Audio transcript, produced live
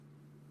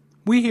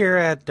We here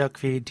at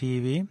Duckfeed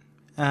TV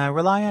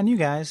rely on you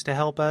guys to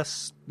help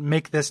us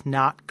make this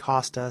not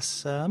cost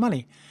us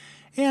money,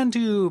 and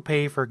to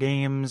pay for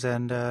games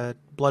and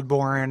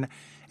Bloodborne,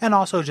 and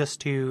also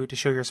just to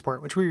show your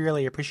support, which we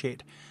really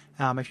appreciate.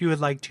 If you would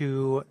like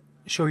to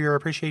show your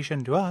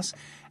appreciation to us,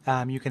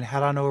 you can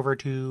head on over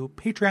to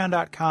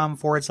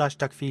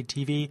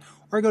patreon.com/DuckFeedTV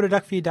or go to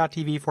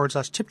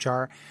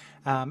duckfeed.tv/tipjar.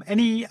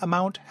 Any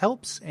amount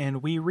helps,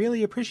 and we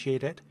really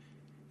appreciate it,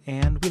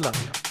 and we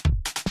love you.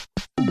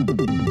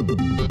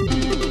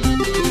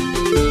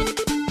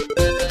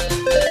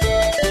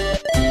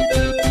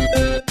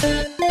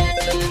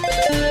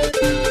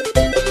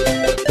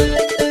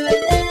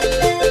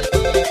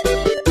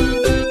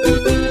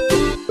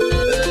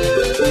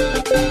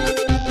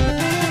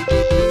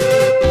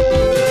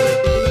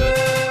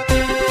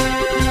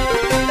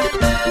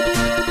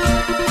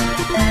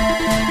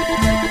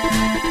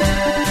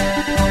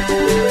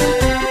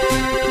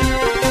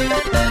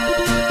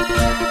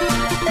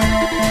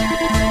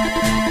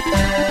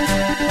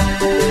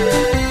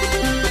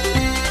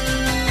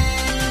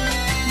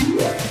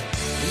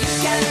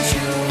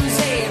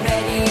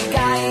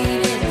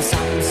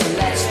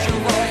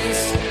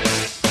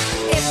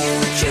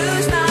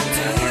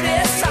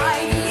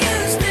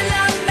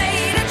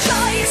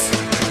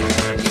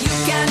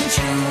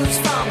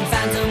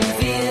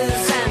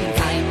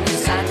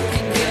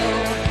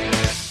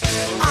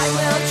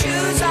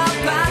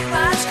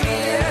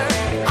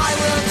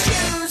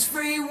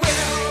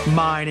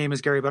 My name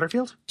is Gary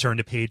Butterfield. Turn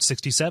to page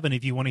 67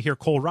 if you want to hear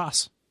Cole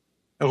Ross.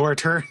 Or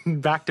turn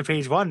back to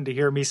page 1 to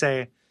hear me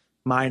say,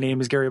 my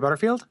name is Gary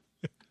Butterfield.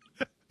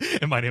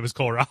 And my name is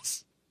Cole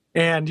Ross.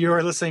 And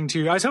you're listening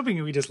to, I was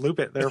hoping we just loop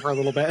it there for a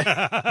little bit.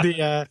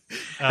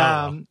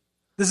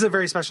 This is a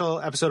very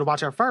special episode of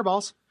Watch Out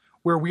Fireballs,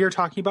 where we are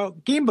talking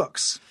about game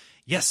books.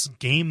 Yes,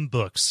 game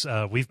books.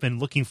 We've been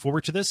looking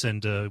forward to this,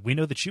 and we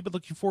know that you've been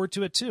looking forward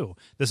to it too.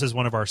 This is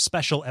one of our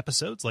special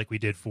episodes, like we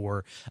did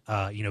for,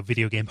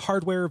 video game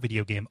hardware,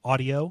 video game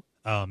audio,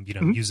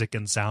 music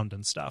and sound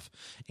and stuff,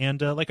 and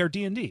like our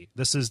D&D.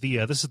 This is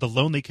the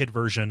Lonely Kid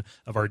version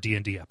of our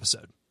D&D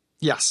episode.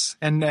 Yes,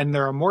 and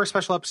there are more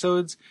special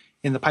episodes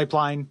in the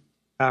pipeline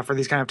for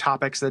these kind of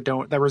topics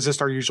that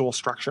resist our usual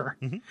structure.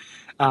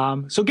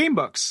 Mm-hmm. So game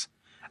books.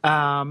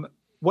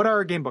 What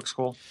are game books,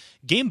 Cole?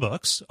 Game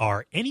books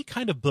are any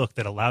kind of book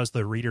that allows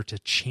the reader to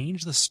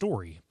change the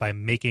story by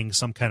making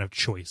some kind of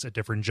choice at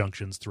different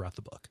junctions throughout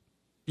the book.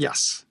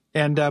 Yes.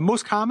 And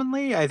most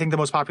commonly, I think the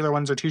most popular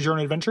ones are Choose Your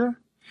Own Adventure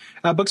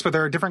books, but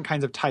there are different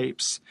kinds of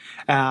types.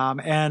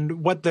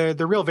 And what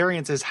the real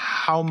variance is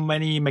how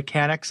many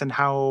mechanics and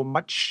how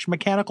much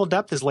mechanical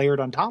depth is layered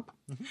on top.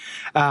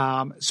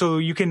 Mm-hmm. So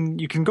you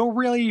can go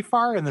really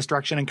far in this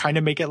direction and kind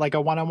of make it like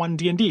a one-on-one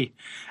D&D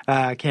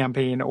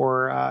campaign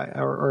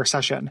or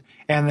session.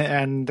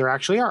 And there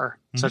actually are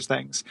such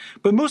things.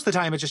 But most of the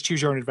time, it's just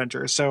Choose Your Own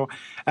Adventure. So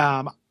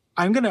I'm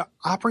going to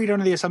operate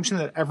under the assumption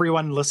that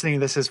everyone listening to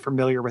this is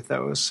familiar with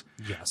those.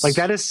 Yes. Like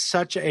that is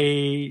such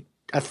a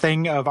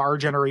thing of our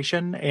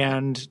generation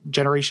and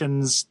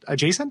generations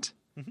adjacent.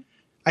 Mm-hmm.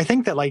 I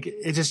think that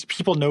it just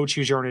people know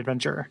Choose Your Own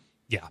Adventure.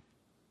 Yeah.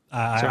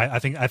 I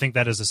think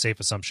that is a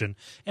safe assumption.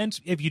 And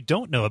if you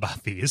don't know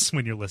about these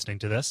when you're listening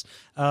to this,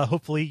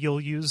 hopefully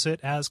you'll use it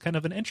as kind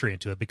of an entry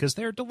into it because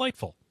they're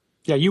delightful.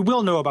 Yeah, you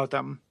will know about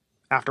them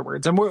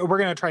afterwards, and we're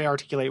going to try to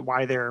articulate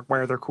why they're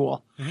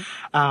cool.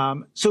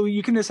 Mm-hmm. So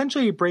you can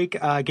essentially break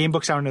game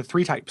books down into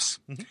 3 types.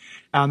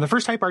 Mm-hmm. The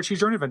first type are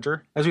Choose Your Own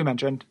Adventure, as we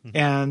mentioned,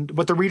 and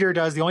what the reader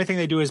does, the only thing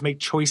they do is make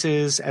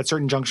choices at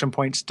certain junction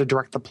points to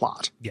direct the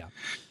plot. Yeah.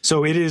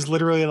 So it is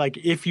literally like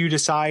if you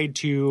decide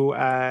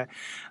to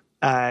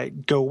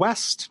go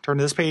west, turn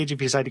to this page.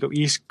 If you decide to go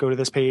east, go to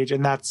this page,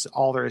 and that's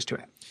all there is to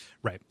it.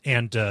 Right.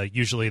 And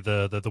usually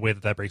the way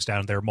that breaks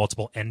down, there are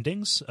multiple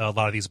endings. A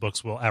lot of these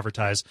books will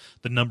advertise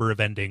the number of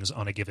endings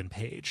on a given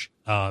page.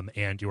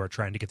 And you are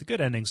trying to get the good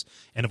endings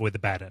and avoid the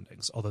bad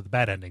endings, although the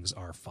bad endings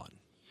are fun.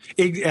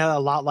 A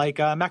lot like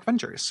Mac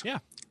Ventures. Yeah.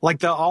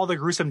 Like all the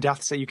gruesome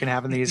deaths that you can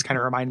have in these kind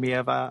of remind me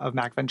of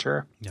Mac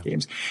Venture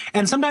games.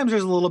 And sometimes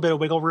there's a little bit of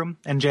wiggle room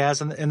and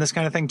jazz in this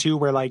kind of thing too,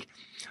 where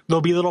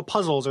there'll be little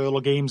puzzles or little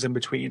games in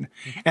between.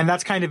 Mm-hmm. And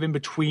that's kind of in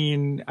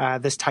between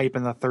this type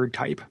and the third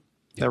type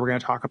that we're going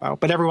to talk about.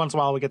 But every once in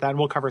a while we get that, and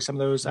we'll cover some of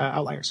those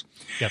outliers.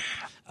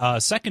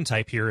 Yep. Second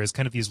type here is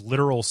kind of these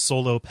literal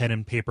solo pen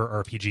and paper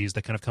RPGs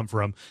that kind of come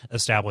from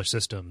established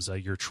systems.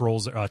 Your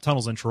Trolls,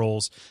 Tunnels and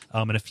Trolls,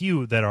 and a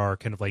few that are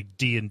kind of like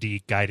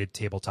D&D guided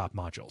tabletop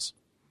modules.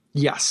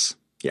 Yes.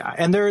 Yeah.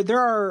 And there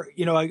are,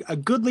 a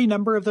goodly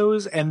number of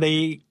those, and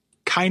they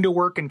kind of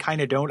work and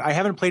kind of don't. I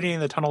haven't played any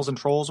of the Tunnels and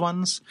Trolls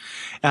ones,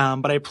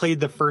 but I played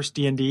the first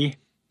D&D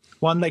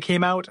one that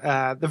came out.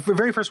 The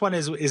very first one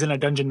is in a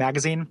dungeon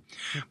magazine,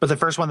 but the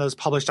first one that was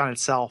published on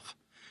itself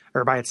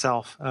or by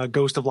itself,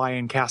 Ghost of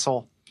Lion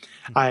Castle,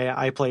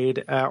 I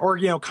played,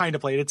 kind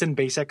of played. It's in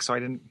basic, so I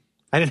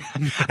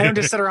don't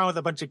just sit around with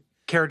a bunch of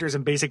characters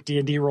in basic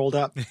D&D rolled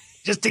up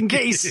just in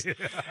case.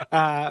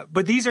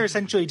 But these are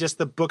essentially just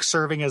the book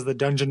serving as the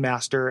dungeon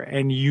master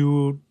and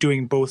you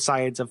doing both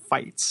sides of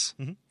fights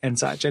and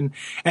such. And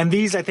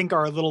these I think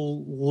are a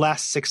little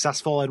less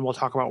successful, and we'll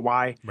talk about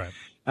why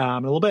in a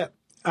little bit.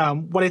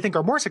 What I think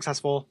are more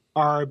successful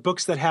are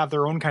books that have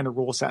their own kind of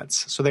rule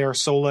sets. So they are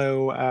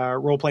solo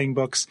role-playing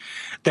books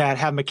that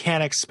have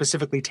mechanics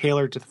specifically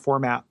tailored to the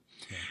format.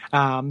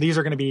 These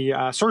are going to be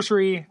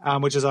Sorcery,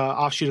 which is an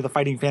offshoot of the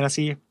Fighting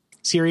Fantasy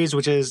series,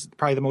 which is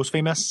probably the most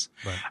famous.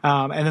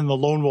 And then the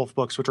Lone Wolf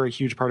books, which are a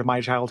huge part of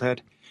my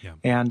childhood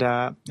and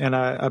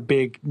a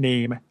big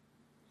name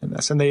in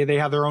this. And they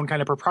have their own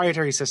kind of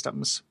proprietary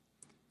systems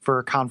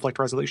for conflict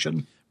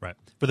resolution. Right.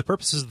 For the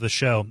purposes of the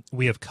show,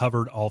 we have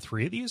covered all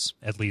three of these,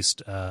 at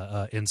least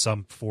in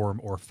some form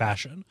or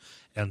fashion.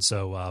 And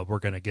so we're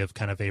going to give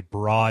kind of a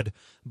broad,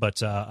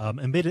 but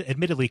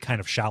admittedly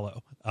kind of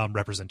shallow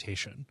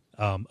representation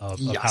of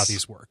how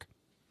these work.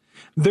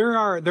 There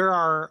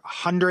are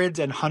hundreds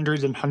and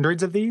hundreds and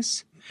hundreds of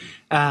these,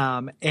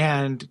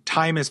 and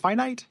time is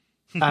finite.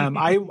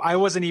 I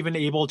wasn't even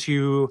able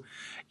to,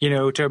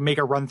 to make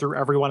a run through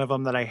every one of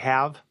them that I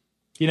have.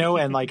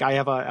 And like I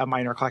have a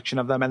minor collection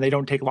of them and they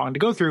don't take long to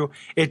go through.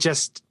 It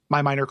just,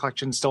 my minor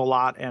collection's still a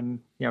lot and,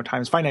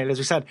 time is finite, as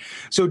we said.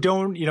 So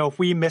don't, if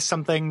we miss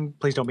something,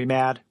 please don't be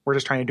mad. We're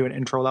just trying to do an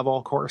intro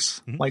level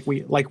course like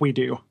we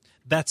do.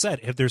 That said,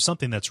 if there's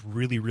something that's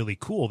really, really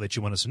cool that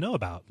you want us to know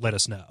about, let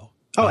us know.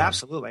 Oh,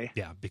 absolutely.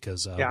 Yeah.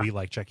 Because we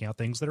like checking out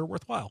things that are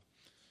worthwhile.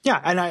 Yeah.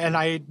 And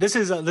I this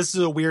is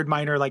a weird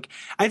minor, like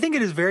I think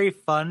it is very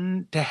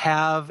fun to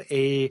have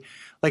a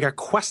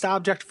quest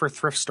object for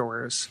thrift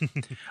stores.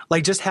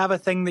 Like just have a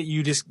thing that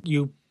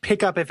you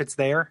pick up if it's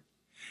there.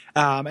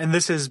 And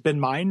this has been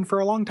mine for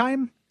a long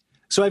time.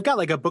 So I've got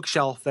like a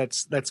bookshelf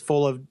that's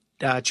full of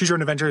choose your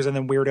own adventures and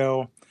then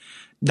weirdo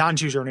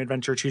non-choose your own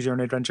adventure, choose your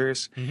own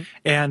adventures.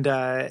 And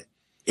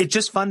it's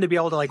just fun to be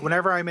able to, like,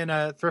 whenever I'm in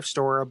a thrift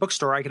store or a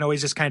bookstore, I can always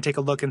just kind of take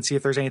a look and see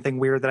if there's anything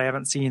weird that I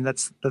haven't seen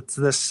that's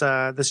this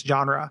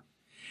genre.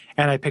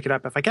 And I pick it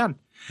up if I can.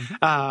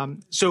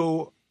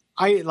 So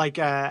I like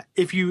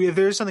if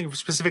there's something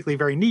specifically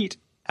very neat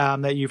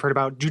that you've heard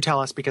about, do tell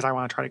us because I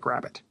want to try to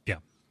grab it. Yeah.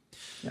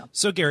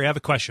 So Gary, I have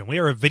a question. We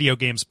are a video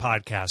games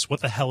podcast.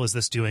 What the hell is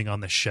this doing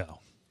on this show?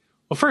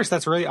 Well, first,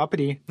 that's really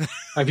uppity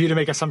of you to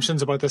make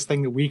assumptions about this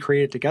thing that we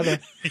created together.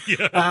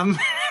 But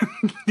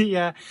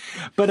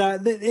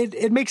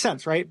it makes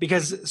sense, right?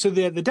 Because so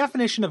the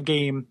definition of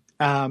game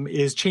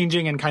is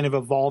changing and kind of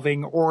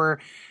evolving, or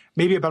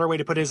maybe a better way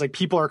to put it is like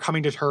people are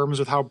coming to terms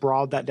with how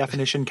broad that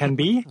definition can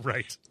be,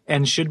 right?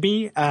 And should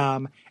be.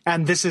 And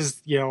this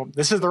is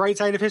the right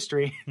side of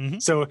history.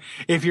 So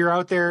if you're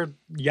out there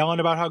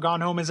yelling about how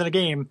Gone Home isn't a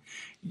game,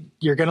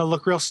 you're going to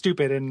look real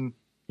stupid and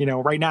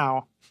right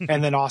now.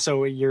 And then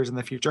also years in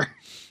the future.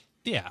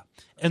 Yeah.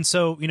 And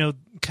so,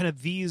 kind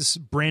of these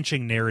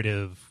branching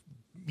narrative,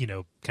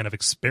 kind of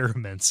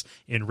experiments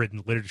in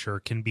written literature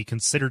can be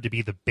considered to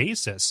be the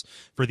basis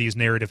for these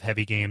narrative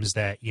heavy games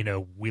that,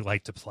 we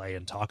like to play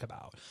and talk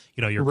about,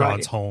 your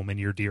God's Home and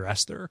your Dear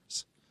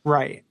Esther's.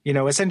 Right.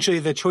 Essentially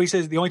the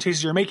only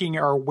choices you're making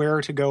are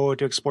where to go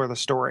to explore the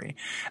story.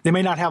 They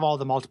may not have all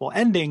the multiple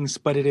endings,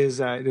 but it is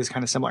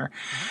kind of similar.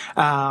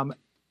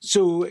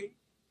 So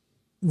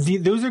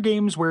those are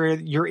games where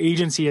your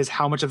agency is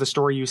how much of the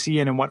story you see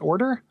and in what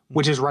order,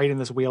 which is right in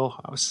this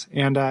wheelhouse.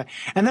 And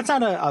that's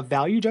not a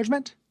value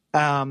judgment.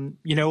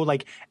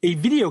 Like a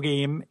video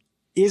game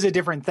is a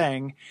different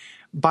thing.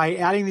 By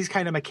adding these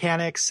kind of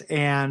mechanics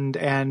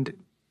and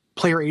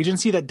player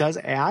agency, that does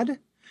add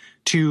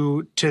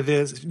to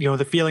this,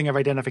 the feeling of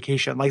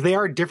identification. Like they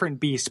are different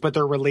beasts, but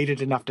they're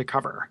related enough to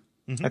cover,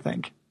 I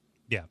think.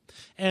 Yeah.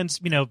 And,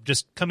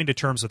 just coming to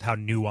terms with how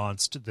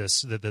nuanced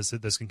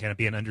this can kind of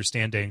be, and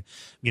understanding,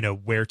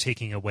 where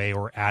taking away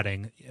or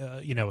adding,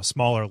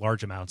 small or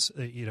large amounts,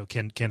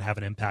 can have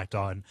an impact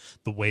on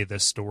the way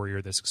this story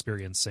or this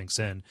experience sinks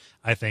in,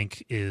 I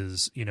think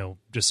is,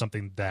 just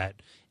something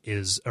that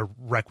is a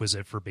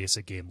requisite for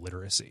basic game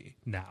literacy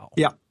now.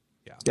 Yeah.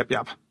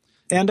 Yep.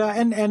 And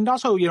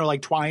also,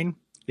 like Twine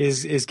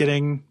is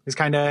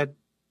kind of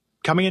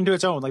coming into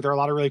its own. Like there are a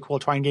lot of really cool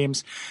Twine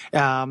games.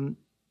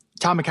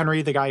 Tom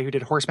McHenry, the guy who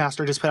did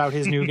Horsemaster, just put out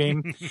his new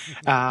game.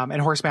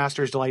 And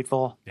Horsemaster is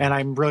delightful. Yeah. And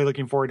I'm really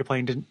looking forward to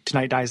playing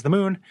Tonight Dies the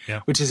Moon,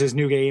 which is his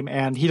new game.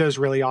 And he does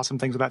really awesome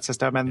things with that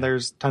system. And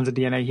there's tons of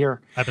DNA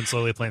here. I've been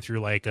slowly playing through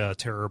like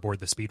Terror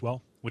Aboard the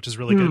Speedwell, which is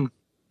really good.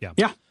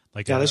 Yeah.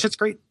 That shit's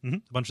great.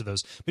 A bunch of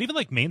those, but even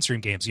like mainstream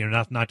games,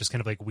 not just kind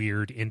of like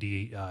weird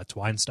indie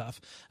Twine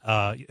stuff.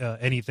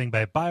 Anything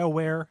by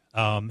BioWare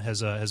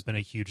has been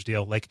a huge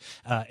deal. Like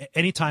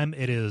anytime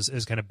it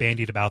is kind of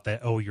bandied about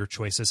that, your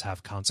choices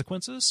have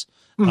consequences.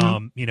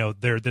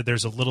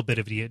 There's a little bit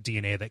of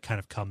DNA that kind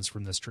of comes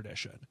from this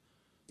tradition.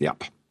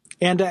 Yep.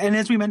 And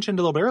as we mentioned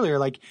a little bit earlier,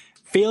 like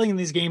failing in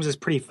these games is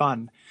pretty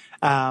fun.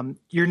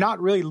 You're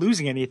not really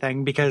losing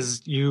anything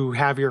because you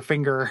have your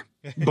finger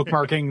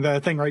bookmarking the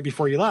thing right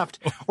before you left,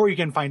 or you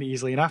can find it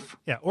easily enough.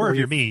 Yeah. Or if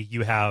you're me,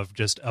 you have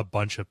just a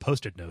bunch of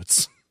Post-it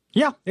notes.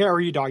 Yeah, or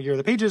you dog ear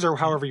the pages or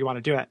however you want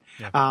to do it.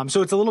 Yeah.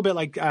 So it's a little bit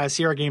like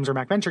Sierra Games or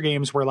MacVenture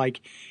Games where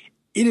like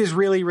it is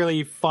really,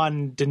 really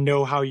fun to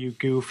know how you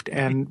goofed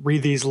and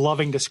read these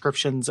loving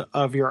descriptions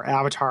of your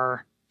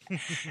avatar.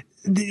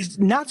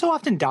 Not so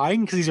often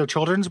dying because these are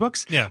children's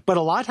books, Yeah. but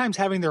a lot of times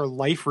having their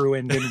life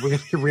ruined in really,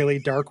 really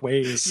dark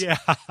ways. Yeah.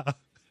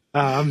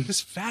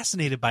 Just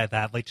fascinated by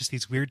that, like just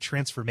these weird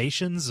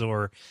transformations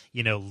or,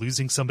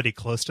 losing somebody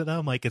close to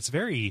them. Like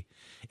I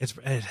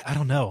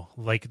don't know,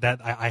 like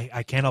that.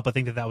 I can't help but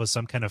think that was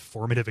some kind of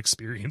formative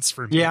experience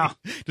for me. Yeah.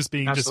 Just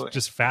being Absolutely.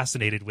 just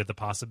fascinated with the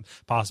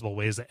possible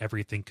ways that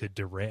everything could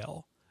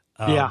derail.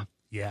 Yeah.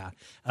 Yeah.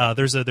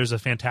 There's a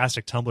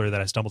fantastic Tumblr that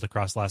I stumbled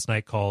across last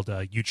night called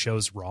You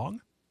Chose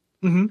Wrong.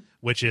 Mm-hmm.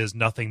 Which is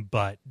nothing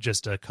but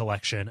just a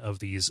collection of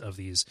these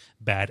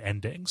bad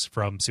endings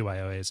from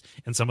CYOAs,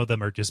 and some of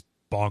them are just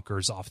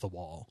bonkers off the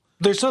wall.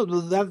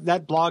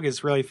 That blog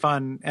is really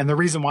fun, and the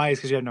reason why is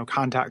because you have no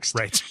context.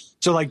 Right.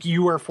 So like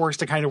you are forced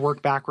to kind of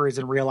work backwards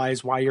and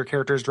realize why your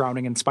character is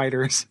drowning in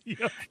spiders.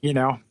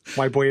 Yeah.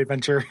 Why Boy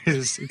Adventure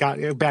has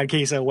got a bad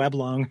case of web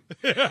lung.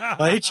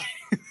 Like,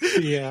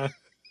 yeah.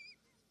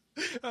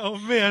 Oh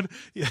man,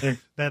 yeah.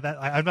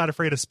 I'm not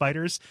afraid of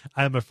spiders.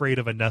 I'm afraid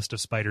of a nest of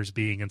spiders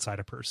being inside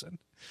a person.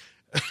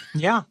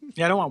 Yeah.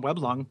 I don't want web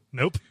lung.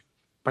 Nope.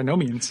 By no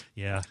means.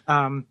 Yeah.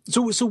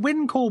 So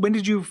when, Cole, when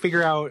did you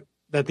figure out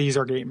that these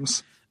are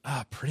games?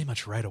 Pretty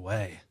much right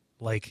away.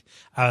 Like,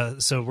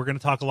 so we're going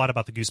to talk a lot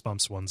about the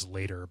Goosebumps ones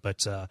later,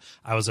 but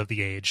I was of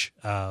the age,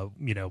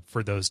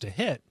 for those to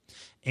hit,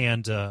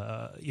 and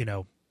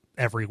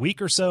every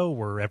week or so,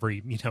 or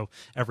every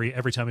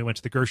time we went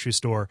to the grocery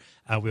store,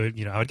 I would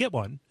get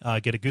one,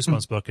 get a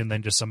Goosebumps book, and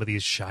then just some of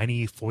these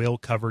shiny foil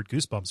covered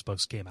Goosebumps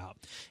books came out,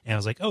 and I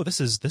was like, oh, this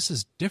is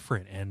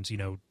different,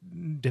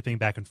 and dipping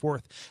back and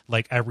forth,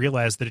 like I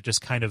realized that it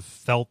just kind of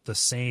felt the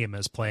same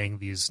as playing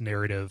these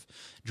narrative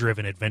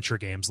driven adventure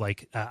games.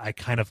 Like I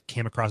kind of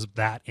came across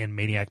that in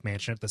Maniac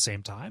Mansion at the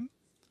same time,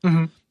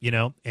 and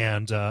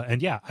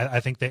yeah, I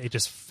think that it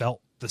just felt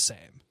the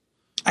same.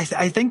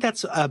 I think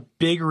that's a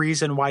big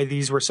reason why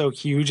these were so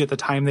huge at the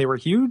time they were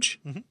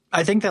huge. Mm-hmm.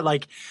 I think that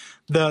like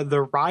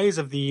the rise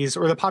of these,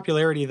 or the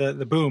popularity,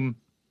 the boom,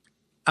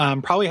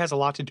 probably has a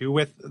lot to do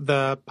with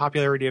the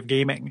popularity of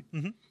gaming.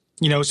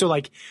 Mm-hmm. So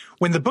like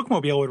when the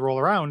bookmobile would roll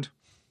around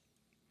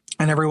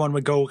and everyone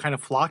would go kind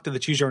of flock to the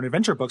Choose Your Own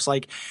Adventure books,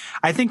 like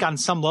I think on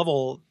some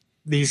level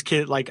these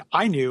kids, like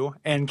I knew,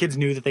 and kids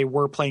knew that they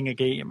were playing a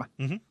game.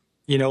 Mm-hmm.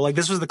 Like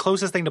this was the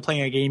closest thing to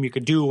playing a game you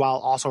could do while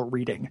also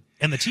reading.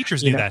 And the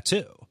teachers knew that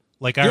too.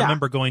 Like I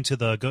remember going to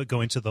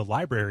the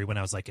library when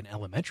I was like in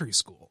elementary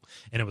school,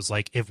 and it was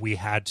like if we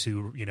had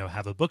to,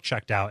 have a book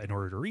checked out in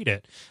order to read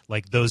it,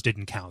 like those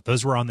didn't count.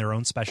 Those were on their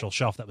own special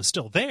shelf that was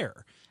still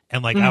there.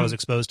 And like I was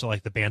exposed to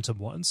like the Bantam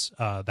ones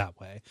that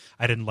way.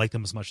 I didn't like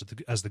them as much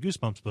as the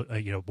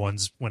Goosebumps,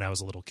 ones when I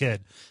was a little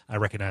kid. I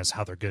recognize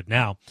how they're good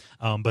now,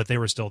 but they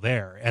were still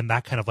there, and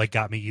that kind of like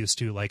got me used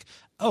to like,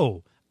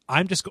 oh,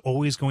 I'm just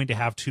always going to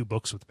have two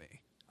books with me.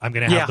 I'm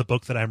going to have the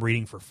book that I'm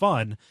reading for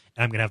fun,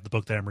 and I'm going to have the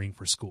book that I'm reading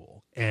for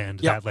school. And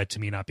that led to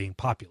me not being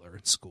popular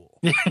in school.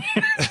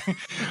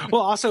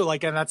 Well, also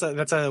like, and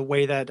that's a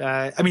way that,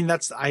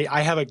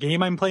 I have a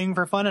game I'm playing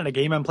for fun and a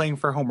game I'm playing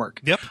for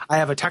homework. Yep. I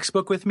have a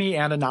textbook with me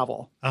and a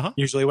novel,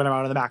 usually when I'm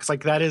out on the max.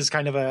 Like that is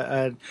kind of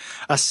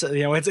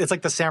it's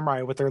like the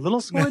samurai with their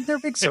little sword and their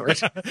big sword.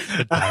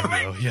 The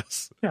daimyo,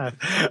 yes. Yeah.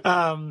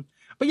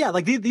 But yeah,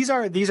 like these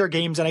are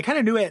games, and I kind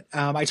of knew it.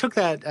 I took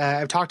that.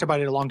 I've talked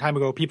about it a long time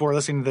ago. People were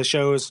listening to the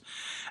shows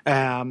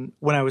when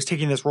I was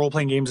taking this role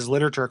playing games as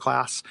literature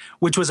class,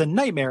 which was a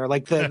nightmare.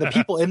 Like the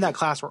people in that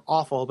class were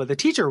awful, but the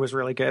teacher was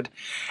really good,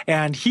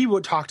 and he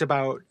talked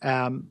about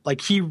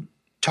he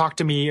talked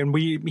to me, and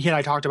he and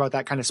I talked about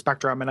that kind of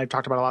spectrum, and I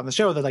talked about a lot on the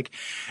show, that like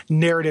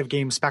narrative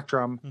game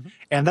spectrum,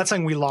 and that's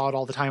something we laud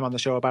all the time on the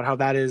show about how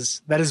that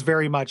is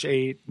very much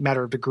a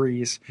matter of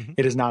degrees.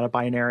 It is not a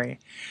binary.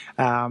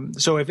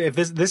 So if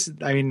this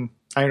I mean,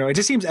 I don't know, it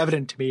just seems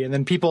evident to me, and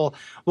then people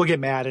will get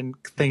mad and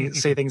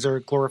say things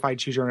are glorified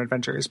Choose Your Own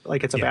Adventures, but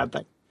like it's a bad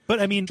thing. But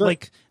I mean,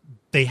 like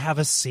they have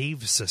a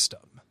save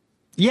system.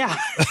 Yeah.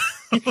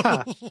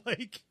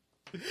 Like,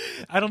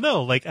 I don't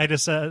know. Like I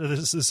just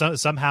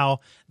somehow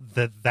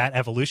that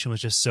evolution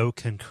was just so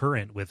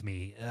concurrent with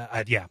me.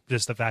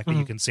 Just the fact that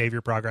you can save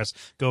your progress,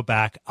 go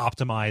back,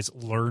 optimize,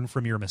 learn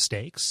from your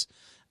mistakes.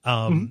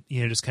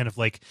 Just kind of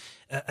like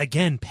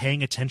again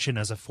paying attention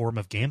as a form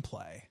of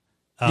gameplay.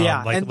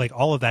 Like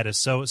all of that is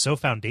so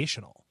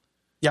foundational.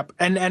 Yep.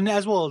 And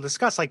as we'll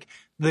discuss, like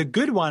the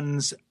good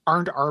ones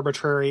aren't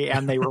arbitrary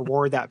and they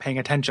reward that paying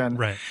attention.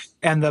 Right.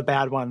 And the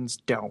bad ones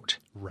don't.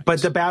 Right.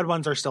 But the bad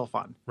ones are still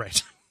fun.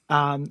 Right.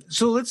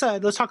 So let's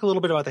talk a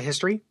little bit about the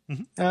history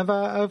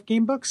of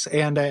game books,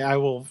 and I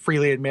will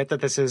freely admit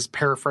that this is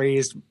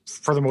paraphrased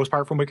for the most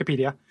part from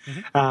Wikipedia.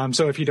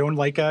 So if you don't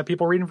like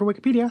people reading from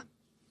Wikipedia,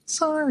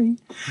 sorry.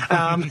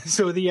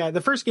 So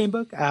the first game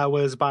book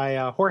was by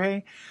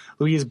Jorge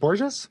Luis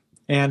Borges,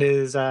 and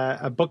is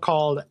a book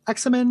called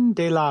Examen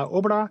de la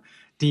Obra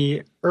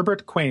de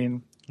Herbert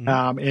Quain,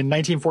 in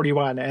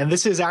 1941. And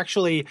this is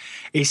actually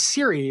a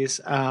series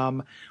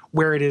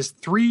where it is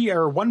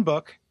one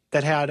book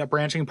that had a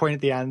branching point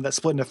at the end that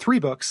split into 3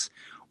 books,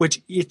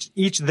 which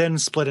each then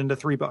split into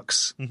 3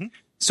 books. Mm-hmm.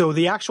 So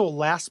the actual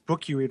last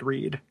book you would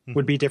read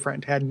would be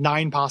different. It had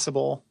 9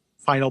 possible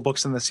final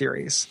books in the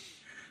series,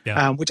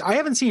 which I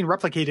haven't seen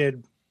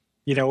replicated,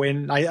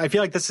 and I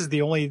feel like this is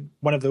the only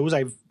one of those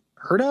I've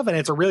heard of. And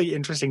it's a really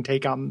interesting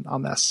take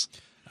on this.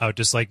 Oh,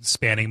 just like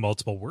spanning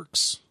multiple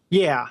works.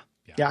 Yeah.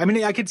 I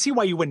mean, I could see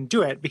why you wouldn't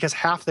do it, because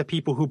half the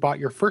people who bought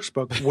your first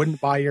book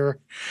wouldn't buy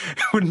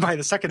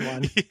the second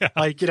one. Yeah.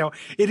 Like, it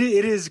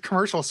is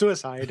commercial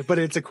suicide, but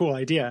it's a cool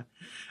idea.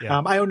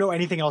 Yeah. I don't know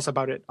anything else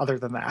about it other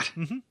than that.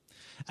 Mm-hmm.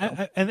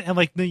 And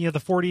like the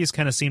 40s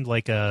kind of seemed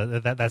like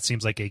that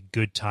seems like a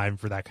good time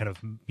for that kind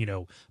of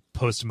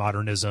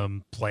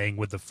postmodernism, playing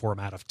with the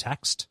format of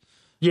text,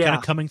 kind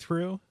of coming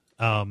through.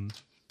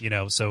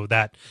 So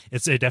that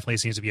it definitely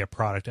seems to be a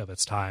product of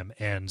its time,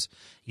 and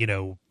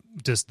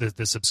just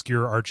this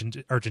obscure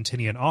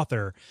Argentinian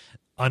author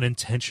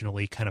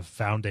unintentionally kind of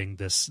founding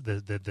this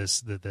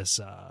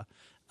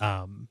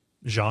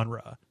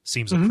genre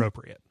seems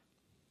appropriate.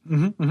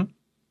 Mm-hmm. Mm-hmm.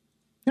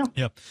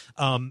 Yeah.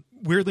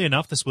 Weirdly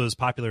enough, this was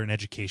popular in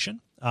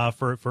education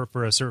for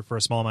a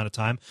small amount of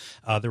time.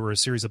 There were a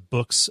series of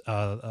books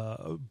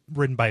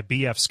written by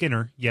B.F.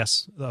 Skinner,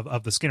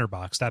 of the Skinner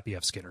box, that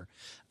B.F. Skinner,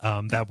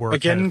 that were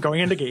going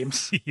into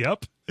games.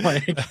 Yep.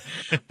 Like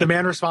the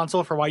man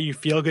responsible for why you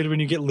feel good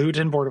when you get loot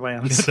in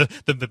Borderlands.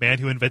 the man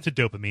who invented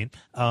dopamine.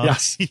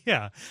 Yes.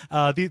 Yeah.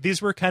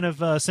 These were kind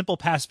of simple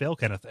pass-fail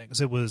kind of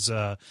things. It was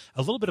a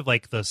little bit of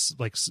like this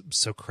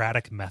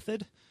Socratic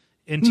method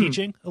in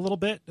teaching a little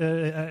bit.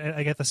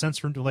 I get the sense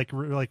from like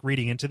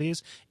reading into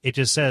these, it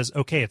just says,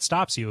 okay, it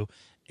stops you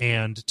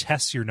and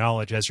tests your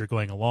knowledge as you're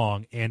going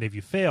along. And if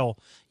you fail,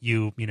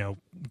 you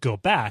go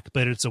back,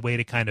 but it's a way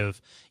to kind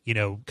of add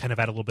a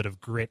little bit of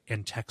grit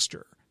and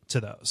texture to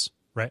those.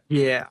 Right.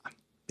 Yeah.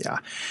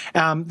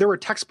 There were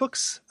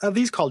textbooks of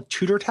these called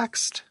Tutor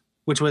Text,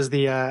 which was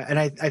and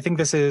I think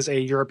this is a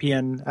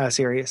European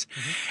series.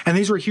 Mm-hmm. And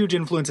these were huge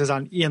influences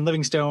on Ian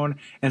Livingstone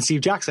and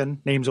Steve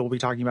Jackson, names we'll be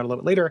talking about a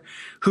little bit later,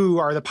 who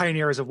are the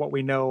pioneers of what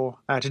we know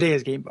today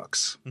as game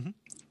books. Mm-hmm.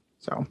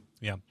 So,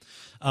 yeah.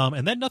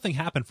 And then nothing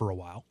happened for a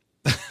while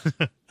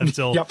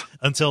until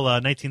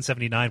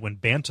 1979, when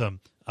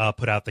Bantam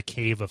put out The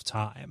Cave of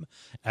Time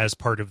as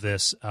part of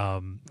this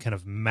kind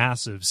of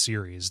massive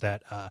series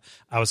that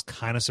I was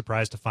kind of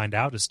surprised to find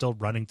out is still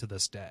running to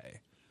this day.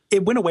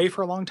 It went away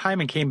for a long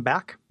time and came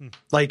back.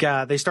 Like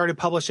they started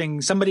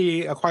publishing,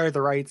 somebody acquired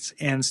the rights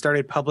and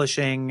started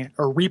publishing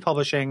or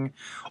republishing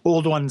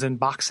old ones in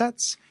box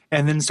sets,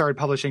 and then started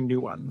publishing new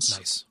ones.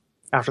 Nice.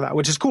 After that,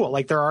 which is cool.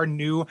 Like there are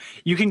you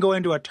can go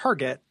into a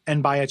Target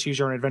and buy a Choose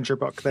Your Own Adventure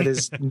book that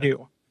is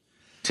new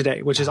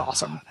today, which is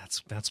awesome.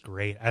 That's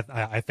great.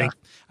 I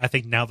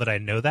think now that I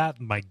know that,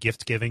 my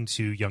gift giving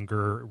to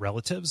younger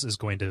relatives is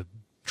going to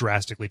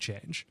drastically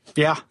change.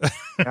 Yeah.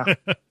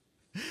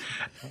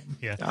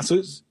 Yeah.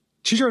 So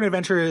Choose Your Own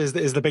Adventure is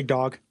the big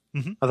dog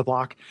of the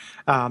block.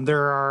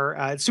 There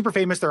are it's super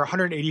famous. There are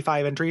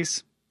 185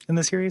 entries in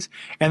the series,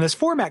 and this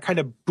format kind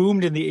of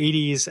boomed in the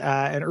 80s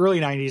and early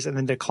 90s, and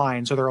then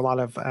declined. So there are a lot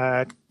of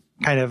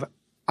kind of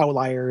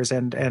outliers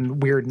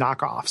and weird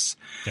knockoffs.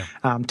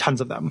 Yeah. Tons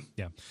of them.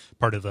 Yeah,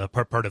 part of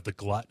the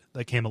glut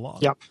that came along.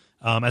 Yep.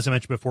 As I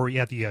mentioned before,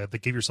 the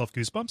Give Yourself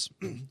Goosebumps,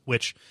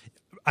 which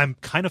I'm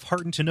kind of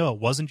heartened to know it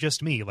wasn't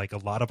just me. Like a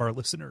lot of our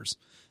listeners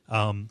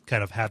kind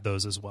of had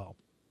those as well.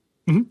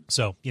 Mm-hmm.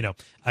 So,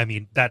 I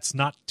mean, that's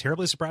not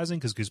terribly surprising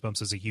because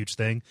Goosebumps is a huge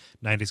thing.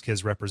 90s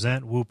kids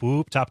represent, whoop,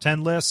 whoop, top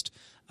 10 list.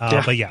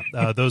 But yeah,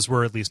 those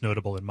were at least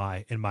notable in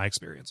my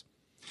experience.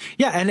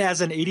 Yeah. And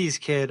as an 80s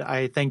kid,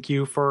 I thank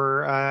you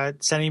for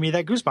sending me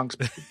that Goosebumps.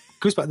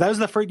 That was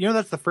the first,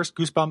 that's the first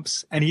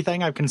Goosebumps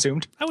anything I've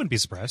consumed. I wouldn't be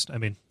surprised. I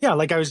mean, yeah,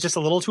 like I was just a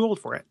little too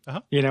old for it,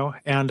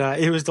 and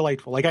it was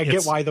delightful. Like I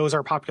get why those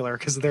are popular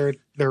because they're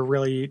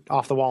really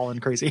off the wall and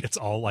crazy. It's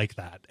all like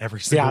that. Every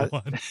single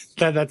one.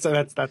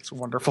 That's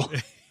wonderful.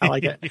 I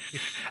like it.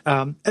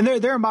 And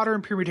there are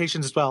modern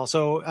permutations as well.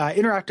 So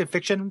interactive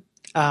fiction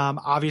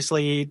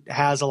obviously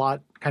has a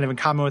lot kind of in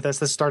common with this.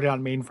 This started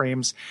on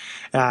mainframes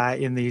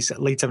in these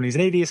late 70s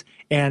and 80s,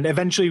 and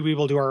eventually we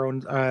will do our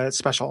own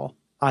special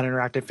on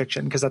interactive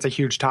fiction because that's a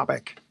huge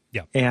topic.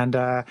 Yeah. And,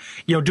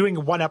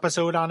 doing one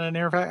episode on an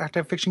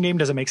interactive fiction game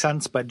doesn't make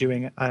sense, but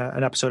doing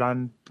an episode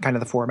on kind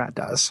of the format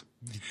does.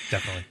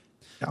 Definitely.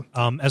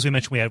 Yeah. As we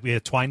mentioned, we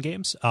had Twine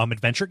games,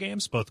 adventure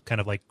games, both kind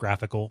of like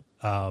graphical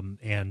and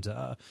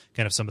kind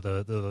of some of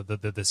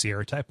the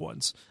Sierra type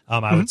ones.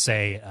 I would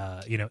say,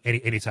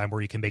 any time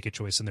where you can make a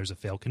choice and there's a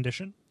fail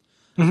condition,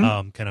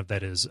 kind of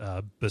that is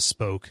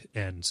bespoke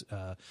and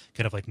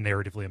kind of like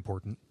narratively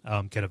important,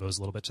 kind of owes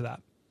a little bit to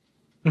that.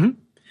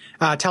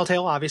 Mm-hmm.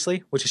 Telltale,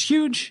 obviously, which is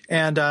huge.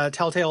 And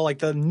Telltale, like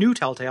the new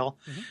Telltale,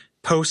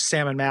 post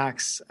Sam and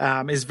Max,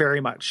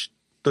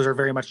 those are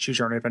very much Choose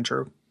Your Own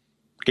Adventure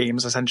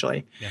games,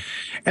 essentially. Yeah.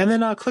 And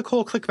then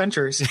Clickhole Click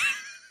Ventures,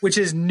 which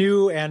is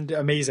new and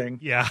amazing.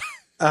 Yeah.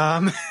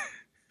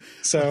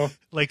 So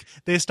Like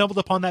they stumbled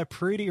upon that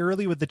pretty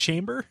early with the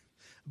chamber.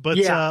 But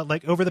Yeah.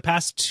 like over the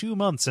past 2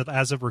 months,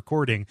 as of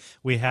recording,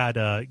 we had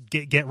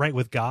Get Right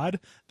with God,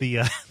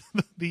 the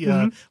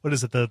what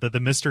is it, the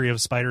mystery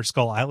of Spider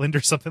Skull Island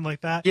or something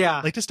like that.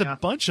 Yeah, like just a yeah.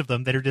 bunch of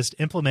them that are just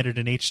implemented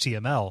in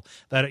HTML.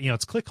 That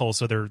it's clickhole,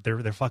 so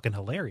they're fucking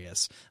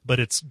hilarious.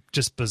 But it's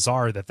just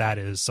bizarre that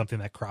is something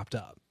that cropped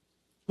up.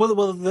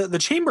 Well, the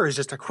chamber is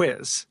just a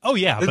quiz. Oh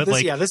yeah, but This-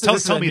 like yeah, this- tell,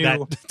 this is tell a me new-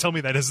 that tell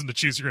me that isn't a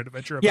choose your own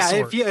adventure of a Yeah,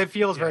 sort. it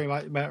feels very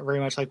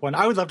much like one.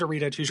 I would love to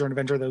read a Choose Your Own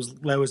Adventure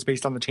that was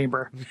based on the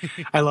chamber.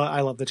 I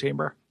love the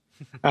chamber.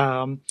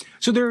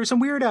 So there are some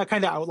weird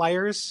kind of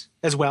outliers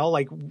as well,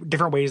 like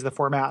different ways the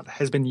format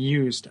has been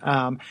used.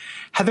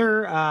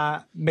 Heather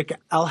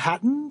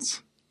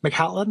McAlhattons,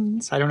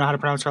 I don't know how to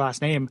pronounce her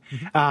last name,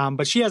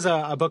 but she has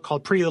a book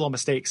called Pretty Little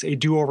Mistakes, a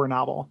do-over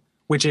novel,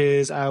 which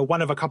is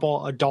one of a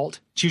couple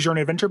adult Choose Your Own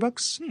Adventure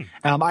books.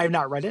 I have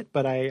not read it,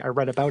 but I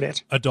read about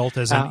it. Adult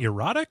as in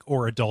erotic,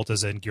 or adult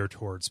as in geared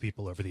towards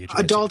people over the age of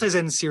 18? Adult is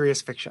in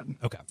serious fiction.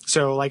 Okay.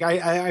 So like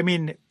I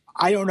mean,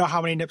 I don't know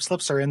how many nip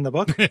slips are in the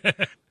book,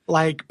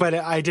 but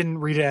I didn't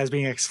read it as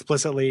being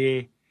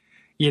explicitly,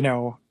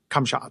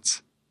 cum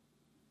shots.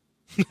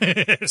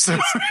 So,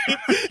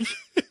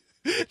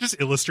 Just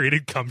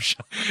illustrated cum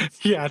shot.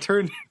 yeah,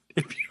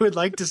 if you would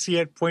like to see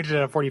it pointed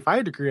at a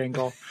 45-degree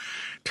angle,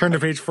 turn to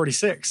page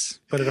 46,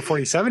 but at a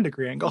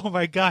 47-degree angle. Oh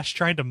my gosh,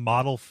 trying to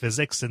model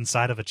physics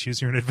inside of a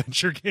Choose Your Own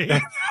Adventure game.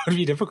 That would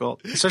be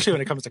difficult, especially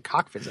when it comes to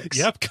cock physics.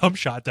 Yep, cum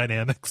shot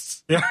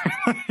dynamics. Yeah.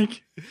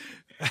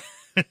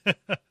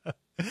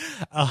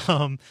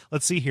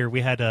 Let's see here.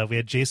 We had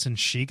Jason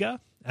Shiga,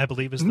 I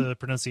believe is the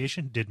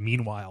pronunciation, did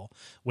Meanwhile,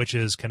 which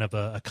is kind of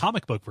a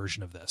comic book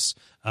version of this,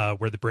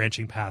 where the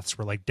branching paths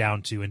were like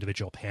down to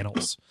individual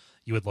panels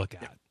you would look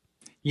at.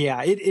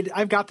 Yeah,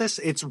 I've got this.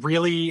 It's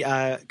really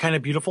kind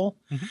of beautiful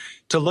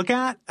to look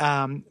at.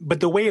 But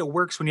the way it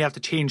works when you have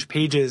to change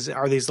pages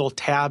are these little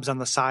tabs on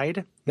the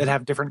side that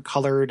have different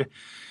colored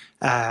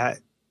kind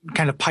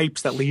of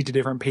pipes that lead to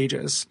different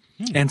pages.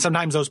 And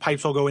sometimes those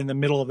pipes will go in the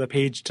middle of the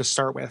page to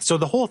start with. So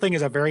the whole thing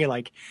is a very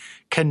like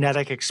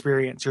kinetic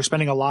experience. You're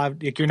spending a lot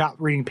of, like, you're not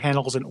reading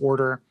panels in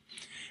order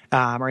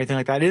or anything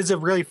like that. It is a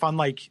really fun,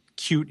 like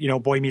cute,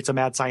 boy meets a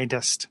mad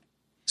scientist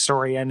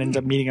story and ends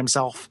up meeting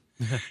himself.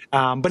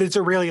 But it's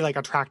a really like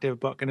attractive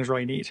book and is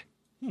really neat.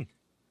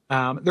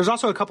 There's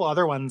also a couple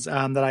other ones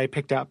that I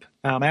picked up.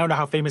 I don't know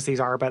how famous these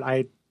are, but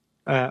I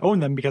own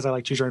them because I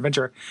like Choose Your Own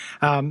Adventure.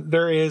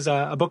 There is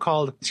a book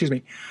called,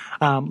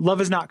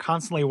 Love is Not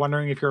Constantly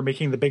Wondering If You're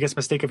Making the Biggest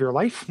Mistake of Your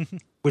Life,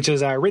 which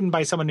is written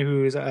by someone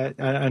who's an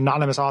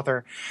anonymous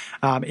author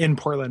in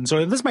Portland.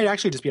 So this might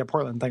actually just be a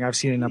Portland thing. I've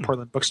seen it in a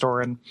Portland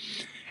bookstore and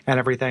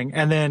everything.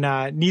 And then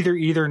Neither,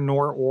 Either,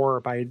 Nor, Or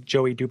by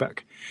Joey Dubik.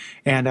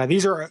 And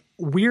these are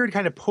weird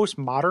kind of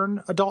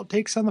postmodern adult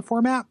takes on the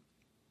format.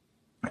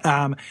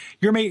 Love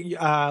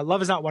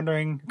is not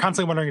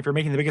constantly wondering if you're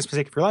making the biggest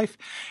mistake of your life.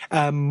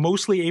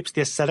 Mostly apes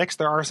the aesthetics.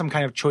 There are some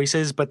kind of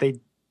choices, but they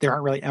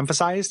aren't really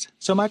emphasized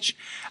so much.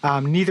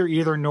 Neither,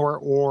 Either, Nor,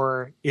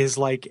 Or is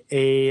like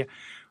a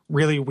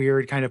really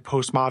weird kind of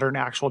postmodern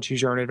actual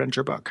Choose Your Own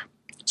Adventure book.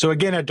 So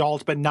again,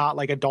 adult, but not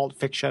like adult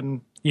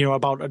fiction,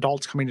 about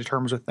adults coming to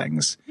terms with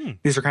things.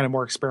 These are kind of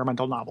more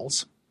experimental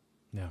novels.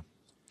 Yeah.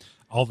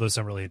 All of those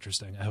sound really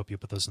interesting. I hope you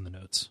put those in the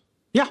notes.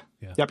 Yeah.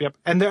 Yeah. Yep.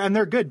 And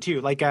they're good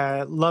too. Like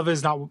Love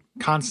is Not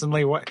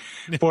Constantly boy.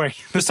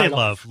 Just say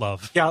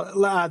love.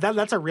 Yeah,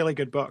 that's a really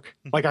good book.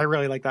 Like I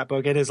really like that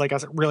book. It is like a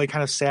really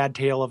kind of sad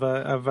tale of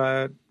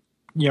a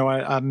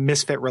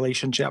misfit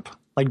relationship,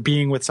 like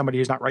being with somebody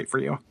who's not right for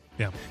you.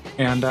 Yeah.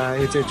 And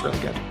it's really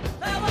good.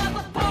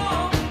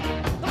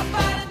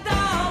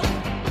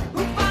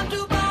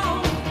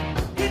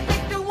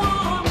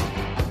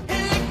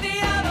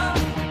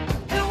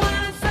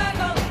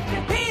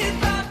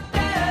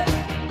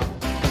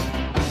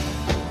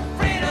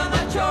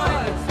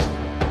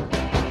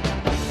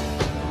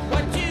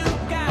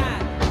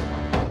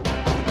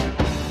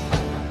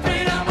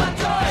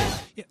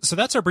 So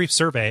that's our brief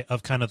survey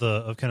of kind of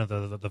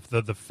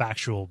the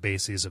factual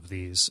bases of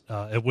these.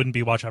 It wouldn't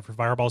be Watch Out for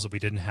Fireballs if we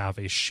didn't have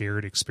a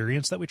shared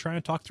experience that we try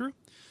and talk through,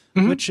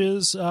 which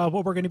is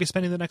what we're going to be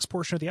spending the next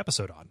portion of the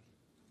episode on.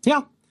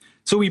 Yeah.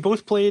 So we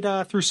both played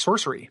through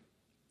Sorcery.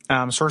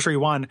 Sorcery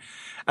 1.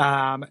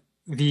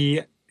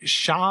 The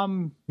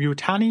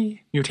Shamutanti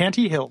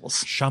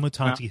Hills.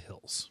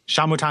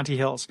 Shamutanti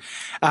Hills,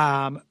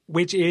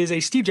 which is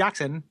a Steve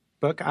Jackson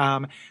book.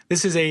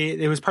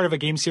 It was part of a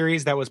game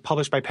series that was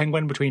published by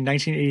Penguin between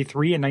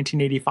 1983 and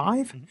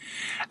 1985,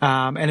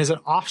 and is an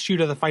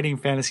offshoot of the Fighting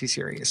Fantasy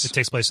series. It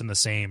takes place in the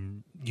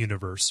same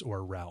universe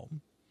or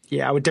realm.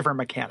 Yeah, with different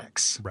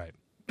mechanics. Right.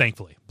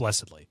 Thankfully,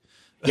 blessedly.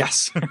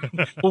 Yes.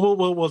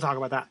 We'll talk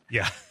about that.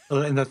 Yeah.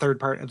 In the third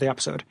part of the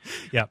episode.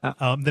 Yeah.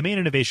 The main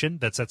innovation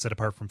that sets it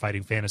apart from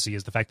Fighting Fantasy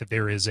is the fact that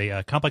there is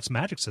a complex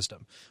magic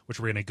system, which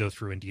we're going to go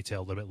through in detail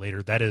a little bit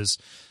later. That is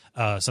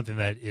something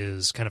that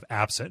is kind of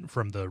absent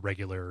from the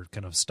regular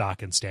kind of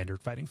stock and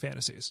standard Fighting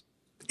Fantasies.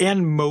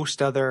 And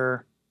most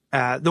other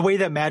the way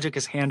that Magic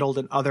is handled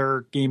in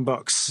other game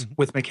books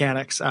with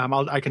mechanics.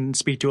 I can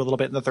speak to a little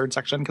bit in the third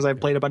section because I've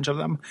played a bunch of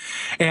them,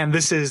 and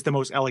this is the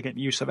most elegant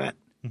use of it,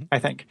 I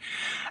think.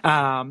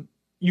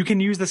 You can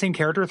use the same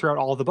character throughout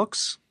all of the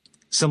books,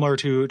 similar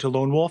to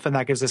Lone Wolf, and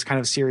that gives this kind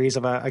of series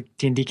of a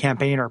D&D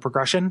campaign or a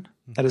progression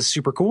that is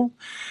super cool.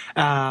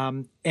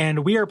 And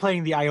we are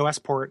playing the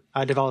iOS port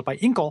developed by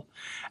Inkle,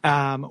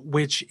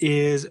 which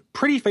is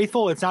pretty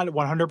faithful. It's not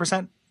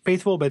 100%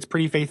 faithful, but it's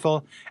pretty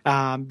faithful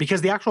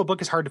because the actual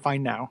book is hard to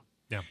find now.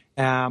 Yeah.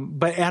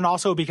 And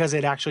also because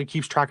it actually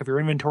keeps track of your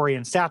inventory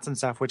and stats and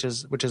stuff, which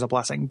is a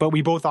blessing. But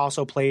we both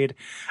also played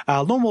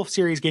Lone Wolf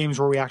series games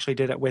where we actually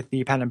did it with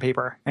the pen and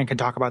paper, and can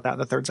talk about that in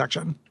the third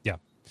section. Yeah.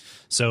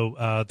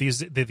 So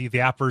the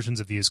app versions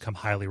of these come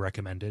highly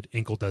recommended.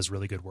 Inkle does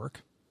really good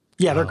work.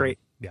 Yeah, they're great.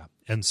 Yeah,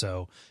 and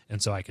so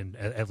I can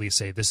at least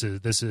say this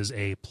is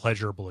a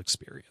pleasurable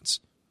experience.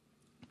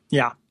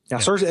 Yeah.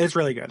 It's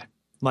really good.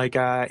 Like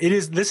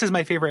this is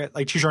my favorite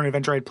like choose your own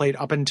adventure I'd played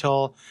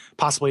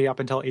possibly up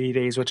until 80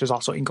 Days, which is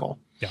also Inkle.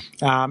 Yeah.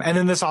 And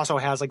then this also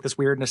has like this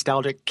weird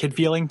nostalgic kid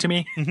feeling to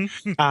me,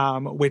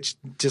 which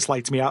just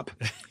lights me up.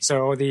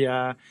 So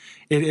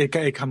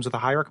it comes with a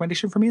high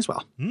recommendation for me as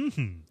well.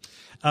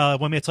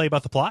 Want me to tell you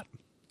about the plot?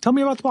 Tell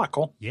me about the plot,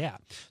 Cole. Yeah.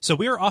 So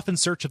we are off in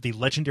search of the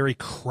legendary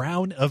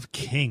Crown of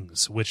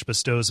Kings, which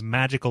bestows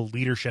magical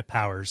leadership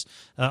powers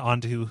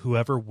onto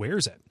whoever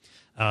wears it.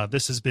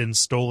 This has been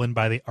stolen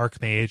by the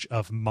Archmage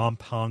of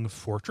Mompong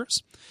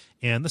Fortress.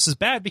 And this is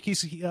bad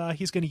because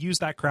he's going to use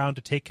that crown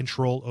to take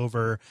control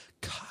over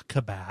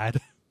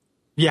Kakhabad.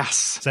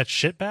 Yes. Is that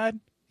shit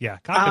bad? Yeah,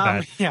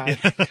 Kakhabad. Yeah,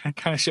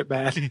 kind of shit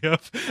bad.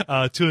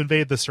 Yep. To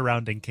invade the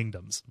surrounding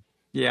kingdoms.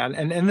 Yeah,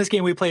 and in this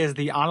game we play as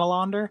the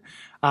Analander.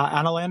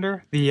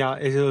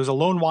 It was a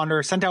lone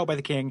wanderer sent out by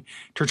the king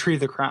to retrieve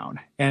the crown.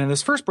 And in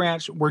this first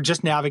branch, we're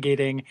just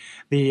navigating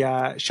the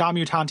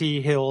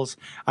Shamutanti Hills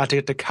to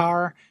get to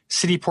Kar,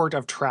 city port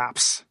of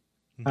traps,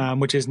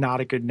 which is not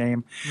a good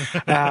name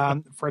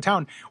for a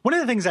town. One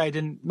of the things I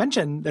didn't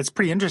mention that's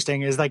pretty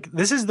interesting is like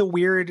this is the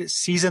weird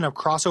season of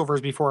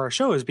crossovers before our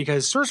shows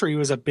because sorcery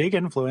was a big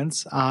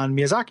influence on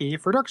Miyazaki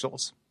for Dark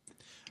Souls.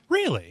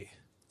 Really?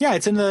 Yeah,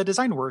 it's in the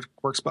Design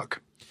Works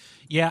book.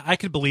 Yeah, I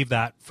could believe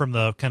that from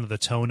the kind of the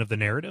tone of the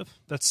narrative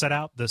that's set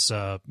out. This,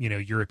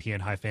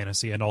 European high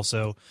fantasy, and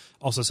also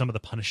some of the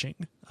punishing.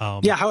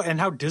 How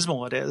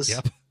dismal it is.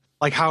 Yep.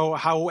 Like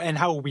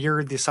how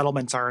weird the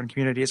settlements are and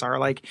communities are.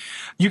 Like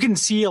you can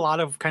see a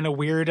lot of kind of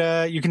weird.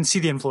 You can see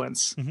the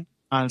influence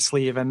on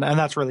sleeve, and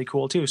that's really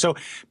cool too. So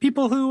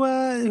people who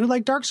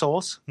like Dark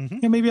Souls,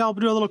 maybe I'll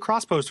do a little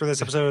cross post for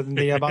this episode in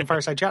the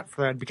Bonfireside Chat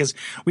thread because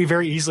we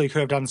very easily could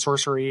have done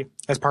sorcery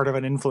as part of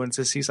an influence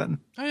this season.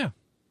 Oh yeah.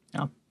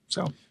 Yeah.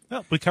 So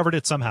well, we covered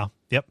it somehow.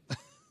 Yep.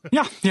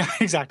 Yeah,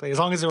 exactly. As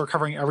long as we're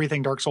covering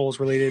everything Dark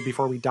Souls related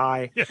before we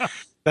die,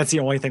 that's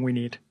the only thing we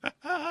need.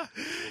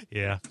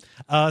 Yeah.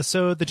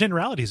 So the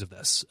generalities of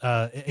this,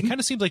 it kind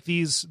of seems like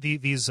these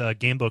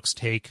game books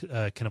take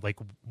kind of like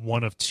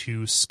one of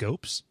two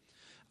scopes.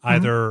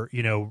 Either,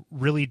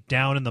 really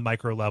down in the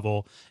micro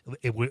level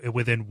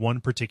within one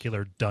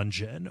particular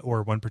dungeon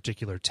or one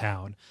particular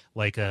town,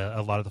 like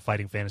a lot of the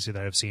fighting fantasy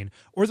that I've seen.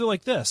 Or they're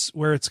like this,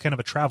 where it's kind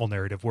of a travel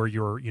narrative where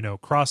you're,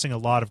 crossing a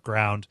lot of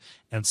ground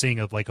and seeing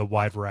a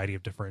wide variety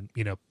of different,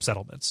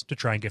 settlements to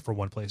try and get from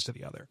one place to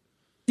the other.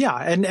 Yeah,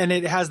 and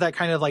it has that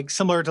kind of like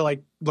similar to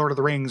like Lord of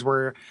the Rings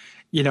where,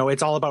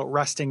 it's all about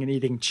resting and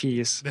eating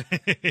cheese,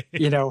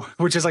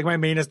 which is like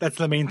that's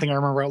the main thing I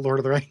remember about Lord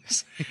of the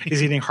Rings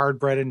is eating hard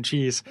bread and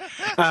cheese.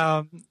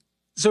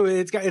 So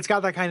it's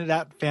got that kind of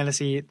that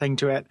fantasy thing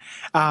to it.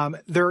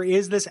 There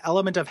is this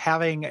element of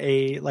having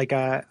a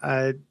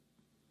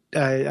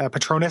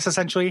Patronus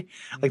essentially,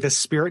 like the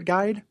spirit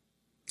guide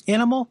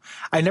animal.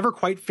 I never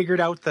quite figured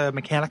out the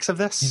mechanics of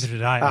this. Neither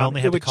did I. I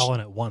only had to call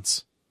on it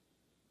once.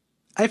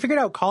 I figured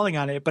out calling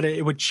on it, but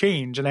it would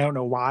change, and I don't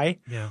know why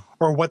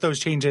or what those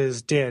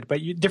changes did. But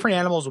different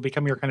animals will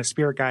become your kind of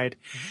spirit guide,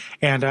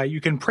 and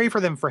you can pray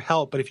for them for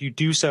help, but if you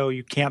do so,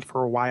 you can't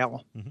for a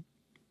while.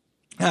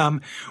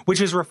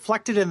 Which is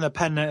reflected in the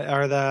pen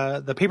or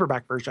the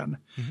paperback version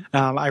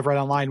I've read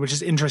online, which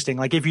is interesting.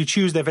 Like if you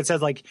choose, if it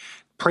says like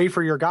pray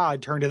for your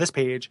God, turn to this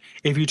page.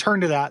 If you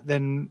turn to that,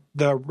 then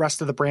the rest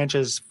of the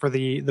branches for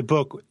the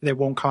book, it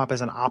won't come up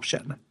as an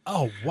option.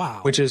 Oh, wow.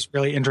 Which is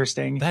really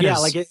interesting.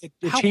 Like it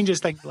changes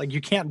things. Like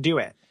you can't do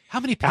it. How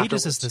many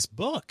pages is this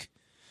book?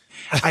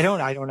 I don't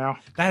know.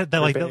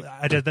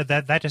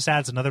 That just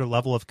adds another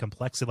level of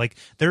complexity. Like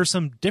there are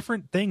some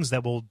different things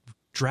that will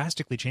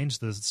drastically change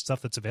the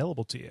stuff that's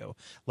available to you,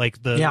 like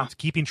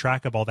keeping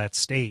track of all that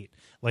state,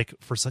 like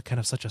for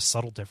such a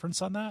subtle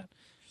difference on that.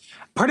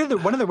 One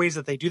of the ways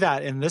that they do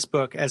that in this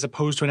book, as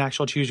opposed to an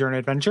actual choose your own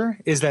adventure,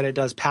 is that it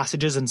does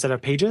passages instead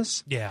of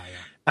pages.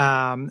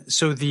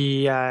 So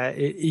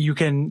you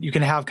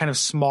can have kind of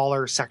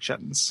smaller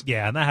sections.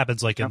 Yeah, and that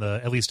happens like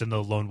at least in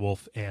the Lone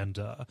Wolf and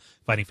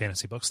Fighting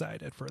Fantasy books that I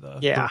did for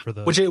the for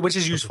the which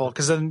is useful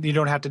because then you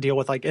don't have to deal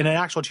with like in an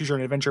actual choose your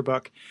own adventure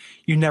book,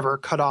 you never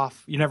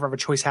have a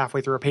choice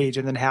halfway through a page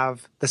and then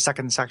have the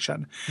second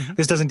section.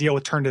 This doesn't deal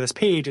with turn to this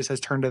page; it says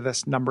turn to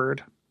this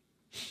numbered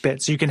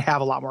bit, so you can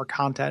have a lot more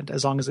content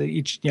as long as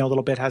each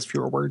little bit has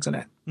fewer words in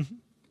it.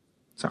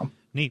 So.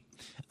 Neat.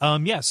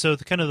 So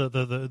the kind of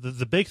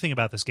the big thing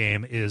about this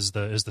game is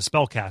the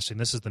spell casting.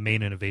 This is the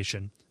main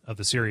innovation of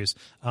the series.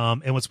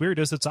 And what's weird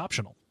is it's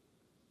optional.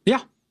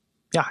 Yeah.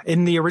 Yeah.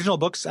 In the original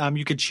books,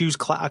 you could choose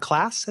a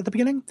class at the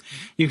beginning.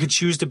 You could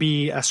choose to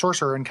be a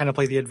sorcerer and kind of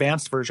play the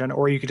advanced version,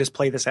 or you could just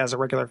play this as a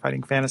regular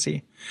fighting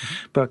fantasy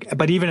book.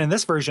 But even in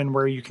this version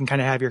where you can kind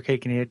of have your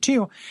cake and eat it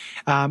too,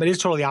 it is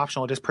totally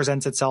optional. It just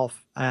presents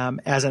itself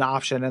as an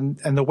option.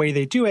 And the way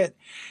they do it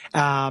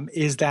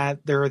is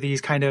that there are these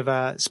kind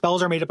of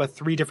spells are made up of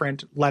 3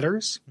 different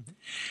letters.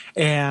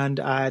 And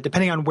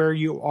depending on where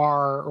you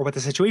are or what the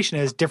situation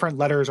is, different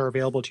letters are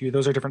available to you.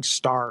 Those are different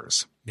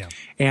stars. Yeah.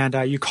 And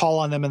you call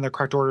on them in the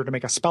correct order to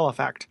make a spell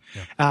effect.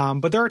 Yeah.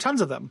 But there are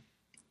tons of them.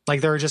 Like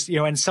there are just,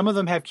 and some of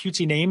them have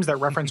cutesy names that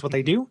reference what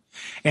they do,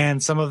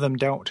 and some of them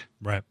don't.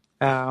 Right.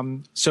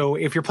 So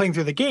if you're playing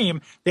through the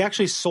game, they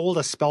actually sold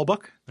a spell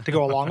book to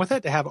go along with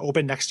it to have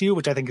open next to you,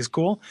 which I think is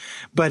cool.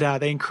 But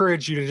they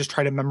encourage you to just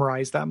try to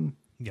memorize them.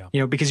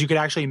 Yeah. Because you could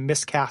actually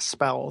miscast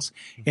spells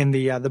in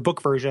the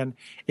book version.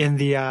 In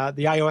the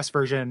iOS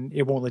version,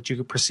 it won't let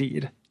you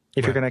proceed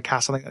if you're going to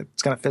cast something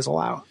that's going to fizzle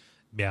out.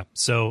 Yeah.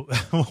 So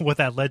what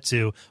that led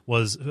to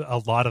was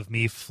a lot of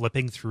me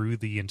flipping through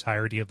the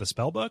entirety of the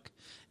spell book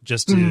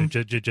just to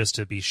just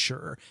to be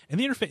sure. And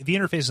the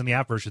interface in the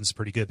app version is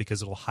pretty good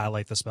because it'll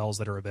highlight the spells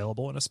that are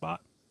available in a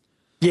spot.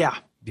 Yeah.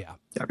 Yeah.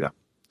 Yeah.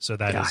 So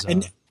that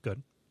is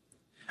good.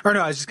 Or no,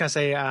 I was just going to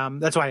say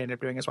that's what I ended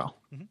up doing as well.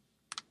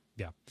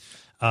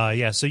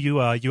 Yeah. So you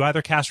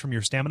either cast from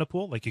your stamina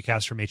pool, like you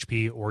cast from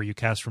HP, or you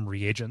cast from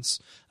reagents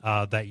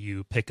that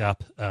you pick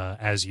up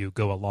as you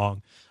go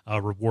along,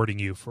 rewarding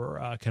you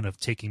for kind of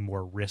taking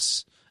more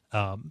risks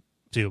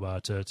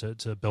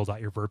to build out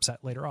your verb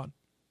set later on.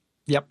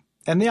 Yep.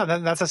 And yeah,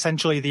 that's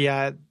essentially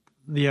the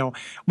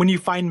when you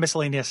find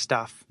miscellaneous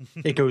stuff,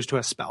 it goes to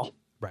a spell.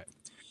 Right.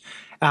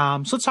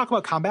 So let's talk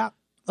about combat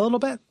a little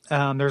bit.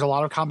 There's a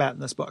lot of combat in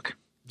this book.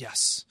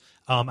 Yes.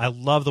 I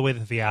love the way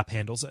that the app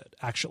handles it,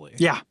 actually.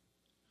 Yeah.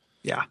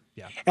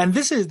 And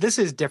this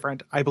is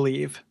different, I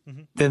believe,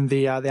 than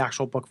the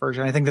actual book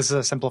version. I think this is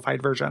a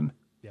simplified version.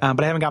 Yeah.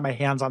 But I haven't got my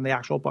hands on the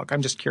actual book.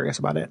 I'm just curious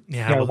about it.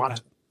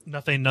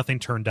 Nothing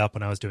turned up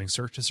when I was doing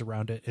searches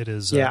around it. It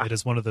is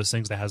one of those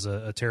things that has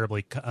a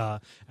terribly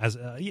crowded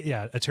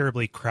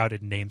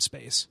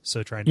namespace.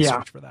 So trying to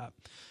search for that.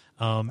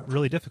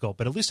 Really difficult,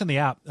 but at least in the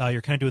app,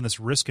 you're kind of doing this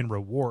risk and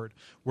reward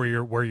where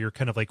you're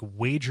kind of like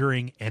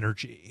wagering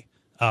energy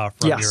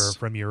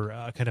from your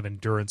kind of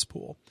endurance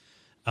pool.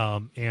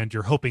 And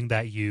you're hoping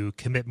that you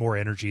commit more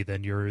energy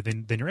than your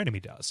enemy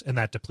does, and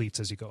that depletes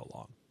as you go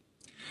along.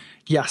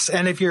 Yes,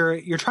 and if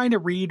you're trying to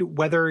read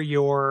whether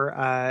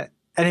your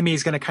enemy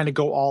is going to kind of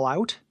go all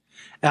out,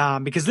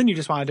 because then you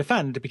just want to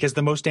defend, because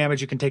the most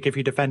damage you can take if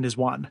you defend is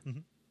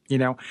 1.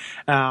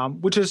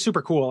 Which is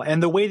super cool.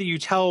 And the way that you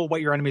tell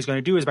what your enemy is going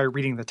to do is by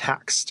reading the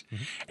text.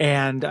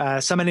 And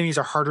some enemies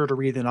are harder to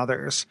read than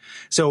others.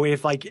 So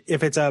if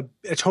it's a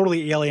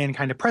totally alien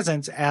kind of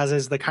presence, as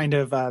is the kind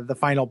of the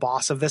final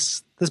boss of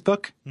this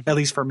book, at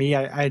least for me,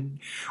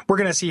 we're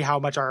going to see how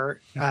much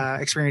our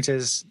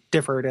experiences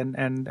differed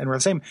and we're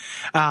the same.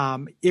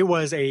 It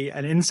was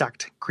an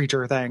insect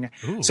creature thing.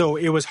 Ooh. So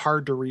it was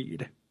hard to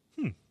read.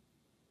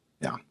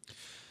 Yeah.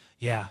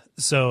 Yeah.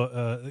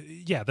 So,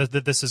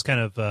 this is kind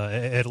of,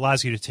 it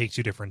allows you to take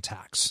 2 different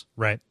tacks,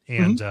 right?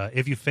 And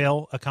if you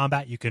fail a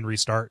combat, you can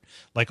restart.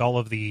 Like all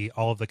of the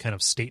kind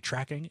of state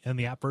tracking in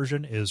the app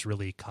version is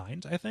really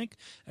kind, I think,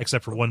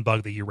 except for one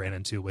bug that you ran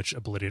into, which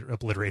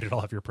obliterated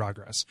all of your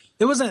progress.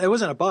 It wasn't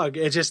a bug.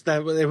 It's just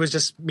that it was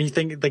just me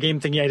the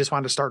game thinking I just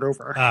wanted to start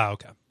over. Ah,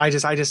 okay.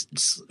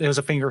 It was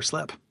a finger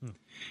slip. It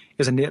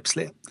was a nip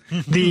slip.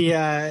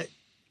 The,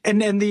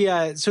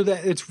 so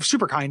that it's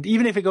super kind.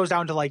 Even if it goes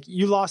down to like,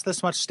 you lost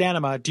this much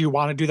stamina, do you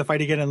want to do the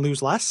fight again and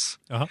lose less?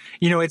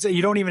 You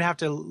don't even have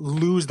to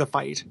lose the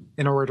fight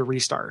in order to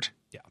restart.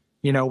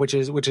 Yeah. Which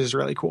is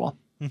really cool.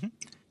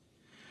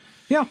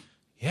 Yeah.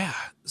 Yeah.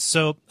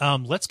 So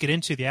let's get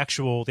into the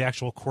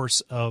actual course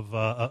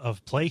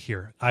of play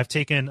here. I've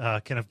taken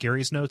kind of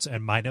Gary's notes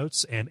and my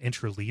notes and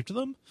interleaved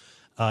them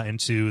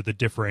into the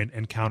different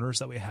encounters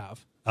that we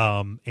have.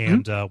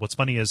 What's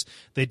funny is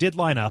they did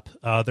line up.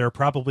 There are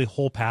probably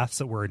whole paths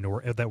that we're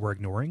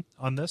ignoring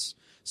on this.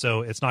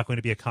 So it's not going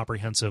to be a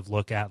comprehensive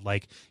look at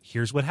like,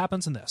 here's what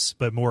happens in this,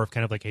 but more of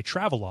kind of like a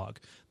travelogue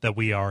that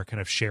we are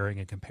kind of sharing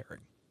and comparing.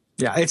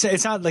 Yeah,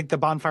 it's not like the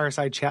bonfire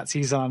side chat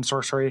season on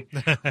Sorcery.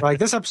 Like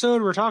this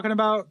episode, we're talking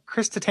about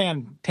Chris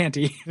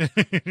Tanti.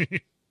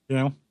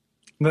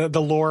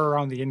 The lore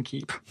around the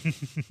innkeep,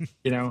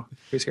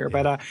 who's here.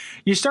 Yeah. But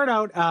you start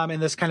out in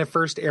this kind of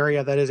first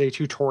area that is a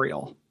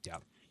tutorial. Yeah.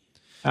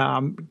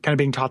 kind of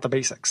being taught the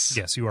basics.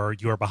 Yes, you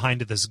are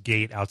behind this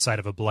gate outside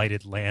of a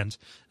blighted land,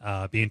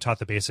 being taught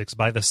the basics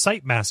by the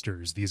Sight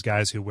Masters, these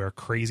guys who wear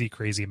crazy,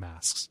 crazy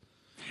masks.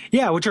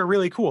 Yeah, which are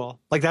really cool.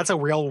 Like that's a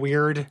real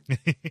weird,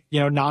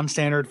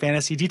 non-standard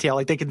fantasy detail.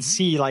 Like they can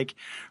see like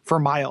for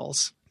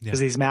miles because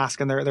these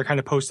masks, and they're kind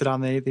of posted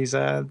on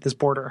this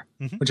border,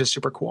 which is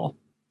super cool.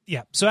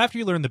 Yeah. So after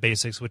you learn the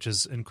basics, which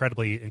is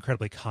incredibly,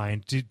 incredibly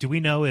kind, do we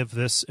know if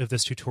this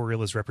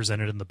tutorial is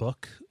represented in the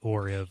book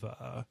or if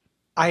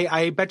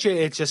I bet you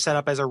it's just set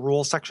up as a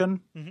rule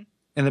section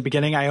in the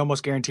beginning. I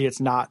almost guarantee it's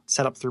not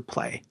set up through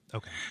play.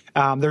 Okay.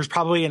 There's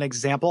probably an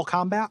example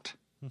combat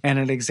and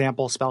an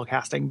example spell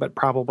casting, but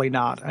probably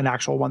not an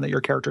actual one that your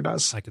character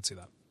does. I could see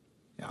that.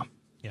 Yeah.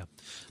 Yeah.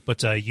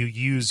 But you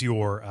use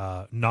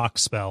your knock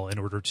spell in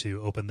order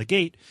to open the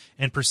gate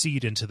and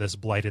proceed into this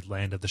blighted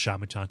land of the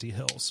Shamutanti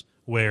Hills,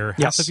 where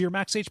half of your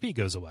max HP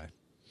goes away.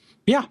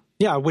 Yeah.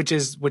 Yeah. Which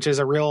is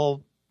a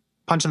real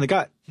punch in the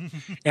gut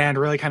and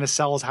really kind of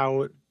sells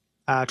how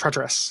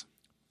treacherous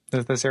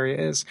this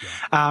area is.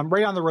 Yeah.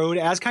 Right on the road,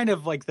 as kind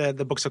of like the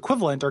book's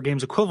equivalent or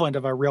game's equivalent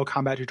of a real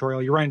combat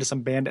tutorial, you run into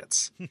some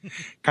bandits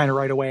kind of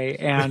right away.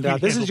 And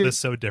this is this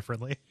so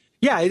differently.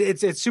 Yeah,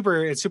 it's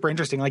super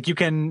interesting. Like you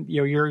can,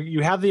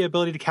 you have the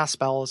ability to cast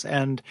spells,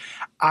 and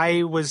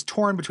I was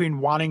torn between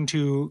wanting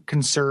to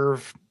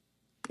conserve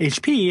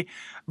HP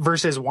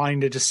versus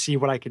wanting to just see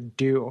what I could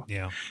do.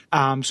 Yeah.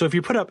 So if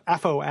you put up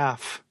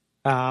FOF,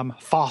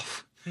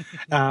 FOF,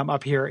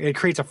 up here, it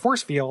creates a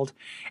force field,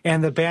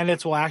 and the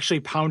bandits will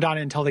actually pound on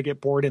it until they get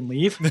bored and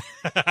leave.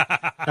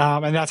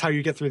 And that's how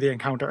you get through the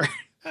encounter.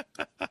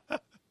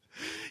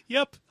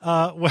 Yep.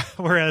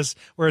 Whereas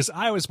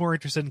I was more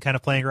interested in kind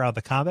of playing around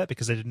with the combat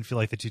because I didn't feel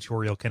like the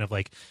tutorial kind of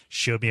like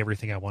showed me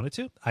everything I wanted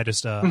to. I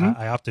just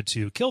I opted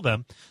to kill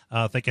them,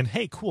 thinking,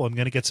 hey, cool, I'm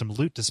going to get some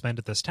loot to spend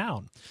at this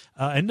town.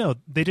 And no,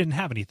 they didn't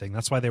have anything.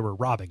 That's why they were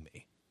robbing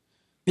me.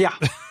 Yeah.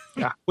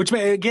 Yeah. Which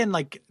again,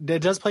 like it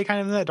does play kind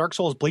of in that Dark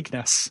Souls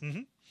bleakness.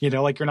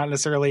 Like you're not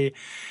necessarily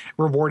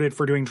rewarded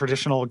for doing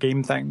traditional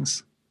game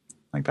things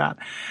like that.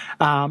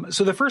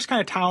 So the first kind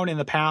of town in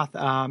the path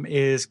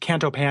is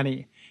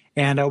Cantopani.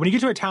 And when you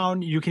get to a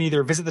town, you can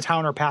either visit the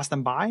town or pass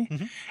them by.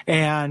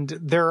 And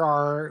there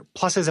are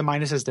pluses and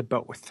minuses to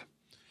both.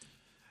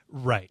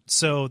 Right.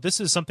 So this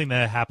is something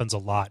that happens a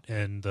lot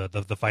in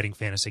the fighting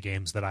fantasy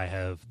games that I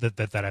have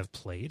that I've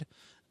played.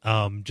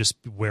 Just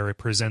where it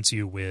presents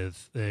you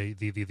with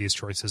these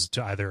choices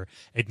to either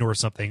ignore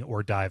something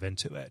or dive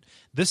into it.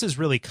 This is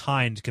really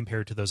kind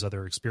compared to those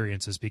other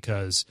experiences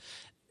because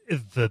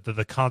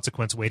the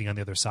consequence waiting on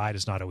the other side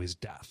is not always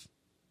death.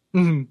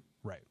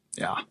 Right.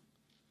 Yeah.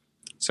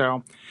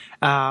 So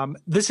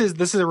this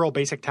is a real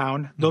basic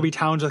town. There'll be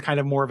towns with kind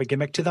of more of a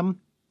gimmick to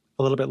them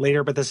a little bit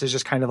later, but this is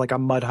just kind of like a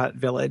mud hut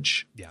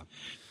village. Yeah.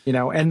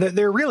 And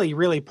they're really,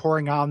 really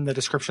pouring on the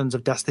descriptions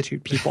of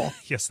destitute people.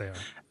 Yes, they are.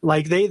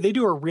 Like they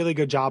do a really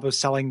good job of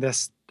selling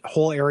this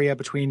whole area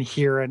between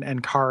here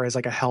and Kar as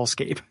like a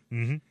hellscape.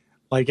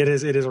 Like it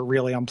is a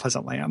really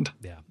unpleasant land.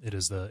 Yeah, it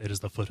is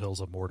the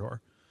foothills of Mordor.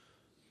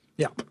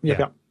 Yeah.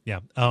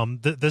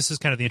 This is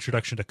kind of the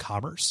introduction to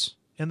commerce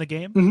in the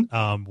game,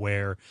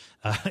 where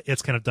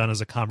it's kind of done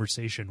as a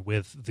conversation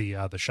with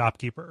the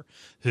shopkeeper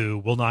who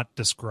will not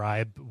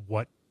describe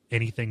what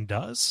anything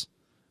does.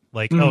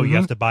 Like, oh, you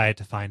have to buy it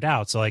to find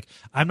out. So, like,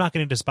 I'm not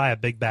going to just buy a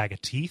big bag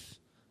of teeth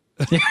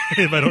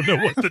if I don't know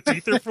what the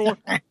teeth are for.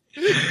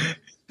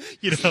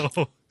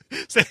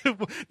 So,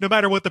 no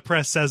matter what the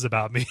press says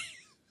about me.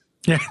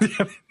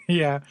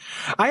 Yeah.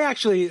 I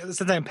actually,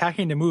 since I'm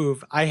packing to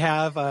move, I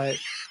have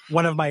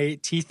one of my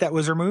teeth that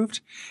was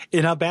removed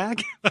in a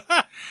bag.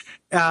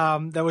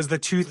 That was the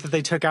tooth that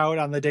they took out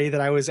on the day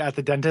that I was at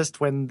the dentist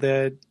when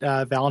the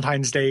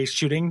Valentine's Day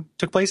shooting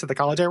took place at the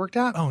college I worked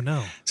at. Oh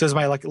no! So it was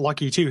my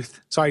lucky tooth.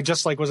 So I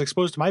just was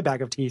exposed to my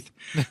bag of teeth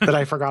that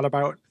I forgot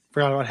about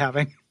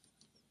having.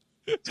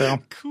 So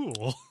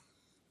cool.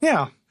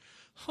 Yeah.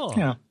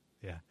 Huh.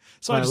 Yeah.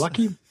 So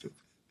lucky.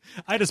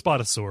 I just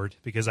bought a sword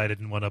because I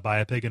didn't want to buy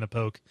a pig in a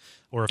poke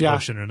or a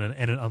potion in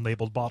an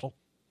unlabeled bottle.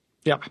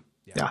 Yep.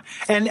 Yeah.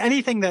 And any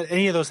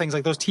of those things,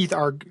 like those teeth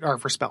are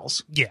for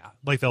spells. Yeah.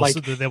 Like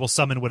they will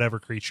summon whatever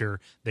creature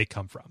they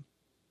come from.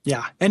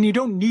 Yeah. And you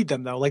don't need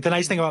them though. Like the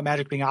nice thing about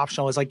magic being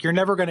optional is like, you're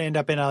never going to end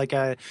up in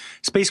a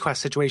Space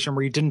Quest situation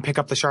where you didn't pick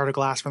up the shard of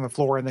glass from the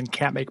floor and then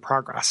can't make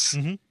progress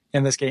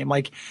in this game.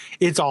 Like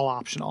it's all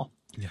optional.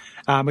 Yeah.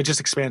 It just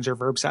expands your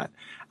verb set.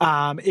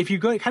 If you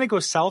go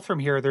south from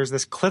here, there's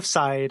this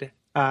cliffside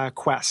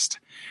quest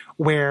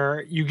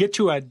where you get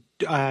to a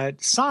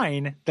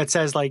sign that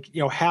says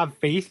have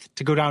faith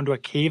to go down to a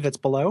cave that's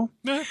below,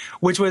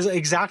 which was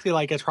exactly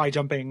like a try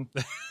jumping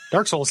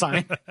Dark Souls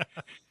sign.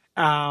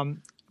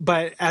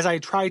 But as I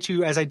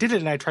did it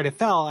and I tried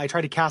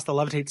to cast the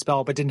levitate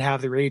spell, but didn't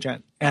have the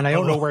reagent, and I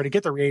don't know where to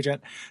get the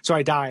reagent. So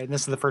I died. And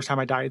this is the first time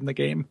I died in the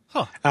game.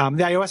 Huh.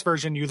 The iOS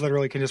version, you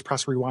literally can just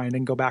press rewind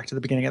and go back to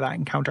the beginning of that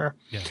encounter.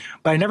 Yeah.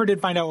 But I never did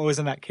find out what was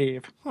in that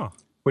cave,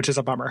 which is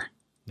a bummer.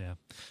 Yeah,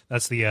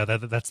 that's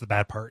the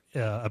bad part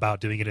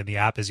about doing it in the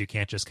app is you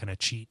can't just kind of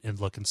cheat and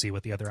look and see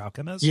what the other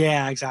outcome is.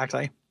 Yeah,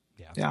 exactly.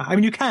 Yeah. I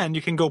mean, you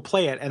can go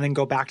play it and then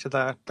go back to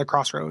the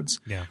crossroads,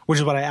 which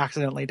is what I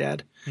accidentally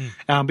did.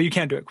 But you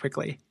can't do it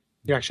quickly.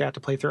 You actually have to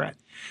play through it.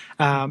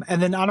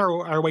 And then on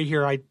our way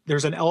here,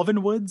 there's an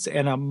elven woods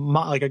and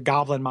a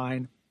goblin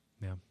mine.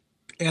 Yeah.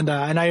 And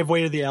I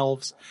avoided the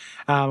elves,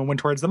 went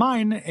towards the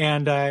mine,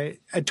 and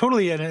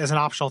totally as an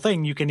optional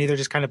thing, you can either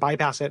just kind of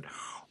bypass it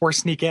or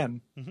sneak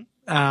in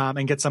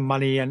and get some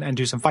money and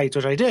do some fights,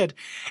 which I did.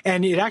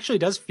 And it actually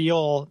does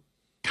feel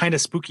kind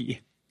of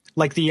spooky.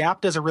 Like the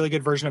app does a really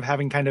good version of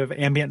having kind of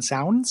ambient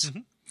sounds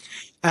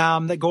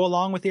that go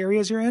along with the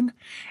areas you're in.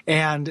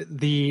 And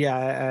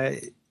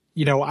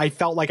I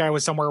felt like I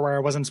was somewhere where I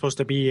wasn't supposed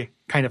to be,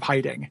 kind of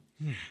hiding,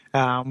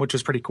 which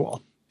was pretty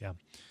cool. Yeah.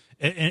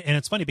 And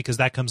it's funny because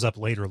that comes up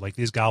later. Like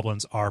these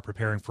goblins are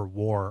preparing for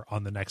war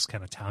on the next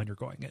kind of town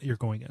you're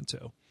going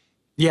into.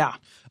 Yeah.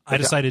 I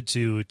decided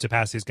to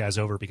pass these guys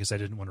over because I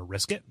didn't want to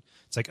risk it.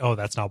 It's like, oh,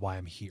 that's not why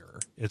I'm here.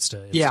 It's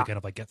to kind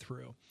of like get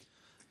through.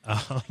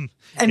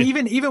 And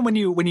even when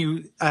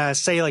you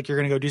say like you're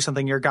going to go do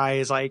something, your guy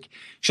is like,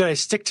 should I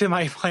stick to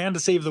my plan to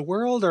save the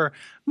world? Or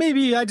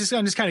maybe I'm just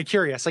kind of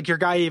curious. Like your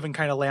guy even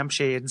kind of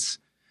lampshades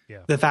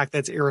the fact that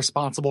it's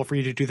irresponsible for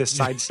you to do this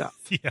side stuff.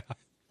 Yeah.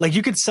 Like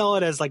you could sell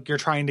it as like you're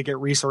trying to get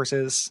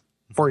resources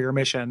for your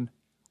mission,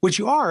 which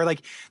you are.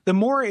 Like the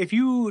more, if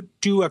you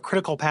do a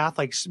critical path,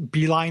 like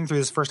beeline through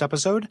this first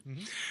episode,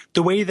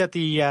 the way that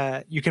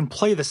you can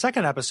play the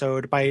second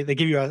episode they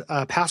give you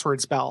a password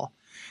spell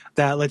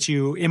that lets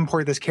you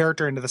import this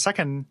character into the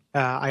second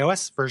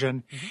iOS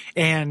version.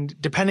 And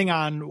depending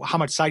on how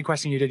much side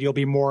questing you did, you'll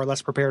be more or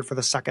less prepared for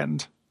the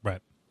second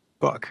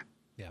book.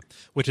 Yeah.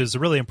 Which is a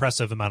really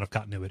impressive amount of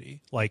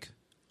continuity. Like,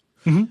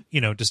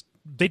 just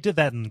they did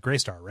that in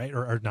Greystar, right?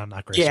 Or not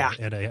Greystar. Yeah.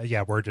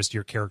 And where just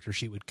your character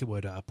sheet would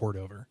port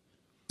over.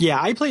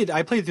 Yeah. I played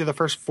through the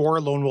first 4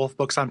 Lone Wolf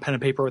books on pen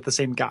and paper with the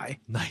same guy.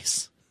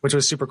 Nice. Which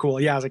was super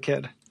cool. Yeah. As a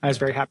kid, I was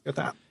very happy with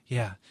that.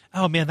 Yeah.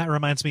 Oh man, that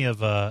reminds me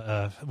of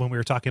when we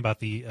were talking about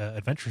the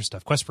adventure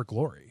stuff, Quest for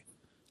Glory.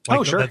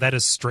 Like, sure. That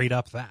is straight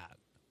up that.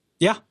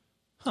 Yeah.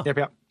 Huh.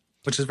 Yep.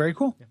 Which is very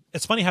cool.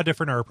 It's funny how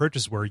different our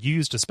approaches were. You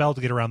used a spell to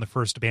get around the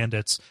first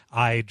bandits.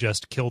 I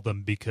just killed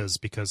them because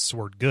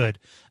sword good.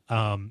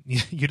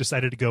 You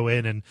decided to go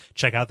in and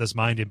check out this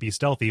mine and be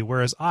stealthy,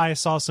 whereas I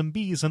saw some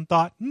bees and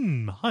thought,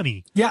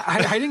 honey. Yeah,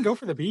 I didn't go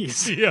for the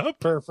bees.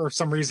 Yep. For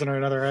some reason or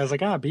another. I was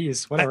like,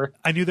 bees, whatever.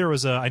 I knew there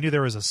was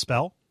a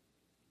spell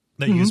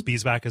that used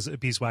beeswax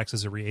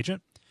as a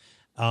reagent.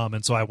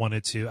 And so I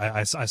wanted to,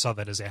 I saw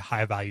that as a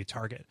high value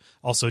target.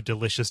 Also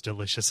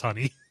delicious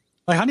honey.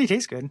 Like honey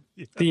tastes good.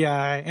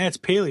 Yeah. And it's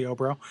paleo,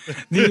 bro.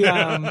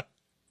 The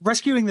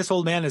rescuing this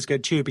old man is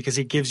good too, because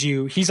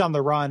he's on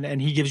the run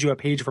and he gives you a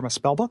page from a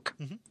spell book,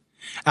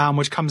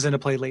 which comes into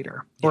play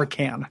later, or it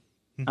can,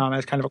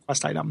 as kind of a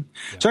quest item.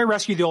 Yeah. So I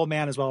rescued the old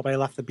man as well, but I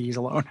left the bees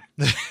alone.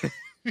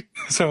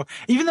 So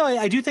even though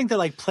I do think that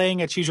like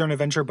playing a choose your own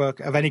adventure book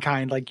of any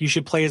kind, like you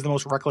should play as the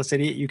most reckless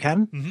idiot you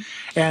can,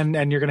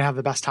 and you're going to have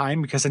the best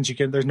time because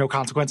there's no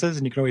consequences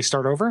and you can always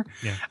start over.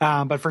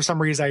 Yeah. But for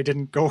some reason I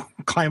didn't go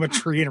climb a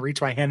tree and reach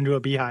my hand into a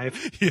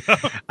beehive. Yeah.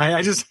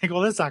 I just think,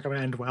 well, that's not going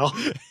to end well.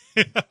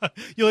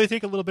 You only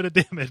take a little bit of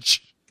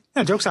damage.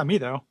 Yeah, joke's on me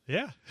though.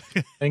 Yeah.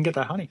 I didn't get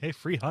that honey. Hey,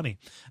 free honey.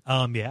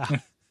 Yeah.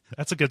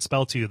 That's a good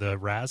spell too, the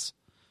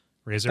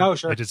Razor. Oh,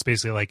 sure. It's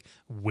basically like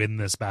win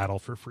this battle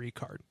for free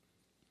card.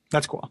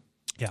 That's cool.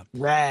 Yeah.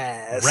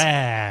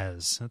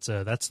 Raz.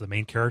 That's the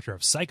main character of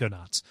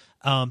Psychonauts.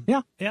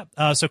 Yeah.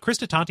 So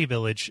Krista Tanti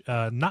Village,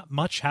 not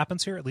much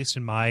happens here, at least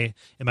in my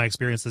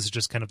experience. This is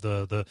just kind of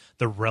the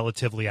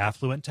relatively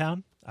affluent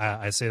town.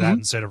 I say that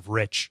instead of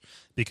rich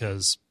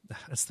because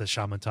it's the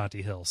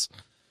Shamutanti Hills.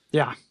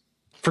 Yeah.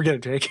 Forget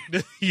it, Jake.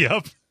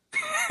 Yep.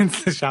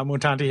 It's the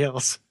Shamutanti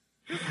Hills.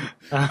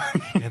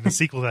 And the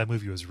sequel to that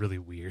movie was really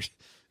weird.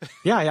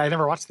 Yeah, I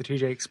never watched The Two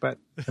Jakes, but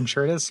I'm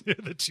sure it is.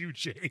 The Two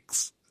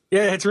Jakes.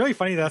 Yeah, it's really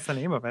funny that's the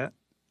name of it.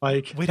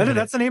 Like,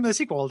 that's the name of the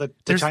sequel, to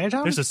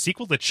Chinatown? There's a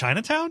sequel to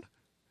Chinatown?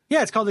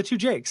 Yeah, it's called The Two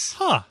Jakes.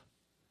 Huh.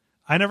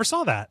 I never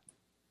saw that.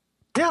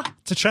 Yeah.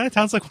 So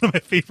Chinatown's like one of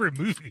my favorite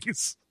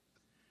movies.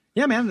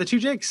 Yeah, man, The Two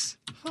Jakes.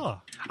 Huh.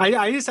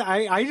 I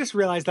just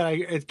realized that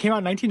it came out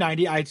in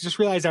 1990. I just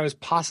realized I was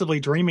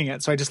possibly dreaming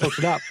it, so I just looked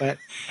it up. But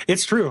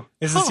it's true.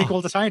 It's the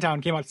sequel to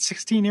Chinatown. Came out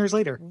 16 years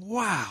later.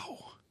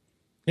 Wow.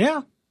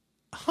 Yeah.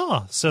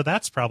 Huh. So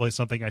that's probably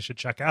something I should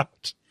check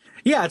out.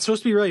 Yeah, it's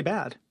supposed to be really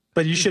bad,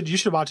 but you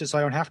should watch it so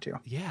I don't have to.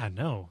 Yeah,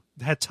 no.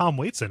 It had Tom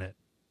Waits in it.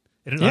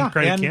 In an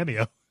uncredited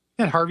cameo.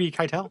 And Harvey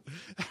Keitel.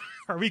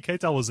 Harvey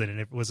Keitel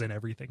was in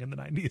everything in the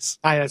 90s.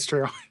 That's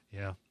true.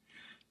 Yeah.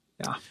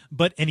 Yeah.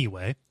 But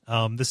anyway,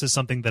 this is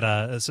something that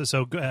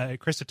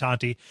Krista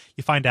Tanti,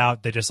 you find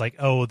out that just like,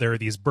 there are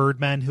these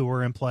birdmen who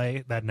were in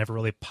play. That never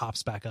really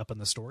pops back up in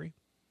the story.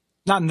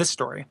 Not in this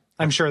story.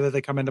 I'm sure that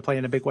they come into play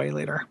in a big way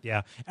later.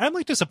 Yeah. And I'm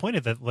like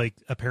disappointed that like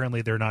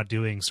apparently they're not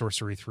doing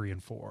Sorcery 3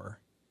 and 4.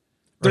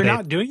 They're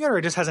not doing it, or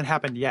it just hasn't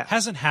happened yet?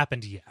 Hasn't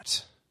happened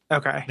yet.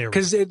 Okay.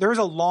 Because there's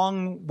a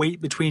long wait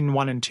between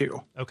 1 and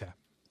 2. Okay.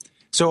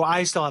 So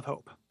I still have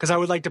hope because I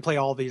would like to play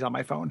all of these on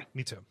my phone.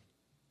 Me too.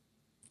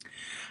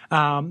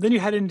 Then you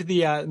head into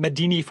the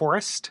Medini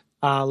Forest,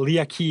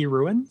 Liaki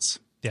ruins.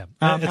 Yeah,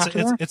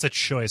 after there. it's a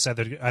choice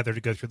either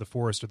to go through the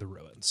forest or the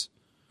ruins.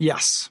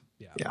 Yes.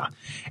 Yeah.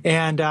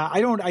 And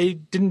I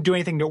didn't do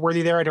anything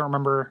noteworthy there. I don't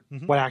remember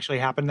what actually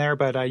happened there,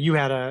 but you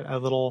had a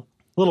little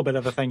bit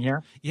of a thing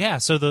here. Yeah,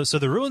 so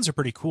the ruins are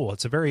pretty cool.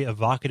 It's a very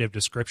evocative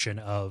description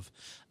of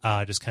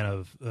just kind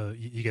of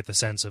you get the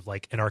sense of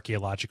like an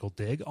archaeological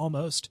dig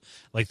almost.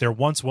 Like there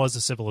once was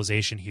a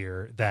civilization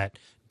here that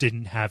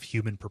didn't have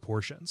human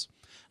proportions.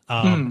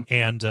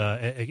 And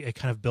it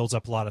kind of builds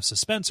up a lot of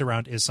suspense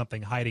around, is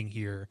something hiding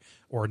here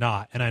or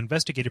not? And I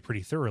investigated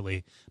pretty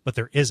thoroughly, but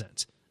there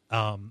isn't.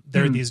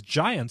 There are these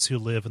giants who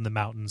live in the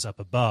mountains up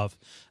above.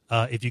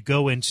 If you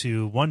go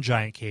into one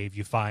giant cave,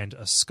 you find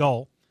a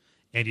skull,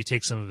 and you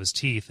take some of his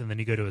teeth, and then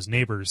you go to his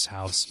neighbor's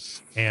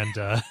house and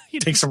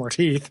you Take some more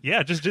teeth.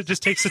 Yeah,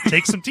 just take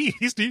some teeth.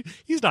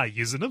 He's not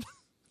using them.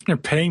 You're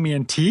paying me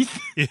in teeth.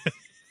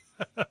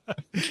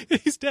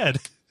 He's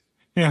dead.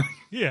 Yeah.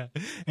 Yeah,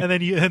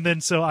 and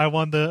then so I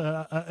won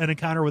an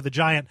encounter with a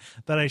giant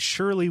that I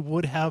surely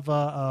would have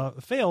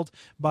failed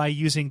by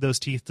using those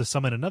teeth to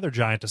summon another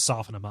giant to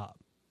soften him up.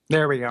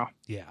 There we go.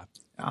 Yeah.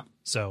 Yeah.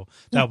 So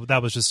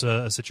that was just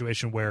a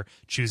situation where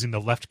choosing the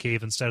left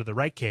cave instead of the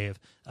right cave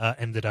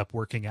ended up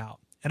working out.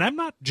 And I'm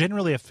not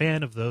generally a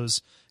fan of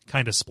those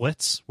kind of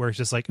splits where it's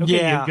just like,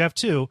 okay, Yeah. you have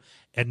two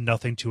and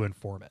nothing to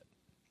inform it.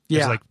 Yeah.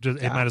 It's like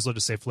it might as well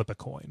just say flip a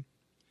coin.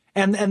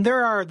 And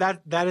there are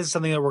that is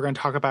something that we're going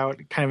to talk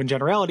about kind of in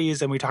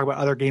generalities, and we talk about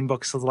other game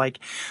books as like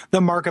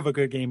the mark of a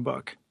good game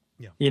book.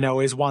 Yeah.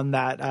 Is one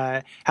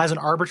that has an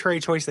arbitrary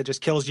choice that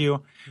just kills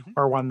you,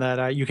 or one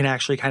that you can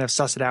actually kind of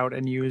suss it out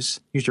and use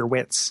your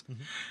wits.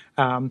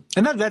 And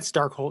that's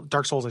Dark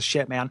Souls is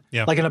shit, man.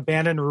 Yeah. Like an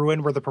abandoned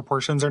ruin where the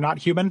proportions are not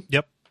human.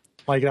 Yep.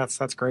 Like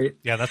that's great.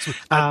 Yeah,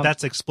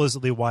 that's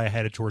explicitly why I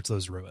headed towards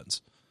those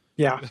ruins.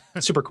 Yeah,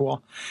 super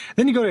cool.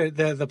 Then you go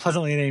to the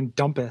pleasantly named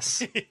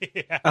Dumpus.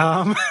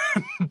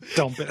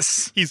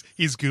 Dumpus.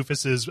 He's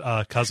Goofus's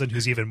cousin,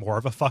 who's even more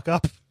of a fuck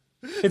up.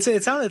 It's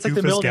like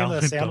the middle name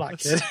of the Sandlot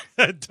Kid.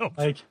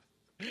 Like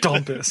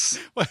Dumpus.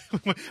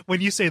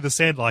 When you say the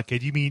Sandlot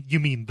Kid, you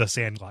mean the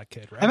Sandlot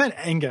Kid, right? I meant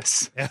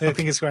Angus. Yeah. I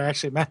think it's what I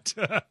actually meant.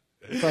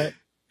 But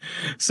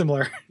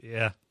similar.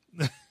 Yeah.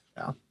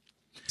 Yeah.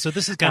 So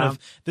this is kind of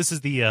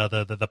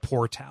the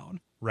poor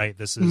town, right?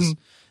 This is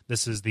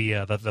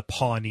the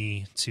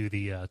Pawnee to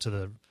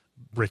the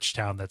rich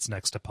town that's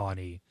next to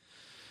Pawnee.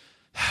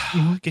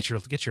 Get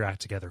your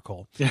act together,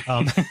 Cole.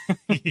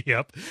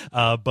 Yep.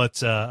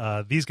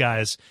 But these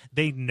guys,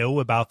 they know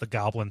about the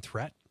goblin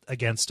threat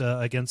against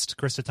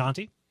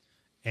Cristatanti,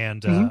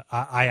 and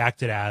I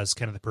acted as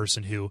kind of the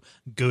person who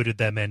goaded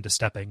them into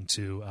stepping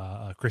to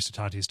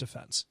Cristatanti's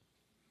defense.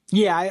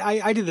 Yeah,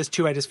 I did this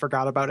too. I just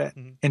forgot about it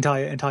until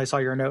I saw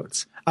your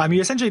notes. You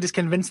essentially just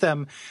convince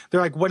them.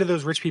 They're like, "What do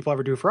those rich people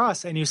ever do for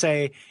us?" And you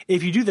say,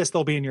 "If you do this,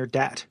 they'll be in your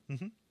debt."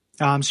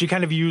 So you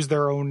kind of use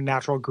their own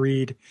natural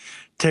greed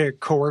to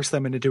coerce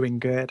them into doing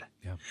good.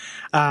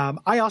 Yeah.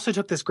 I also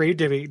took this grave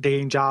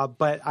digging job,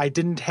 but I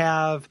didn't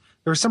have.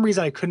 There was some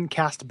reason I couldn't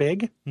cast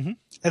big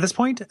at this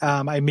point.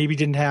 I maybe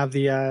didn't have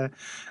the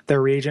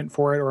reagent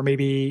for it, or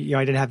maybe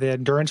I didn't have the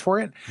endurance for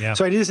it. Yeah.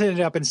 So I just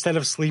ended up, instead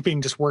of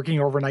sleeping, just working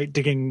overnight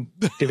digging.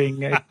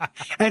 And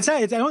it's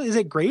is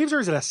it graves or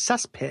is it a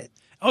cesspit?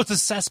 Oh, it's a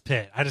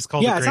cesspit. I just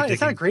called it grave digging.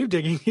 It's not grave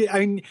digging. I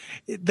mean,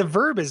 the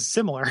verb is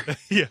similar.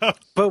 Yeah.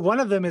 But one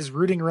of them is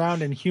rooting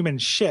around in human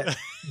shit,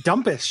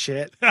 dumpus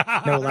shit,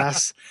 no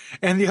less.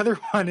 And the other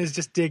one is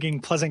just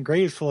digging pleasant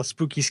graves full of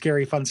spooky,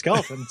 scary, fun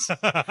skeletons.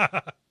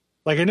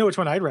 Like, I know which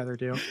one I'd rather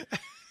do.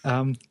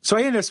 So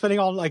I ended up spending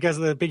as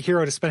the big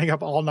hero, just spending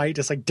up all night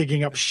just like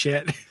digging up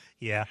shit.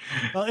 Yeah.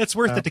 Well, it's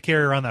worth it to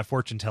carry around that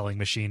fortune-telling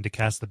machine to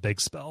cast the big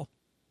spell.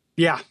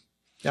 Yeah.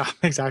 Yeah,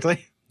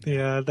 exactly.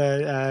 Yeah,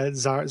 the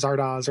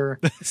Zardoz or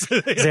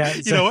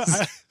you know what?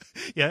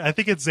 I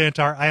think it's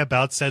Xantar. I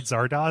about said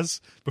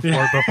Zardoz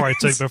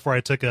before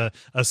I took a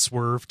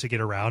swerve to get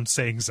around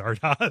saying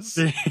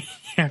Zardoz.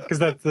 Yeah, because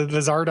the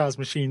Zardoz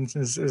machine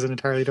is an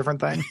entirely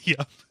different thing.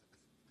 Yeah.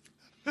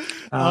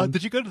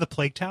 Did you go to the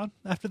Plague Town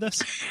after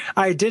this?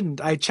 I didn't.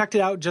 I checked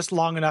it out just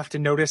long enough to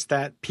notice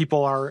that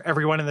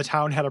everyone in the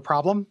town had a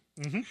problem.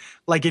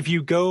 Like if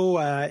you go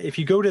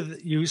to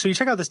you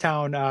check out this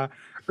town,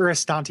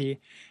 Uristanti,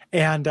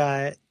 and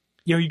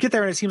you get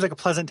there and it seems like a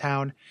pleasant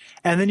town,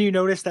 and then you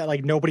notice that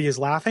like nobody is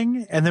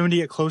laughing, and then when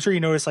you get closer, you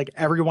notice like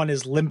everyone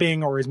is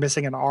limping or is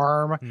missing an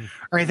arm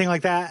or anything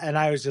like that, and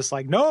I was just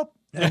like, nope,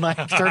 and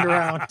like turned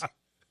around.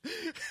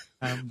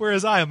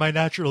 Whereas I, in my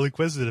natural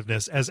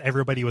inquisitiveness, as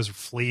everybody was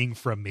fleeing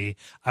from me,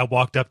 I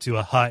walked up to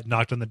a hut,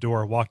 knocked on the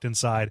door, walked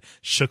inside,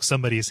 shook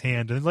somebody's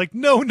hand, and like,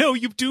 no,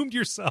 you've doomed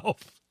yourself.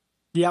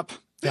 Yep.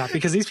 Yeah,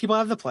 because these people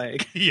have the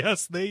plague.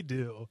 Yes, they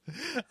do.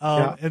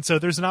 And so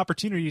there's an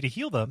opportunity to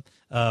heal them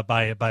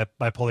by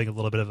pulling a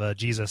little bit of a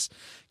Jesus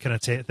kind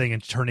of thing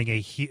and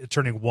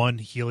turning one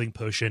healing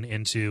potion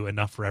into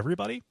enough for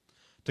everybody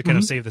to kind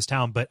of save this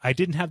town, but I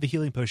didn't have the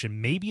healing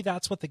potion. Maybe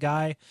that's what the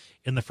guy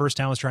in the first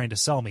town was trying to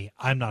sell me.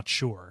 I'm not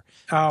sure.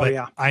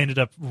 But I ended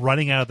up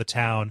running out of the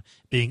town,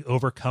 being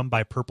overcome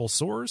by purple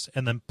sores,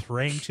 and then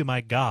praying to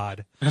my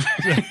God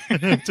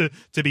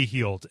to be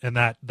healed. And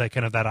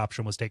that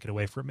option was taken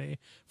away from me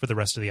for the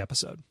rest of the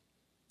episode.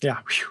 Yeah.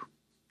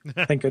 Whew.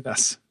 Thank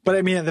goodness. But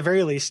I mean, at the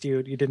very least,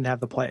 you didn't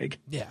have the plague.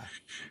 Yeah.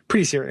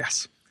 Pretty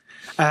serious.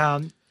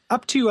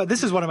 Up to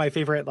this is one of my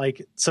favorite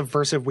like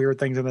subversive weird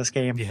things in this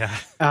game. Yeah.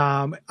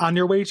 On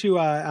your way to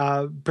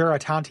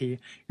Baratanti,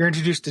 you're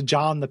introduced to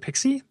John the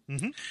Pixie,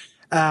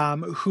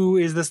 who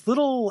is this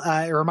little.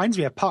 It reminds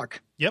me of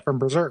Puck from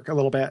Berserk a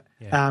little bit,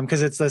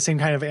 because it's the same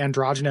kind of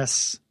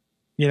androgynous,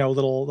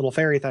 little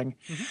fairy thing,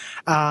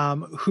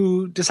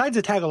 who decides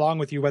to tag along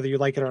with you whether you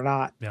like it or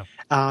not. Yeah.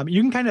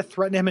 You can kind of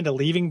threaten him into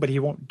leaving, but he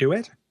won't do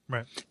it.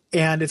 Right.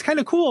 And it's kind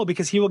of cool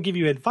because he will give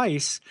you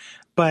advice,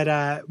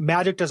 but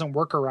magic doesn't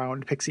work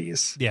around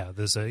pixies. Yeah,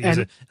 he's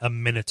a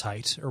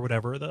Minotite or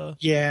whatever the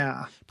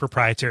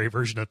proprietary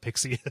version of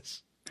Pixie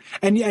is.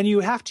 And you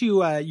have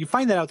to you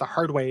find that out the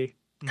hard way,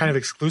 kind of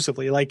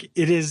exclusively. Like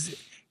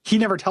he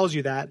never tells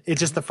you that. It's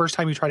just the first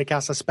time you try to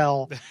cast a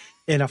spell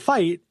in a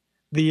fight,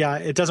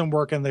 it doesn't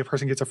work and the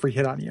person gets a free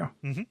hit on you.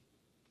 Mm-hmm.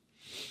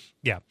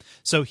 Yeah,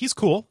 so he's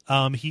cool.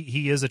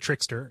 He is a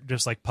trickster,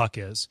 just like Puck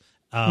is.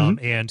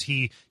 And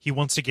he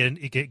wants to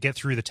get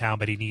through the town,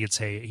 but he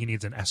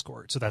needs an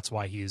escort. So that's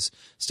why he's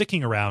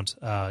sticking around,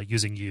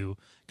 using you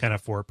kind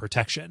of for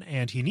protection.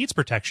 And he needs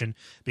protection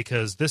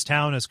because this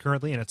town is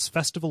currently in its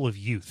Festival of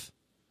Youth.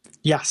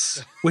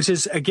 Yes, which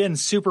is, again,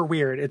 super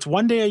weird. It's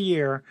one day a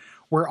year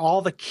where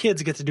all the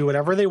kids get to do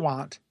whatever they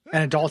want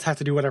and adults have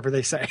to do whatever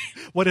they say.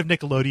 What if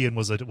Nickelodeon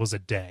was a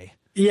day?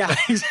 Yeah,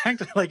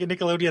 exactly. Like a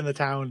Nickelodeon in the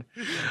town.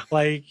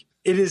 Like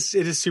it is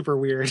super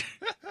weird.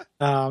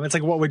 It's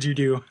like, what would you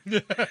do?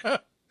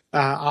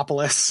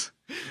 Opolis.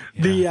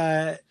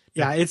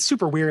 It's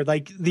super weird.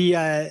 Like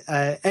and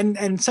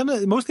most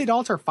of the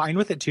adults are fine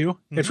with it too.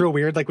 It's real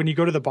weird. Like when you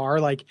go to the bar,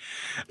 like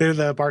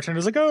the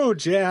bartender's like, "Oh,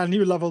 Jan,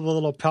 you love a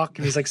little Puck,"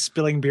 and he's like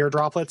spilling beer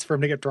droplets for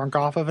him to get drunk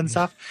off of and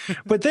stuff.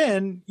 But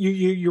then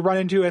you run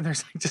into and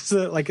there's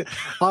like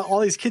just all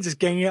these kids just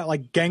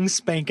gang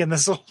spanking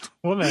this old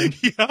woman.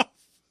 Yeah.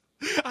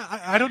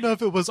 I don't know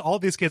if it was all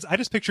these kids. I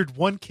just pictured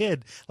one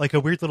kid like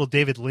a weird little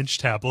David Lynch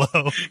tableau,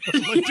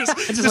 like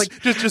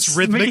just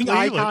rhythmically making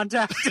eye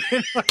contact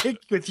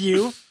with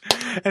you,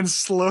 and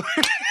slow.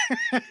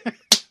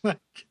 The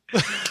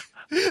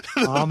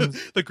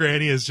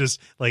granny is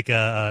just like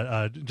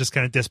just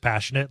kind of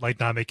dispassionate, like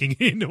not making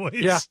any noise.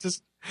 Yeah,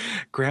 just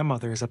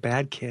grandmother is a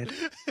bad kid.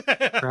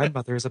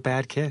 Grandmother is a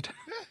bad kid.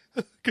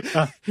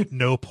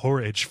 No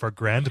porridge for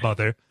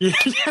grandmother. Yeah,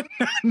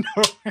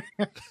 no.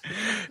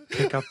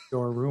 Pick up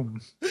your room,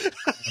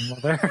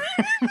 grandmother.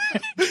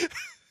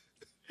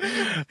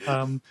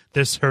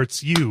 This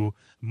hurts you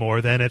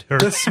more than it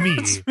hurts me,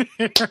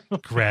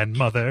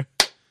 grandmother.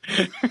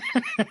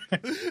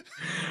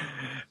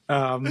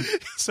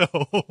 So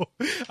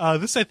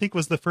this, I think,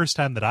 was the first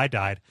time that I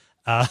died.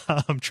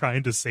 I'm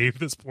trying to save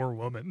this poor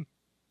woman.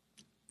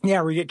 Yeah,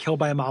 where you get killed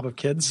by a mob of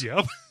kids.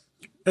 Yep.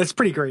 That's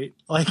pretty great.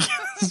 Like,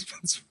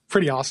 it's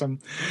pretty awesome.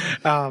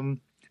 And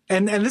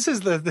this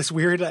is this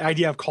weird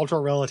idea of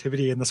cultural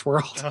relativity in this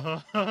world,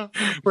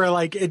 where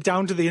like it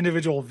down to the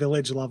individual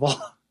village level,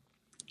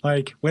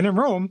 like when in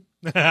Rome.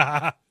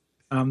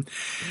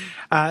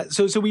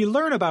 So we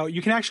learn about,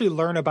 you can actually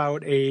learn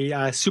about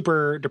a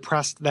super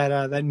depressed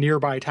that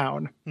nearby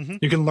town. Mm-hmm.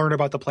 You can learn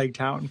about the plague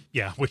town.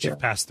 Yeah, which you've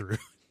passed through.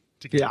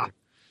 Yeah.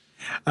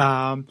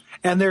 And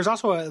there's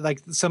also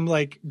some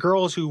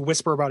girls who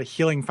whisper about a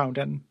healing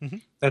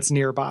fountain that's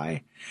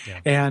nearby. Yeah.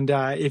 And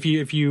if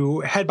you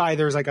head by,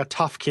 there's like a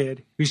tough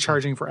kid who's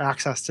charging for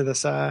access to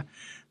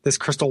this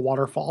crystal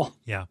waterfall.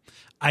 Yeah.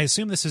 I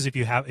assume this is if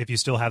you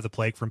still have the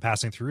plague from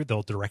passing through,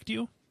 they'll direct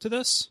you to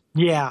this.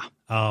 Yeah.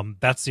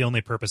 That's the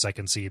only purpose I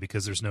can see,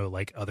 because there's no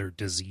like other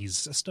disease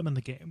system in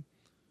the game.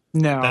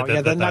 No, not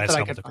that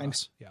I could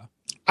find. Yeah.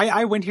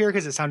 I went here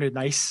because it sounded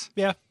nice.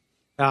 Yeah.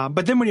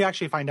 But then when you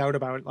actually find out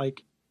about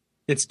like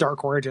its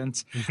dark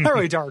origins, not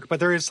really dark, but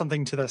there is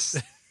something to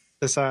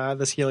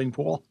this healing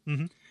pool,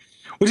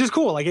 which is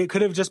cool. Like it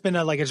could have just been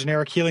a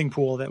generic healing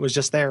pool that was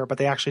just there, but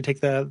they actually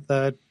take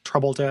the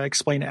trouble to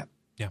explain it.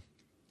 Yeah.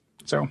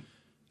 So.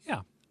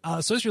 Yeah.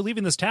 So as you're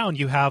leaving this town,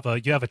 you have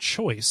a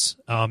choice,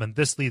 and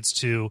this leads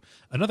to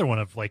another one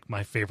of like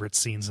my favorite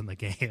scenes in the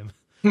game.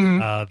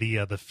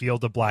 The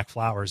Field of Black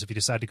Flowers. If you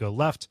decide to go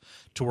left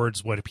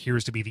towards what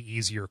appears to be the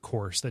easier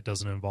course that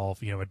doesn't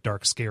involve a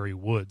dark, scary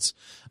woods,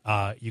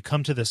 you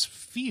come to this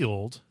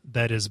field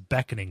that is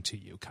beckoning to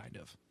you, kind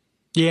of.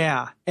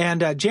 Yeah,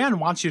 and Jan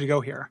wants you to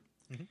go here.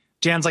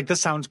 Jan's like,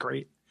 this sounds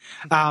great.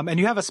 And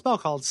you have a spell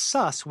called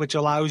Sus, which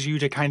allows you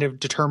to kind of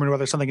determine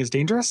whether something is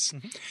dangerous.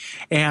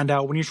 And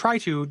when you try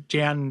to,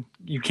 Jan,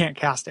 you can't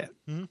cast it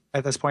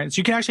at this point. So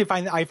you can actually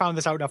I found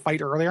this out in a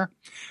fight earlier,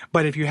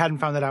 but if you hadn't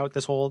found that out,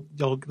 this will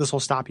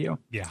stop you.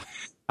 Yeah.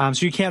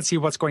 So you can't see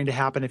what's going to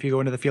happen if you go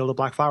into the Field of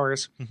Black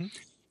Flowers.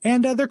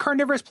 And they're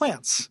carnivorous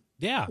plants.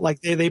 Yeah.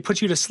 Like they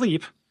put you to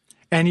sleep,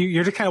 and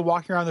you're just kind of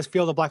walking around this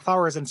field of black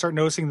flowers and start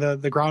noticing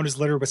the ground is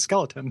littered with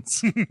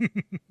skeletons,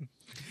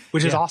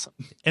 which is awesome.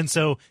 And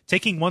so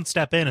taking one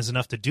step in is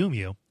enough to doom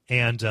you.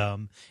 And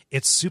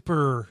it's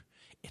super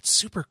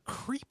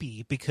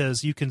creepy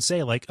because you can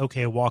say like,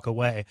 okay, walk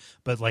away.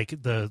 But like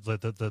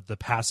the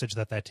passage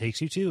that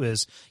takes you to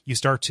is you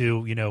start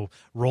to, you know,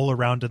 roll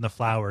around in the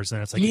flowers,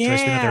 and it's like,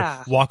 it's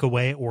either walk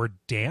away or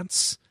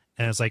dance.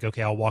 And it's like,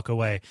 okay, I'll walk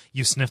away.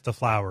 You sniff the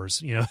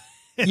flowers, you know?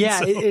 Yeah,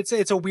 so,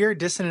 it's a weird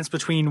dissonance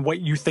between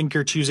what you think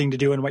you're choosing to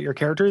do and what your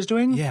character is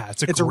doing. Yeah,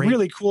 it's a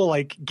really cool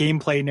like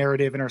gameplay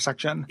narrative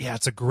intersection. Yeah,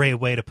 it's a great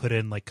way to put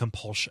in like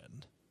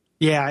compulsion.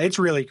 Yeah, it's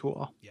really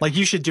cool. Yeah. Like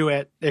you should do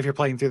it if you're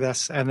playing through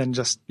this, and then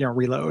just, you know,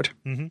 reload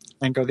and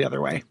go the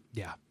other way.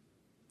 Yeah,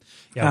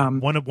 yeah.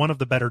 One of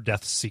the better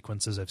death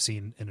sequences I've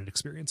seen in an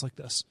experience like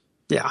this.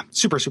 Yeah,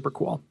 super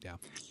cool. Yeah.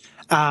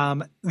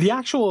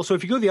 So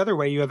if you go the other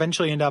way, you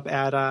eventually end up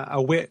at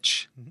a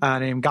witch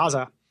named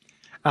Gaza.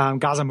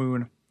 Gaza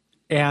Moon.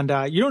 And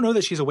you don't know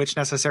that she's a witch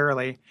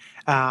necessarily.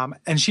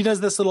 And she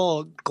does this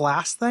little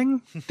glass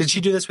thing. Did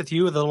she do this with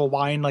you, the little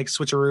wine like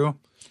switcheroo?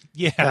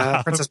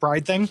 Yeah. Princess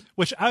Bride thing?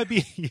 Which I'd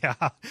be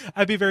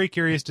very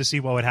curious to see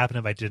what would happen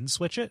if I didn't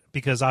switch it,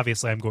 because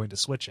obviously I'm going to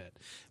switch it.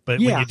 But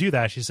when you do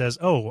that, she says,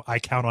 oh, I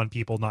count on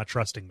people not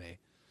trusting me.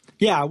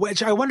 Yeah,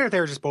 which I wonder if they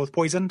were just both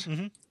poisoned.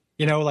 Mm-hmm.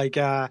 You know, like,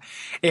 you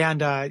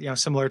know,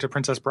 similar to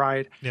Princess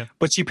Bride. Yeah.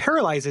 But she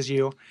paralyzes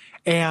you,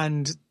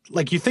 and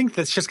like you think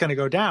that's just going to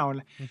go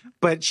down,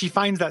 but she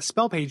finds that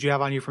spell page you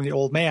have on you from the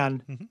old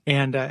man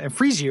and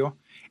frees you.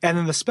 And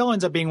then the spell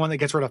ends up being one that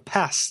gets rid of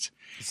pest.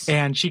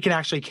 And she can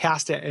actually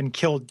cast it and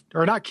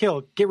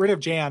get rid of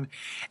Jan.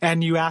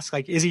 And you ask,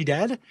 like, is he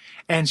dead?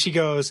 And she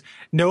goes,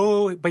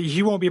 no, but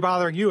he won't be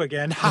bothering you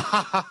again.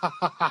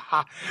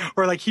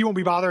 Or like, he won't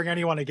be bothering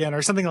anyone again,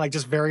 or something like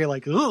just very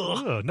like, ugh.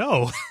 Oh,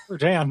 no. Poor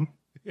Jan.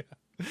 Yeah.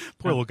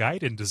 Poor little guy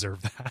didn't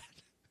deserve that.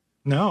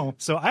 No.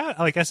 So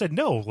I said,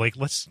 no, like,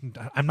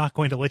 I'm not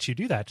going to let you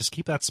do that. Just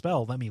keep that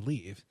spell. Let me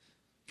leave.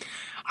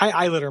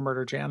 I let her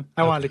murder Jan.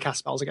 I wanted to cast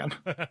spells again.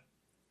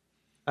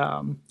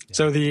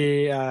 So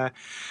the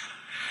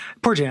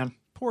poor Jan.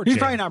 He's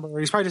probably not murdered.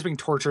 He's probably just being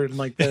tortured in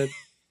like the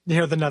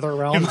the nether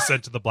realm. He was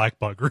sent to the black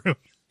bug room.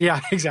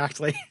 Yeah,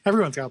 exactly.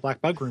 Everyone's got a black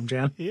bug room,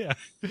 Jan. Yeah,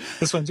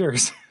 this one's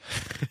yours.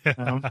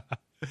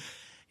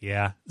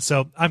 Yeah.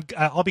 So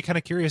I'll be kind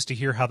of curious to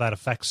hear how that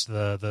affects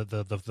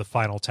the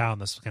final town,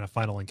 this kind of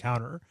final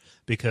encounter,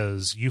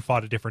 because you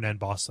fought a different end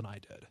boss than I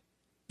did.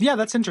 Yeah,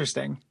 that's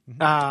interesting.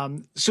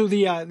 So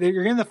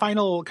you're in the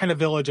final kind of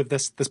village of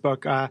this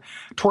book,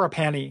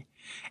 Torapani.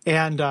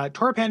 And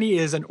Torapani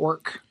is an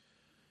orc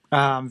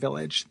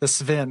village, the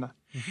Svin.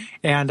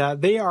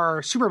 And they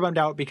are super bummed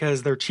out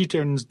because their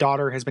chieftain's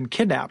daughter has been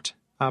kidnapped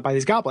by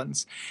these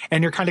goblins.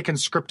 And you're kind of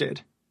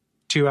conscripted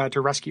to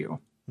rescue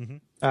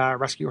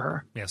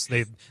her. Yes,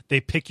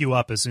 they pick you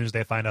up as soon as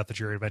they find out that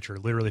you're an adventurer,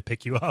 literally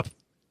pick you up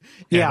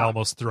and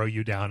almost throw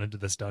you down into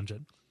this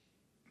dungeon.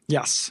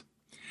 Yes.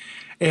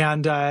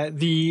 And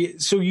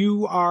so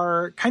you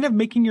are kind of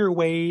making your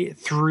way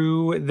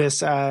through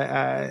this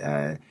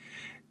kind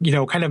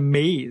of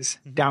maze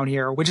down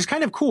here, which is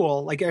kind of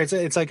cool. Like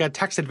it's like a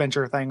text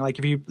adventure thing. Like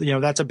if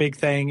that's a big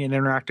thing in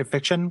interactive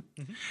fiction,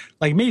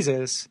 like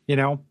mazes,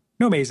 no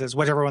mazes,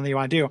 whichever one that you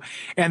want to do.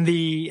 And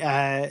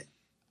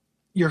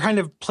you're kind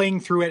of playing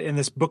through it in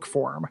this book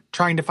form,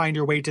 trying to find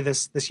your way to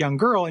this young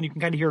girl. And you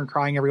can kind of hear her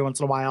crying every once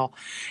in a while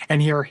and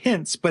hear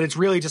hints, but it's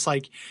really just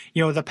like,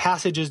 the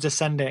passage is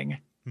descending.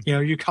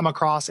 You come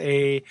across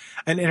an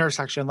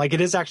intersection. Like it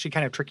is actually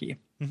kind of tricky.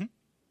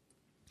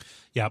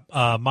 Yeah,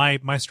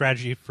 my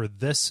strategy for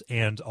this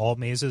and all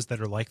mazes that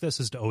are like this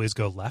is to always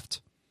go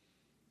left,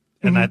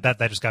 and that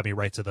just got me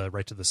right to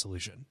the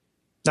solution.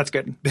 That's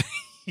good.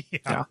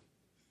 Yeah.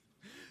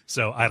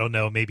 So I don't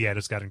know. Maybe I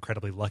just got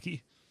incredibly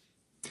lucky.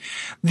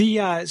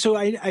 So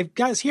I've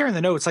got here in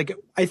the notes. Like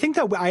I think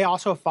that I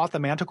also fought the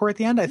Manticore at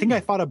the end. I think I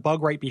fought a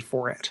bug right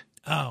before it.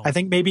 Oh. I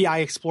think maybe I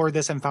explored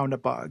this and found a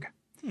bug.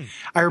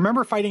 I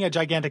remember fighting a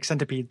gigantic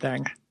centipede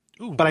thing.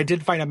 Ooh. But I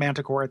did find a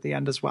Manticore at the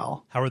end as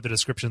well. How are the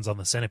descriptions on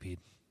the centipede?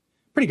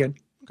 Pretty good.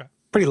 Okay.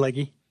 Pretty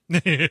leggy.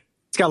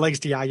 It's got legs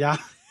to yaya.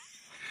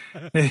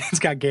 It's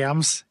got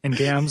gams and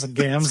gams and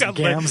gams and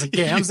gams and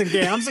gams and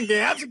gams and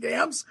gams and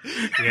gams.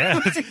 Yeah,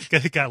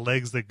 it's got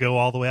legs that go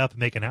all the way up and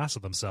make an ass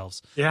of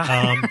themselves.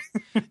 Yeah.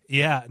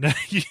 Yeah. No,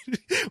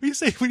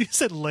 when you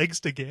said legs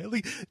to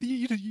gams,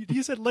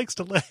 you said legs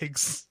to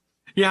legs.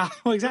 Yeah.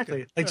 Well,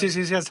 exactly. Like she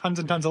has tons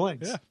and tons of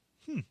legs.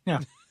 Yeah. Yeah.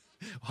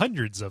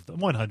 Hundreds of them.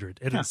 100.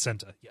 It is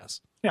Senta. Yes.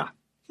 Yeah.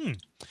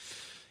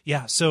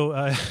 Yeah.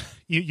 So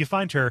you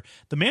find her.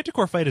 The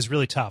Manticore fight is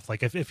really tough.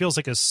 Like it feels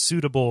like a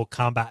suitable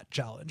combat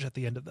challenge at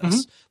the end of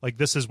this. Like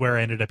this is where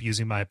I ended up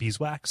using my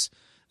beeswax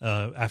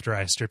after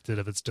I stripped it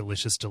of its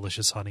delicious,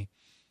 delicious honey.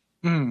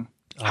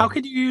 How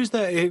could you use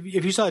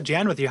if you saw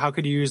Jan with you? How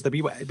could you use the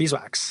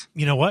beeswax?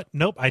 You know what?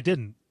 Nope, I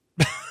didn't.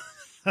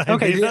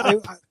 Okay.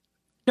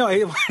 No, I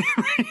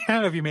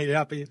don't know if you made it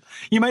up.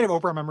 You might have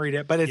Oprah memoried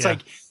it, but it's Yeah.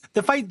 like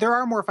the fight. There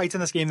are more fights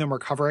in this game than we're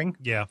covering,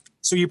 Yeah.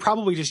 so you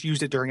probably just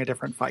used it during a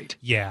different fight.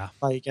 Yeah.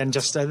 Like, and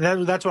just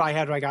that's what I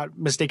had when I got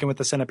mistaken with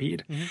the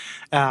centipede.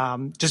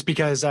 Just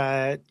because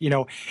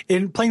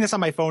in playing this on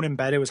my phone in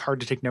bed, it was hard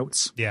to take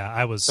notes. Yeah.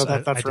 I was, So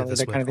that's I did really this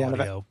the with kind of the end of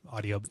it.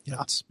 audio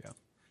notes. Yeah.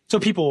 So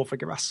people will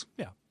forgive us.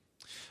 Yeah.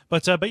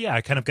 But yeah,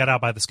 I kind of got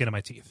out by the skin of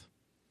my teeth.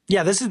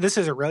 Yeah, this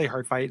is a really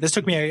hard fight. This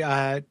took me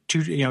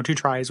two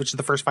tries, which is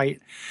the first fight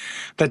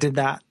that did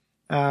that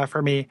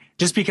for me.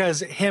 Just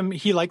because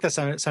he like the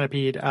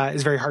centipede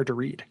is very hard to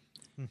read.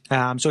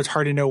 So it's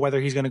hard to know whether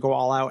he's going to go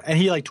all out, and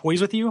he like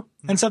toys with you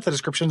and stuff. The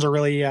descriptions are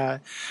really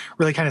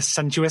kind of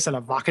sensuous and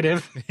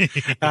evocative,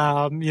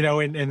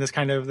 in this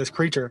kind of this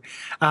creature.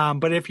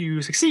 But if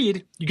you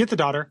succeed, you get the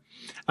daughter.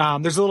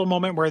 There's a little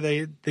moment where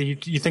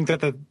you think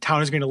that the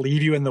town is going to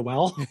leave you in the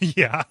well.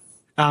 Yeah.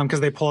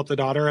 Because they pull up the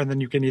daughter, and then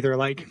you can either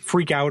like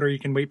freak out or you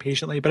can wait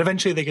patiently. But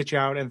eventually they get you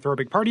out and throw a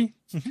big party.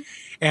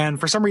 And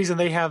for some reason,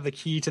 they have the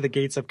key to the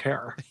gates of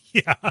Care.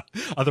 Yeah.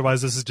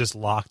 Otherwise, this is just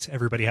locked.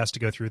 Everybody has to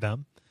go through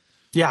them.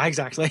 Yeah,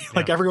 exactly.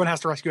 Like everyone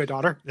has to rescue a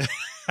daughter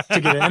to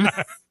get in.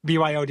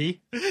 BYOD.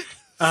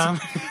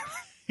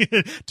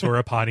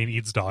 Tora Pani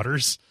needs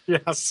daughters.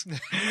 Yes.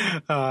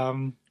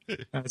 Bring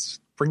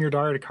your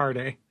daughter to Car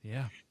Day.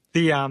 Yeah.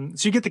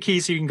 So you get the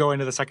key so you can go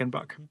into the second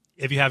book.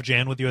 If you have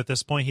Jan with you at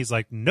this point, he's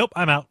like, nope,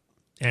 I'm out.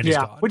 And he's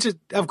gone. Which is,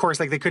 of course,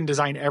 like they couldn't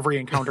design every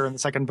encounter in the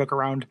second book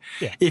around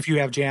if you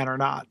have Jan or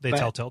not. They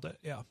telltaled it.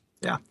 Yeah.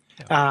 Yeah.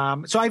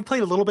 So I've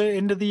played a little bit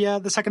into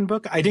the second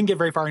book. I didn't get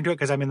very far into it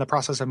because I'm in the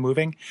process of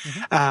moving.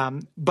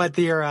 But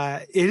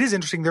it is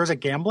interesting. There's a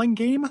gambling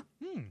game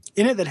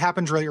in it that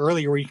happens really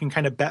early where you can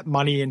kind of bet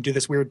money and do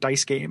this weird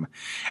dice game.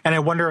 And I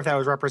wonder if that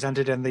was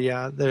represented in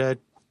the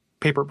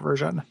paper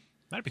version.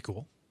 That'd be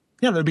cool.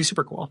 Yeah, that'd be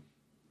super cool.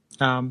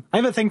 I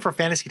have a thing for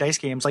fantasy dice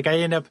games. Like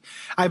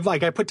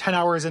I put 10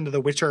 hours into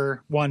The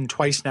Witcher 1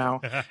 twice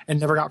now and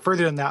never got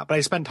further than that. But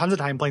I spent tons of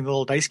time playing the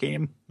little dice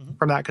game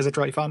from that because it's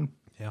really fun.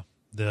 Yeah.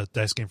 The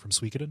dice game from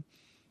Suikoden.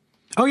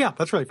 Oh yeah,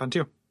 that's really fun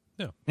too.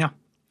 Yeah. Yeah.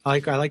 I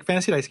like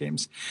fantasy dice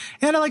games.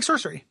 And I like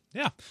sorcery.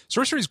 Yeah.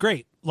 Sorcery's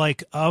great.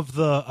 Like of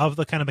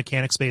the kind of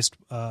mechanics based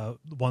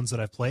ones that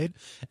I've played,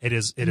 it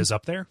is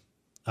up there.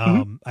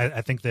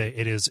 I think that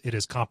it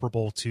is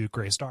comparable to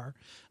Greystar.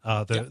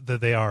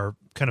 They are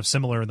kind of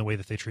similar in the way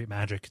that they treat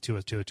magic to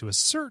a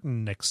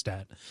certain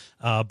extent.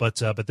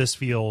 But this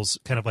feels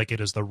kind of like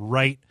it is the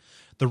right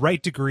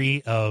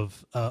degree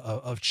of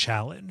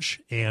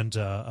challenge, and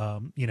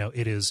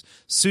it is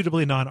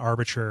suitably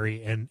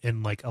non-arbitrary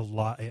and like a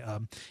lot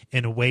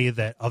in a way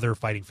that other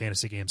fighting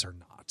fantasy games are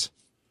not.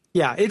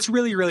 Yeah, it's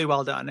really, really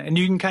well done, and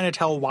you can kind of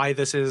tell why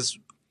this is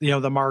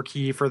the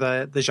marquee for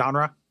the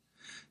genre,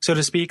 so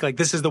to speak. Like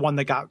this is the one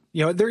that got,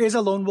 there is a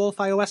Lone Wolf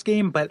iOS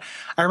game, but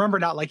I remember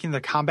not liking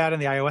the combat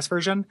in the iOS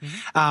version.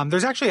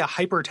 There's actually a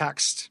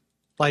hypertext,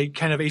 like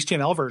kind of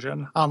HTML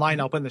version online.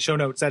 I'll put in the show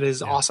notes. That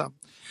is awesome.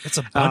 It's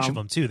a bunch of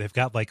them too. They've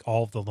got like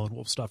all of the Lone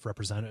Wolf stuff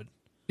represented.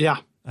 Yeah.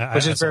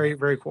 Which is very,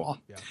 very cool.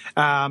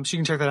 Yeah. So you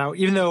can check that out,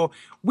 even though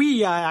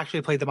we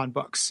actually played them on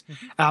books.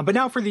 But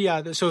now for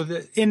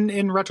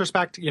in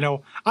retrospect,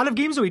 out of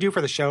games that we do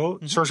for the show,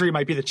 Sorcery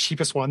might be the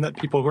cheapest one that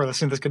people who are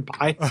listening to this could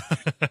buy.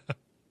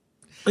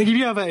 Like if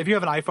you have an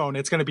iPhone,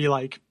 it's going to be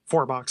like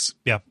 $4.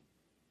 Yeah.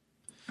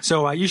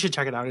 So you should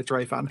check it out. It's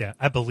really fun. Yeah.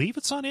 I believe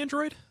it's on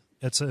Android.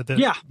 It's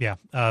yeah.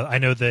 I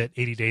know that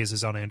 80 Days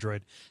is on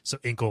Android, so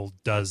Inkle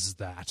does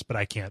that, but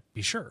I can't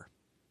be sure.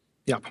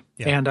 Yep.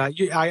 Yeah. And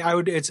I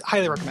would. It's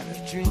highly recommended.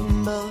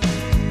 Dreamboat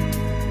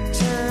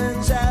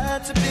turns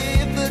out to be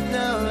a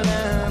footnote.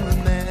 I'm a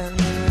man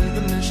with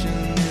a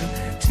mission,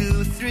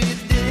 2, 3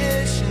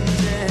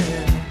 editions,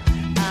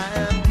 and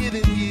I'm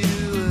giving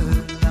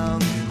you a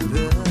long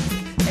look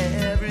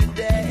every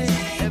day,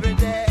 every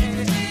day,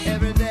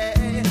 every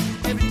day,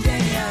 every day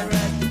I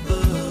write the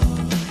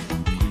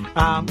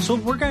book. So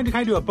we're going to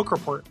kind of do a book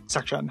report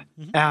section,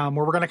 where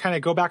we're going to kind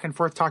of go back and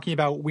forth talking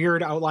about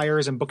weird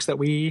outliers and books that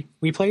we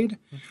played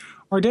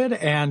or did,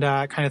 and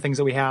kind of things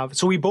that we have.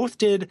 So we both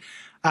did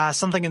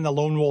something in the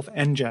Lone Wolf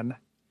engine,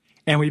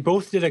 and we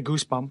both did a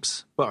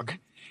Goosebumps book,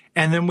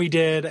 and then we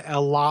did a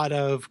lot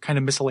of kind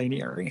of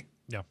miscellaneary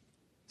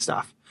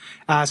stuff.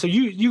 So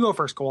you go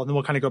first, Cole, and then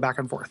we'll kind of go back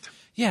and forth.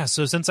 Yeah.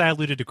 So since I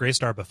alluded to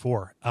Greystar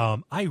before,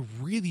 I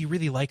really,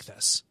 really like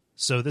this.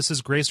 So this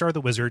is Greystar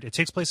the Wizard. It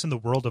takes place in the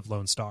world of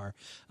Lone Star.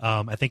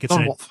 I think it's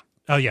Lone Wolf.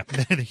 Oh yeah,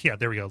 yeah.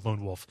 There we go.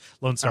 Lone Wolf.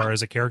 Lone Star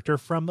is a character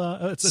from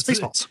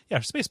Spaceballs.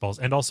 Spaceballs,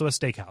 and also a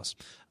steakhouse.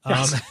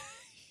 Yes.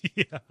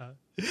 Yeah.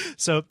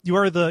 So you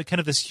are the kind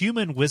of this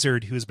human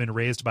wizard who has been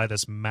raised by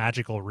this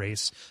magical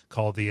race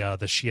called the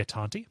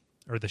Shiatanti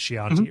or the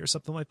Shianti or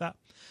something like that,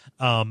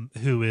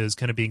 who is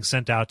kind of being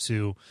sent out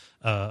to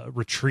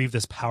retrieve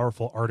this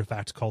powerful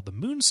artifact called the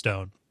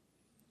Moonstone.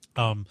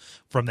 From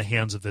the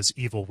hands of this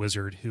evil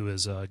wizard who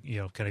is,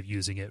 kind of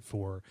using it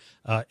for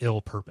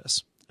ill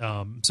purpose.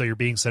 So you're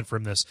being sent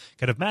from this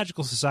kind of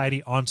magical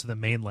society onto the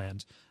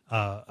mainland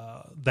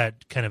that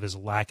kind of is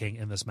lacking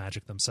in this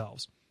magic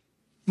themselves.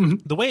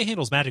 The way it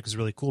handles magic is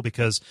really cool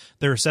because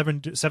there are seven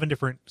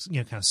different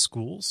kind of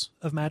schools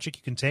of magic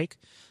you can take.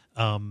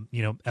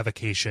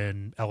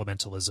 Evocation,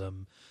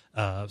 elementalism,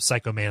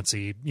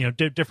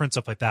 psychomancy, different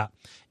stuff like that,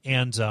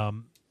 and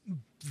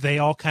they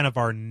all kind of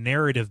are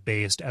narrative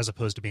based as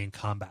opposed to being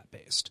combat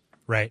based,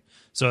 right?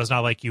 So it's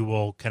not like you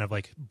will kind of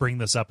like bring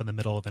this up in the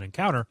middle of an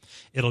encounter.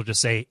 It'll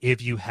just say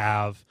if you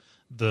have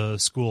the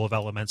school of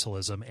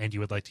elementalism and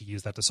you would like to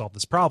use that to solve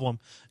this problem,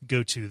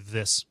 go to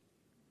this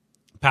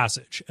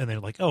passage. And they're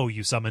like, oh,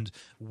 you summoned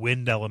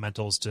wind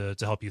elementals to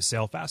help you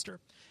sail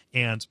faster.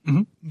 And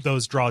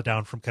those draw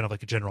down from kind of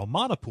like a general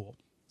mana pool.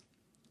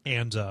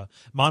 And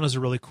mana is a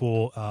really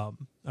cool,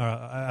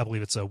 I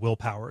believe it's a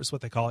willpower is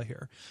what they call it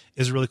here,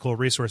 is a really cool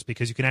resource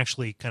because you can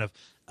actually kind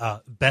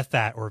of bet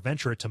that or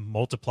venture it to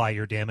multiply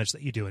your damage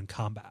that you do in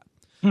combat.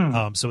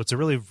 So it's a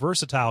really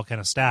versatile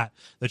kind of stat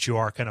that you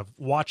are kind of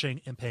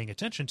watching and paying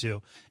attention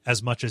to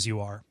as much as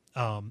you are,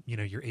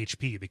 your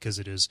HP, because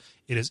it is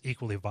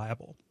equally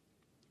viable.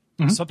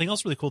 Something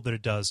else really cool that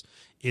it does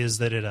is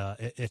that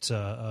it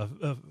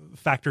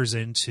factors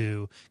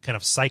into kind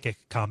of psychic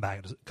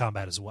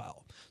combat as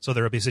well. So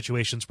there will be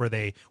situations where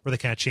they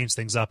kind of change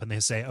things up and they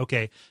say,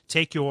 okay,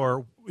 take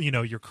your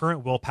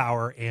current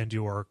willpower and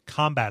your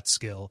combat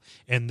skill,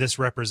 and this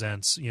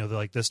represents,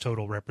 this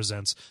total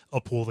represents a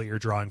pool that you're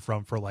drawing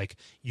from for like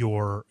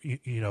your,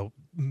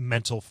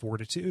 mental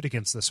fortitude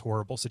against this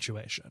horrible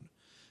situation.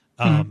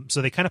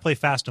 So they kind of play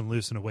fast and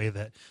loose in a way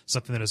that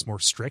something that is more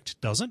strict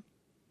doesn't.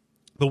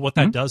 But what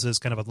that does is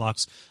kind of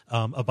unlocks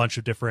a bunch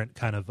of different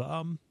kind of,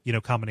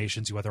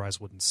 combinations you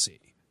otherwise wouldn't see,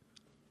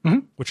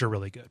 which are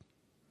really good.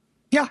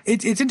 Yeah,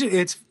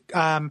 it's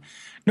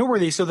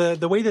noteworthy. So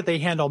the way that they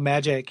handle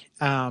magic,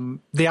 the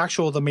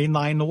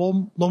mainline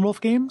Lone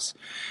Wolf games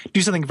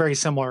do something very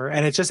similar,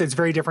 and it's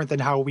very different than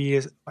how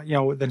we,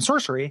 than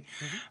sorcery.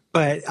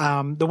 But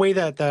the way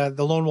that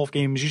the Lone Wolf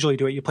games usually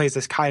do it, you play as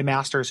this Kai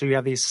Master, so you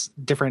have these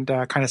different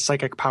kind of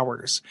psychic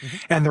powers,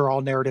 and they're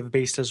all narrative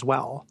based as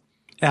well.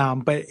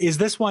 But is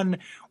this one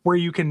where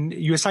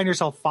you assign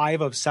yourself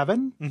 5 of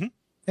 7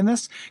 in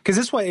this? Because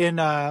this one in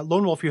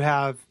Lone Wolf you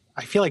have,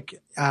 I feel like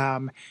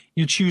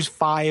you choose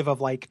 5 of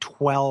like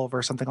 12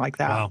 or something like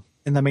that. Wow.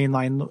 In the main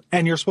line,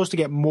 and you're supposed to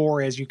get more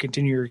as you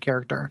continue your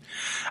character.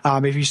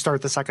 If you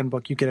start the second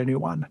book, you get a new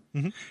one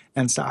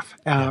and stuff.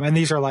 And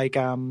these are like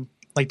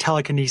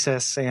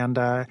telekinesis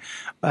and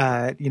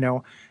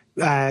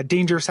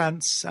danger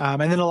sense,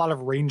 and then a lot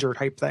of ranger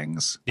type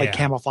things like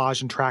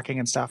camouflage and tracking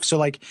and stuff. So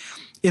like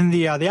in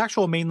the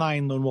actual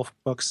mainline Lone Wolf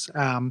books,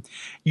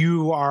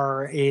 you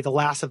are the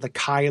last of the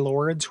Kai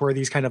lords, who are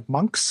these kind of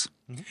monks.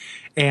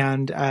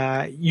 And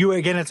you,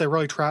 again, it's a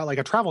really like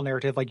a travel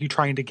narrative, like you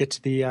trying to get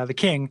to the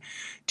king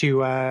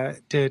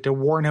to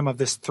warn him of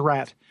this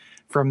threat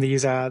from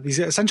these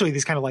essentially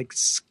these kind of like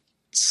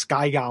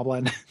sky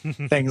goblin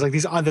things, like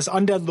this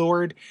undead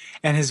lord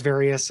and his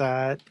various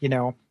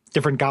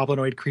different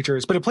goblinoid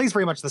creatures. But it plays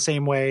very much the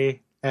same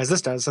way as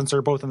this does, since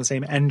they're both in the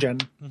same engine,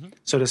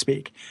 so to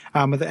speak.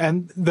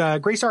 And the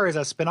Grey Star is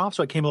a spinoff,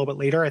 so it came a little bit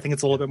later. I think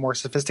it's a little bit more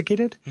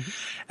sophisticated.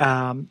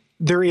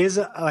 There is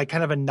like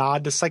kind of a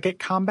nod to psychic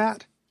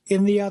combat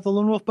in the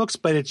Lone Wolf books,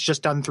 but it's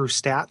just done through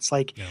stats.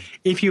 Like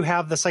if you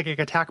have the psychic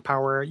attack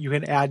power, you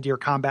can add to your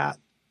combat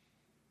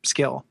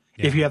skill.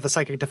 If you have the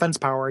psychic defense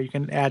power, you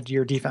can add to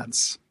your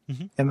defense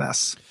in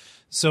this.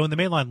 So in the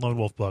mainline Lone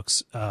Wolf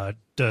books,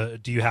 do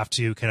you have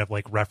to kind of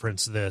like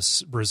reference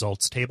this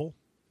results table?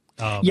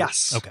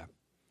 Yes. Okay.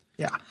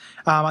 Yeah.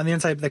 On the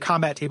inside of the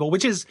combat table,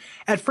 which is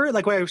at first,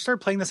 like when I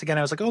started playing this again,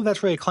 I was like, oh,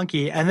 that's really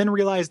clunky. And then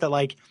realized that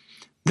like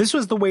this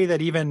was the way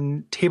that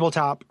even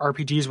tabletop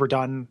RPGs were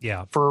done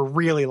for a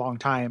really long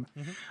time.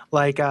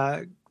 Like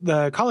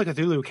the Call of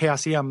Cthulhu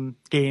Chaosium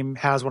game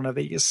has one of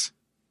these.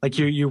 Like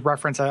you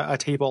reference a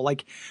table,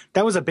 like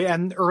that was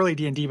and early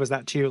D&D was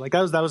that too. Like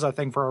that was a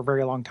thing for a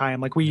very long time.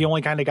 Like we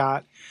only kind of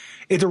got,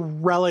 it's a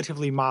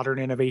relatively modern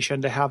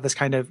innovation to have this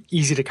kind of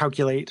easy to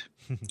calculate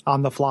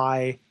on the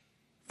fly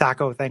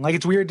THAC0 thing. Like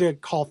it's weird to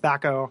call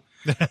THAC0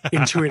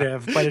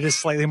 intuitive, but it is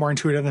slightly more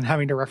intuitive than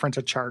having to reference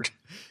a chart.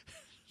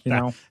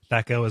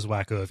 THAC0 is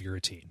wacko if you're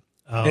a teen.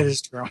 It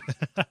is true.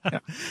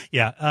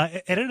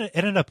 It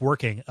ended up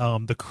working.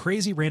 The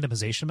crazy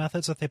randomization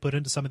methods that they put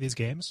into some of these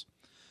games.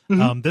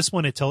 This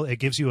one, it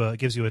gives you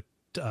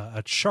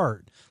a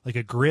chart, like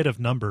a grid of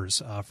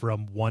numbers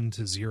from 1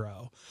 to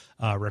 0,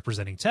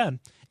 representing 10,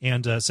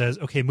 and says,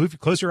 okay,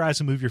 close your eyes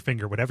and move your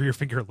finger. Whatever your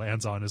finger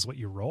lands on is what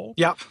you roll.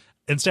 Yep.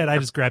 Instead, I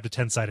just grabbed a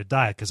 10-sided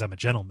die because I'm a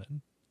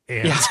gentleman,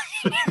 and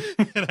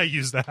and I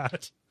use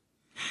that.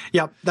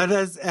 Yep, that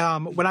is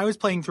when I was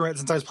playing through it.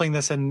 Since I was playing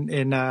this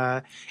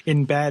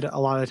in bed a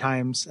lot of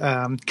times,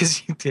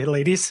 because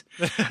ladies,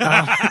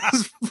 I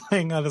was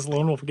playing this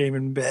Lone Wolf game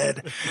in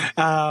bed.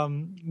 I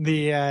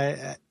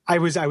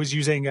was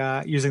using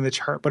the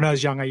chart, but when I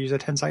was young, I used a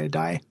 10-sided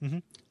die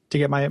to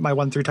get my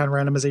 1 through 10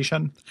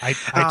 randomization.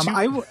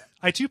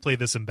 I too played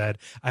this in bed.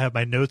 I have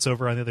my notes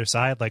over on the other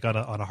side, like on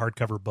a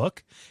hardcover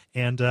book,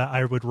 and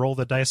I would roll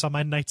the dice on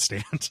my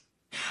nightstand.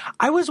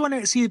 I was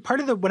wondering, see,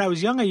 when I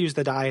was young, I used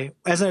the die.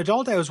 As an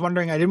adult, I was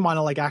wondering, I didn't want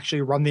to like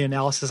actually run the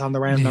analysis on the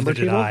random number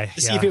Neither did table I,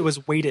 to see yeah. if it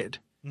was weighted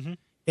Mhm.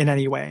 in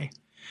any way.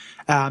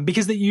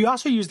 Because you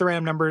also use the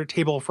random number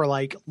table for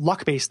like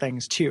luck-based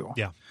things too.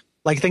 Yeah.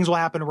 Like things will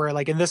happen where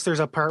like in this,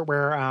 there's a part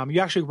where you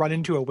actually run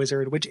into a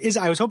wizard, which is,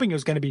 I was hoping it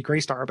was going to be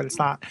Greystar, but it's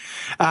not.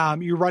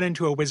 You run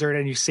into a wizard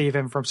and you save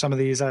him from some of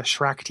these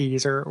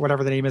Shrekties or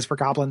whatever the name is for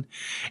Goblin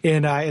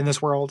in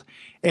this world.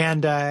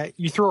 And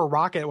you throw a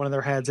rock at one of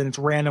their heads and it's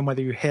random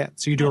whether you hit.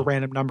 So you do a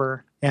random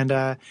number.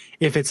 And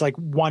if it's like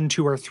 1,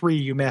 2, or 3,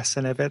 you miss.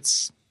 And if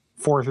it's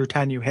 4 through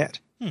 10, you hit,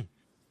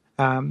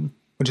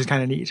 which is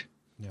kind of neat.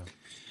 Yeah.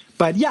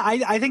 But yeah,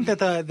 I think that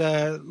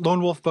the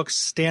Lone Wolf books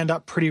stand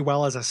up pretty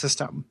well as a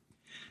system.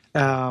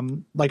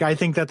 Like I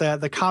think that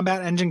the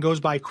combat engine goes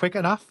by quick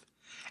enough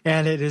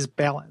and it is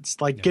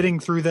balanced. Like getting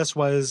through this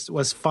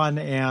was fun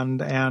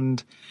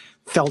and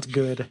felt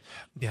good.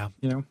 Yeah.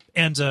 You know?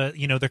 And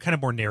they're kind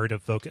of more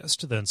narrative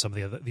focused than some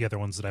of the other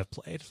ones that I've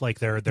played. Like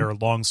there are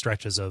long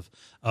stretches of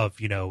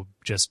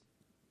just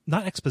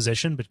not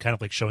exposition, but kind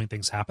of like showing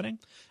things happening,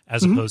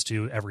 as opposed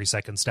to every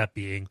second step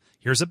being,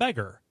 here's a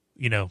beggar.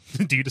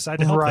 Do you decide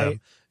to help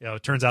them?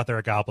 It turns out they're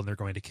a goblin. They're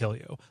going to kill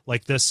you.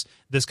 Like this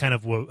kind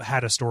of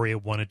had a story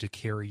it wanted to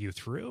carry you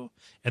through,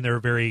 and they were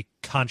very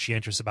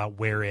conscientious about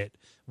where it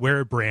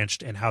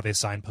branched and how they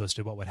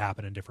signposted what would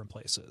happen in different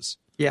places.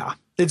 Yeah,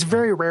 it's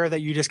very rare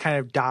that you just kind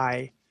of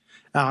die.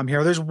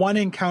 Here, there's one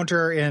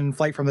encounter in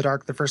Flight from the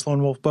Dark, the first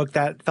Lone Wolf book,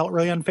 that felt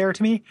really unfair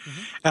to me,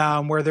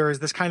 where there is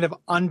this kind of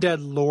undead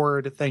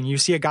lord thing. You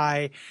see a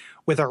guy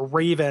with a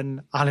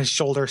raven on his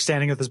shoulder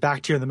standing with his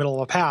back to you in the middle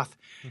of a path,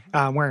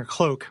 wearing a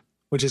cloak,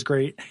 which is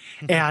great.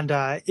 And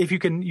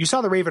you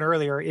saw the raven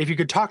earlier, if you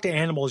could talk to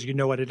animals, you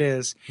know what it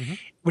is.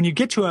 When you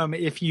get to him,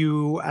 if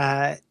you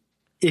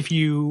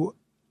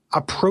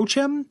approach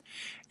him,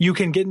 you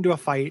can get into a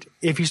fight.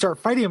 If you start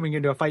fighting him, you can get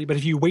into a fight. But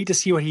if you wait to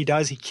see what he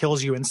does, he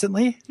kills you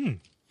instantly,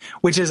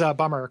 which is a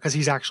bummer because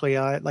he's actually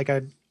like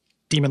a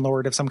demon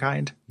lord of some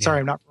kind. Yeah. Sorry,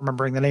 I'm not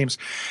remembering the names.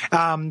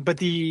 But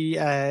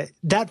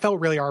that felt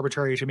really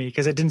arbitrary to me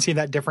because it didn't seem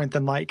that different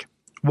than like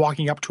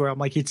walking up to him,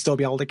 like he'd still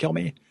be able to kill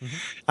me.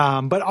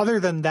 But other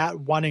than that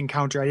one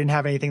encounter, I didn't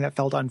have anything that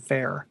felt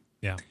unfair.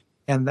 Yeah.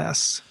 In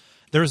this.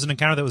 There was an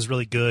encounter that was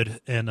really good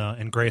in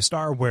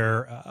Greystar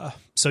where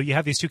so you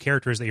have these two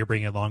characters that you're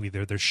bringing along with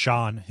you. There's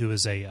Sean, who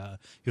is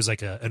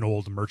like an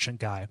old merchant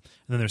guy, and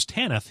then there's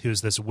Tanith,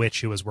 who's this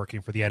witch who was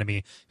working for the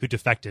enemy who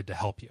defected to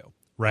help you,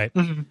 right?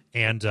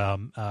 And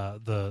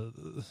the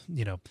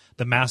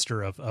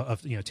master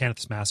of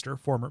Tanith's master,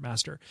 former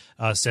master,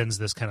 sends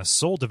this kind of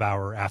soul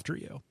devourer after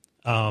you.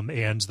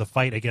 And the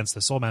fight against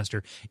the Soul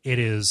Master, it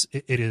is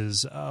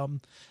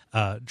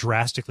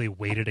drastically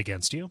weighted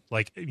against you.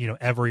 Like,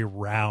 every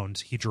round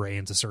he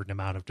drains a certain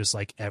amount of just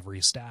like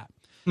every stat.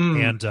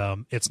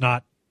 And it's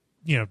not,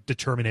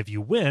 determine if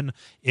you win.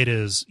 It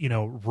is,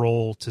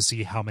 roll to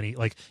see how many,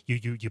 like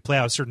you play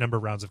out a certain number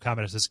of rounds of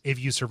combat. It says if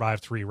you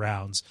survive 3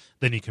 rounds,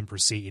 then you can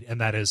proceed.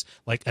 And that is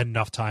like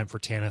enough time for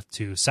Tanith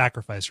to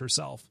sacrifice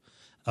herself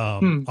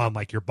on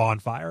like your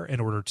bonfire in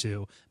order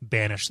to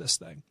banish this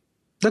thing.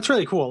 That's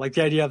really cool. Like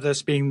the idea of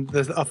this being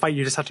a fight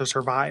you just have to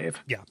survive.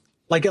 Yeah.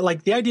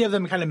 Like the idea of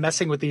them kind of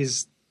messing with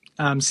these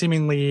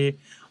seemingly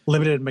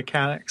limited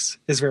mechanics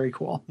is very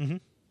cool.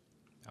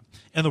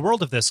 And the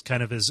world of this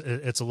kind of it's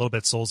a little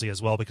bit soulsy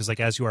as well, because like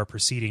as you are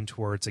proceeding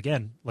towards,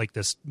 again, like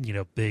this,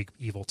 big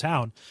evil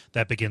town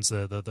that begins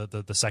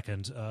the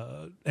second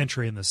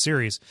entry in the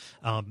series,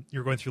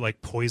 you're going through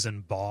like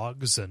poison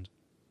bogs and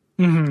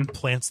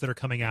plants that are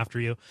coming after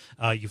you.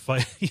 You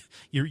fight,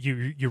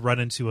 you run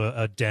into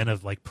a den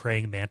of like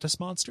praying mantis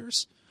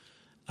monsters.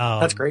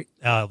 That's great.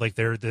 Like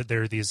there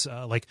are these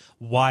like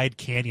wide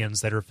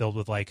canyons that are filled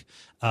with like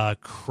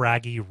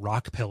craggy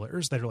rock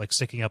pillars that are like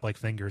sticking up like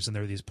fingers, and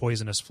there are these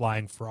poisonous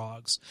flying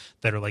frogs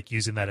that are like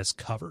using that as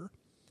cover.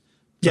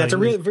 Yeah, it's a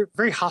really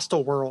very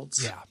hostile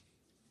worlds.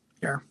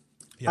 Yeah.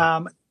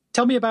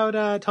 Tell me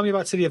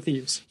about City of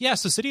Thieves. Yeah,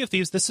 so City of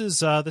Thieves, this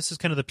is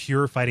kind of the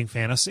pure fighting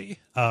fantasy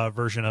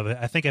version of it.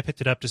 I think I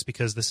picked it up just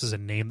because this is a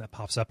name that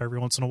pops up every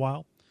once in a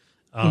while,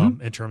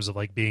 in terms of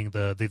like being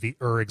the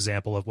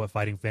example of what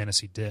fighting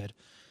fantasy did.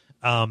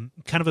 Kind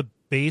of a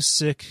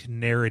basic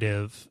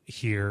narrative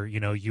here.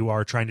 You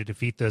are trying to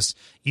defeat this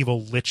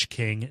evil Lich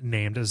King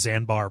named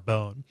Zanbar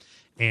Bone.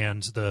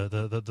 And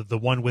the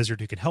one wizard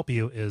who can help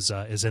you is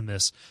in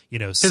this,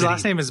 city. His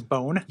last name is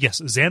Bone?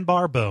 Yes,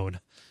 Zanbar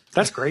Bone.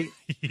 That's great.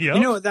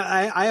 Yep.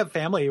 I have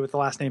family with the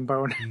last name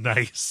Bone.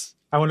 Nice.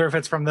 I wonder if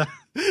it's from the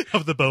bone,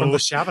 from the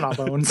Chavanaugh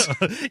Bones.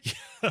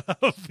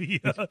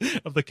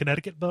 of the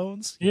Connecticut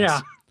Bones.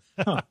 Yeah.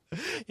 Yes. Huh.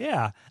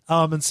 Yeah.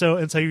 And so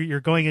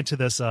you're going into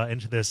this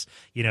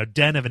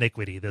den of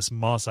iniquity, this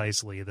Mos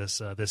Eisley,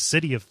 this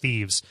city of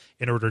thieves,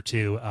 in order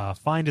to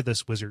find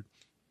this wizard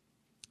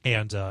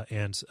and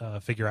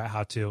figure out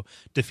how to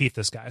defeat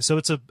this guy. So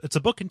it's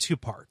a book in 2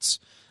 parts.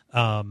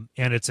 And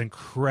it's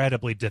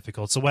incredibly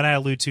difficult. So when I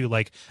allude to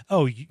like,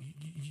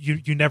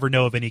 you never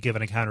know if any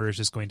given encounter is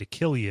just going to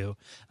kill you,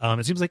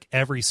 it seems like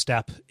every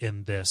step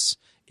in this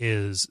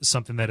is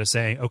something that is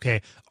saying,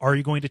 okay, are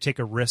you going to take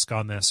a risk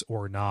on this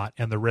or not?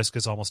 And the risk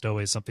is almost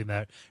always something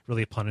that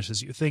really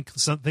punishes you. Think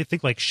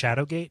like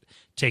Shadowgate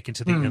taken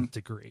to the nth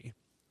degree.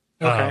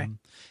 Okay.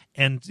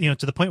 And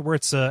to the point where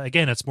it's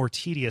again, it's more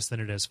tedious than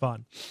it is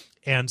fun.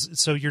 And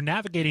so you're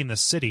navigating the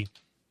city,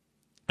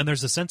 and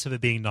there's a sense of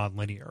it being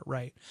nonlinear,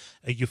 right?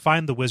 You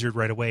find the wizard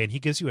right away, and he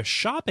gives you a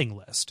shopping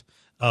list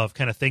of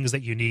kind of things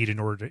that you need in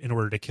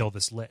order to kill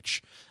this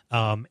lich.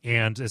 And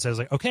it says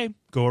like, okay,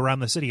 go around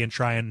the city and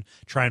try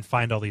and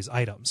find all these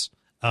items.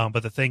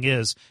 But the thing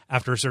is,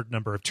 after a certain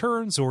number of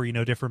turns or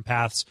different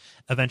paths,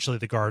 eventually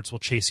the guards will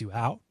chase you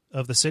out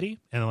of the city,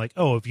 and they're like,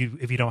 oh, if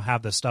you don't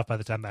have this stuff by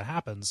the time that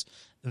happens,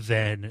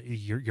 then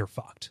you're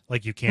fucked.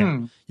 Like you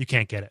can't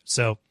get it.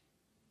 So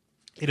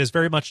it is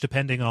very much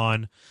depending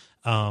on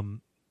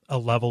a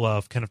level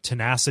of kind of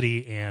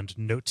tenacity and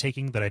note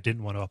taking that I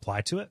didn't want to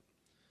apply to it.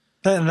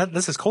 And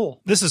this is Cole.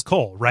 This is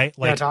Cole, right?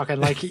 Like, talking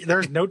like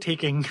there's note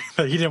taking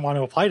that he didn't want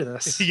to apply to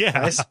this. Yeah.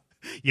 Guys.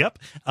 Yep.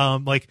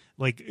 Like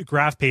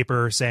graph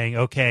paper saying,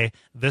 okay,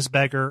 this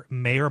beggar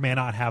may or may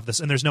not have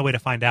this, and there's no way to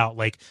find out.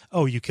 Like,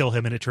 oh, you kill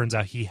him, and it turns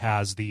out he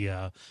has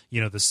the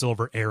the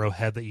silver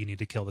arrowhead that you need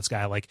to kill this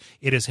guy. Like,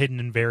 it is hidden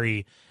in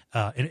very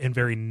in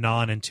very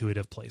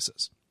non-intuitive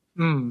places.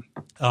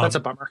 That's a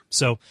bummer.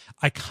 So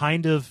I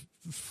kind of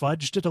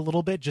fudged it a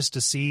little bit just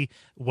to see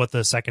what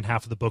the second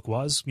half of the book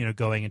was.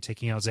 Going and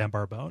taking out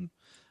Zambar Bone.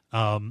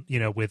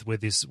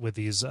 With these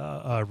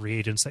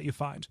reagents that you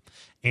find,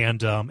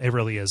 and it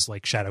really is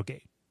like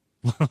Shadowgate.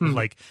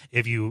 Like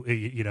if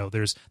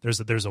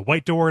there's a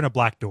white door and a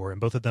black door,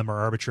 and both of them are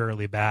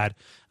arbitrarily bad.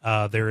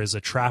 There is a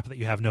trap that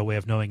you have no way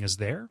of knowing is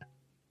there.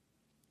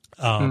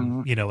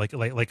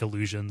 Like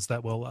illusions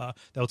that will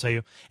tell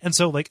you. And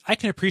so like I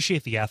can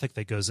appreciate the ethic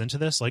that goes into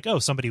this. Like, oh,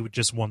 somebody would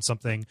just want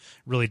something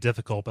really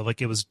difficult, but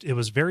like it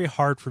was very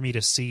hard for me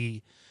to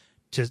see.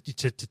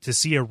 To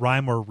see a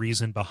rhyme or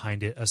reason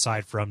behind it,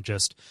 aside from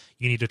just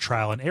you need to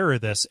trial and error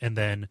this, and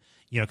then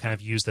kind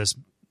of use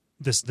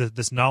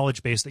this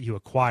knowledge base that you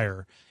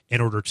acquire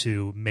in order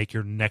to make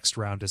your next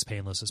round as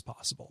painless as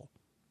possible.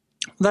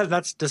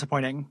 That's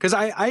disappointing, because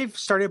I've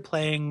started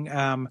playing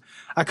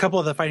a couple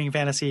of the fighting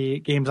fantasy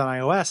games on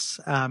iOS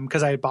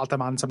because I bought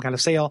them on some kind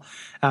of sale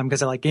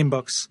because I like game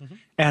books,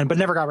 but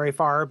never got very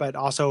far, but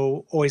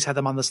also always had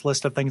them on this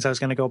list of things I was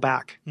going to go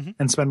back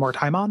and spend more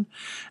time on.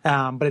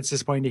 But it's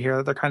disappointing to hear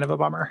that they're kind of a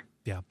bummer.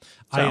 Yeah.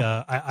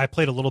 So. I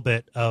played a little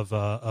bit of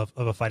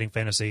a fighting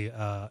fantasy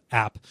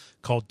app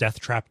called Death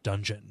Trap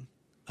Dungeon.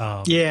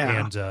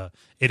 And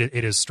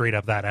it is straight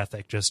up that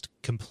ethic, just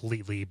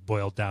completely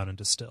boiled down and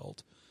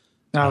distilled.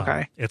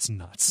 Okay. It's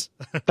nuts.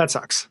 That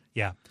sucks.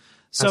 Yeah.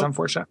 So that's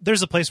unfortunate.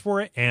 There's a place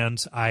for it,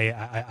 and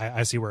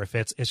I see where it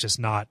fits. It's just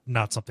not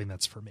something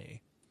that's for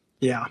me.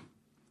 Yeah.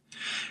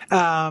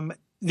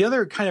 The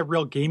other kind of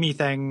real gamey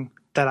thing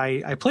that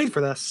I played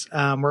for this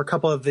were a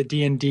couple of the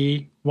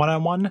D&D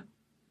one-on-one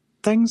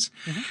things.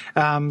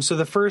 So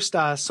the first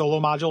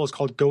solo module is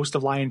called Ghost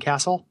of Lion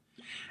Castle,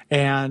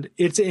 and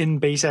it's in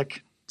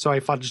basic, so I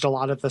fudged a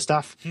lot of the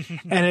stuff,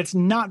 and it's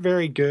not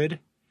very good.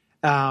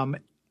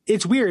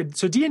 It's weird.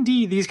 So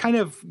D&D, these kind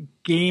of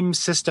game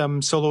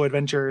system solo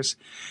adventures,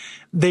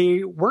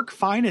 they work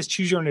fine as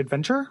choose your own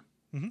adventure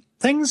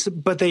things,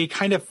 but they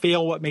kind of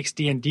fail what makes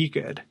D&D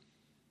good,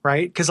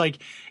 right? Because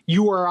like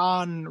you are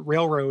on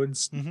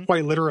railroads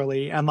quite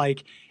literally, and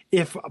like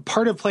if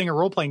part of playing a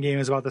role-playing game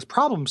is about this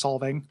problem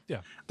solving,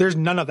 there's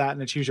none of that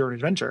in a choose your own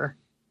adventure,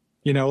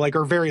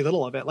 or very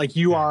little of it. Like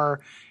you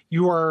are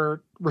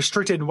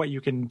restricted in what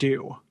you can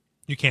do.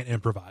 You can't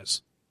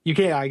improvise. You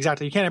can't, yeah,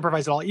 exactly. You can't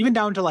improvise at all. Even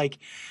down to like,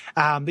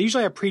 they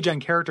usually have pre-gen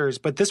characters,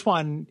 but this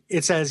one,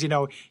 it says,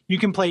 you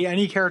can play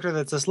any character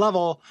that's this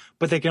level,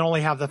 but they can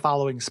only have the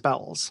following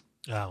spells.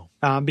 Oh.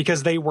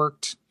 Because they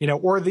worked,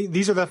 or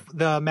these are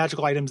the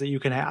magical items that you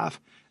can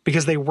have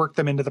because they work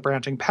them into the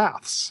branching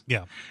paths.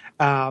 Yeah.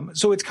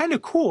 So it's kind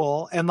of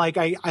cool. And like,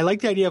 I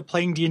like the idea of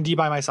playing D&D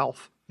by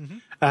myself,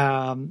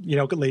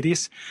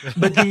 ladies,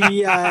 but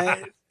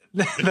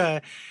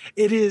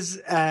it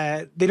is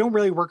they don't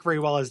really work very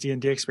well as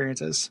D&D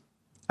experiences.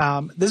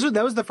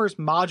 That was the first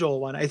module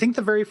one. I think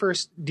the very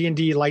first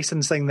D&D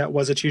license thing that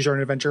was a choose your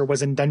own adventure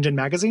was in Dungeon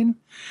Magazine.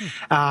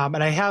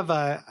 And I have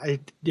a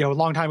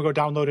long time ago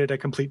downloaded a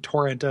complete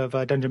torrent of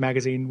Dungeon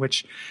Magazine,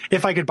 which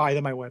if I could buy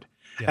them I would.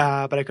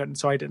 But I couldn't,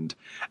 so I didn't.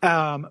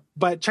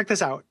 But check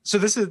this out. So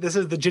this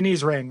is the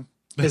Ginny's Ring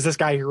is this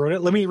guy who wrote it.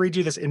 Let me read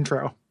you this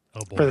intro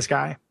for this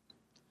guy.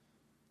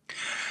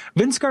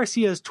 Vince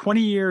Garcia's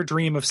 20-year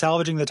dream of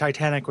salvaging the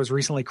Titanic was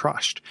recently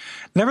crushed.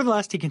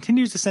 Nevertheless, he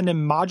continues to send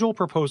in module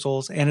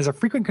proposals and is a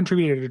frequent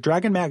contributor to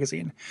Dragon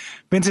Magazine.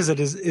 Vince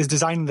is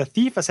designing the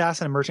Thief,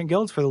 Assassin, and Merchant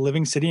Guilds for the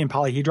Living City and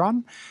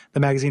Polyhedron, the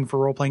magazine for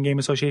Role Playing Game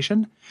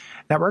Association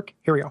Network.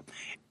 Here we go.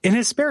 In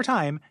his spare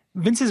time,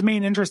 Vince's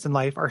main interests in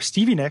life are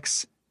Stevie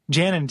Nicks,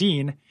 Jan and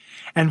Dean,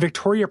 and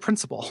Victoria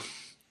Principal.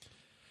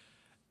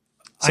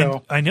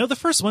 So I know the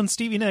first one,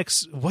 Stevie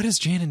Nicks. What is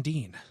Jan and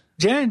Dean?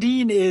 Jan and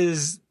Dean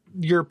is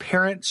your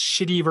parents'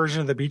 shitty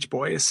version of the Beach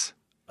Boys.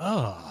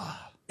 Oh.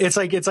 It's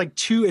like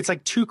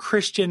two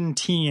Christian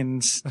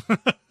teens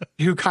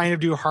who kind of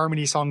do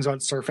harmony songs about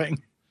surfing.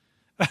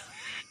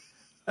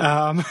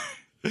 And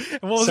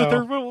what was the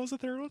third one? What was the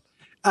third one?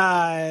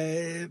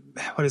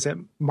 What is it?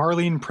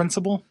 Marlene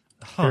Principle.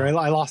 Huh. Here,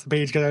 I lost the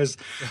page because I was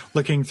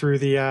looking through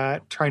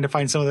the trying to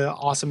find some of the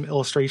awesome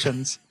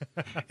illustrations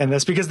in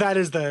this, because that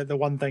is the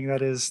one thing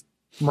that is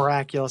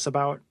miraculous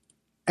about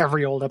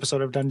every old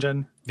episode of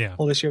Dungeon. Yeah.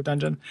 Old issue of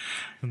Dungeon.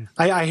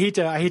 I hate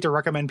to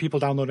recommend people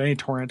download any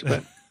torrent,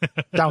 but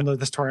download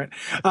this torrent.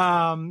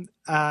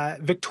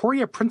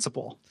 Victoria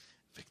Principle.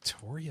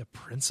 Victoria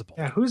Principle.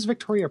 Yeah, who's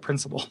Victoria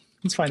Principle?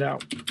 Let's find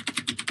out.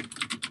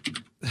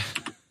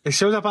 It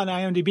shows up on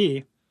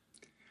IMDb.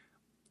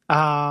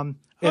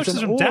 It's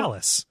from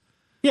Dallas.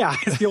 Yeah,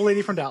 it's the old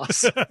lady from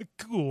Dallas.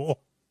 Cool.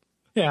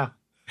 Yeah.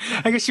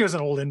 I guess she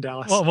wasn't old in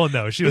Dallas. Well,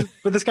 no, she was.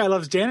 But this guy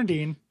loves Jan and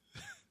Dean,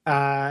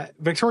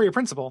 Victoria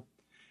Principle,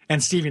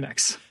 and Stevie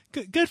Nicks.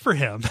 Good for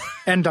him.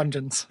 And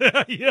Dungeons.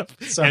 Yep.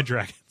 So- and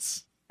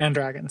Dragons. And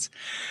Dragons.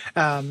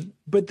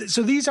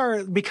 So these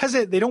are, because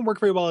they don't work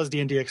very well as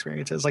D&D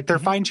experiences. Like, they're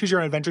fine choose your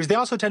own adventures. They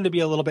also tend to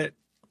be a little bit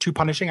too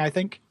punishing, I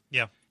think.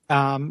 Yeah.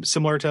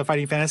 Similar to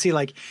Fighting Fantasy.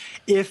 Like,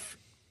 if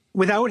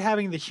without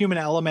having the human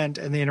element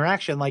and the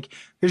interaction, like,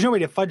 there's no way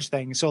to fudge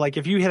things. So, like,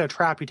 if you hit a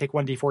trap, you take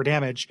 1d4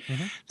 damage.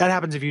 That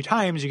happens a few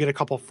times. You get a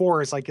couple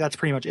fours. Like, that's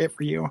pretty much it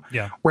for you.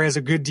 Yeah. Whereas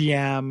a good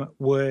DM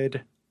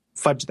would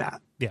fudge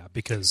that. Yeah,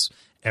 because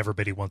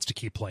everybody wants to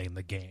keep playing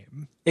the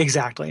game.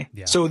 Exactly.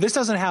 Yeah. So this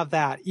doesn't have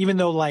that, even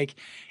though, like,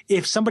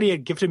 if somebody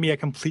had gifted me a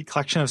complete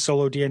collection of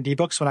solo D&D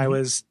books when I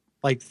was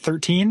like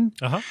 13,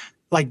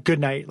 like, good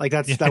night. Like,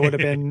 that would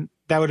have been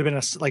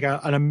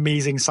an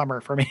amazing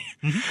summer for me.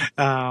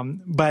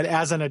 But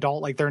as an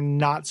adult, like, they're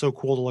not so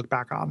cool to look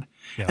back on.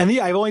 Yeah. And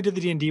I've only did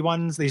the D&D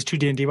ones, these two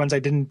D&D ones. I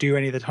didn't do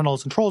any of the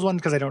Tunnels and Trolls ones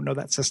because I don't know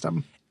that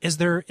system. Is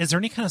there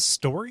any kind of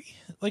story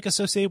like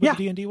associated with Yeah.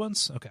 the D&D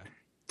ones? Okay.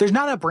 There's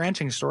not a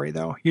branching story,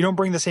 though. You don't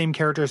bring the same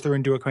characters through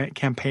and do a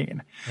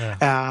campaign.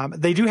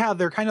 They do have,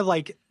 they're kind of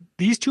like,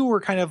 these two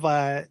were kind of,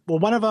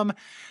 one of them,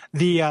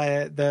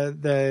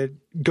 the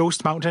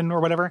Ghost Mountain or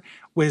whatever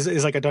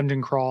is like a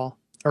dungeon crawl,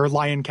 or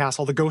Lion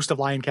Castle, the Ghost of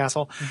Lion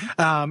Castle,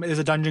 is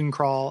a dungeon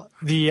crawl.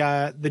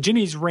 The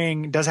Ginny's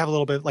Ring does have a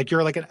little bit, like,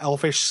 you're like an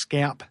elfish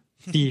scamp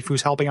thief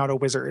who's helping out a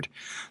wizard.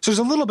 So there's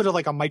a little bit of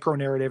like a micro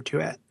narrative to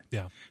it.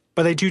 Yeah.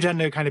 But they do tend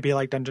to kind of be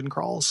like dungeon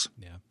crawls.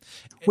 Yeah.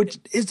 Which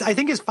is, I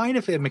think, is fine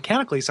if it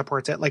mechanically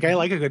supports it. Like, I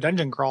like a good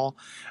dungeon crawl,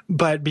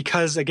 but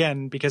because of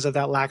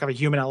that lack of a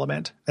human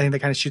element, I think they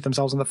kind of shoot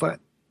themselves in the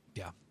foot.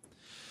 Yeah.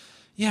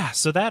 Yeah.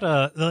 So that,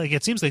 like,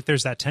 it seems like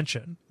there's that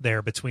tension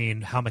there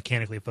between how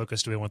mechanically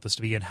focused do we want this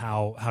to be and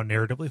how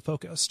narratively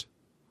focused.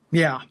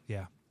 Yeah.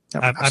 Yeah.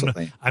 Yep,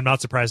 absolutely. I'm not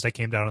surprised I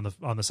came down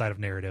on the side of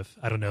narrative.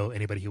 I don't know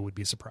anybody who would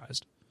be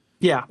surprised.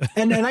 Yeah.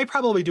 And I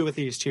probably do with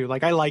these too.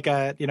 Like, I like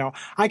I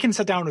can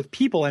sit down with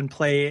people and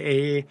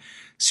play a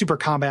super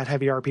combat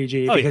heavy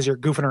RPG because you're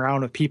goofing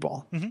around with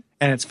people and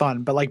it's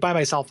fun. But, like, by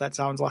myself, that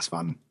sounds less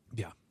fun.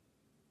 Yeah.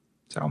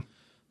 So.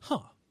 Huh.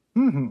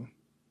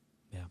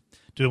 Yeah.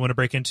 Do we want to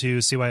break into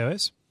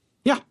CYOAs?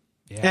 Yeah.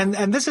 Yeah.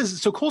 And this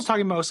is, so Cole's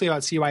talking mostly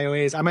about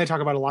CYOAs. I'm going to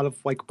talk about a lot of,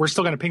 like, we're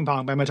still going to ping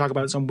pong, but I'm going to talk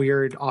about some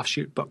weird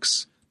offshoot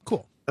books.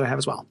 Cool. That I have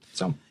as well.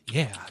 So.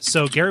 Yeah.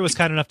 So Gary was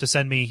kind enough to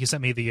sent me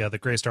the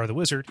Gray Star the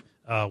Wizard,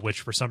 which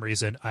for some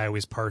reason I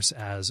always parse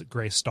as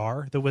Gray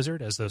Star the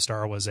Wizard, as though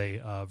star was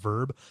a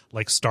verb,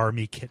 like Star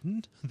Me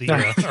Kitten, the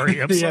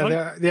REM song.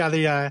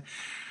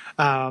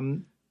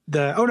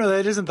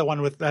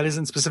 That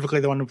isn't specifically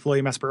the one with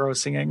William S.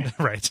 Burroughs singing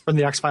right from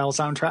the X-Files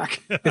soundtrack.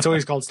 It's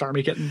always called Star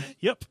Me Kitten.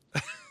 Yep.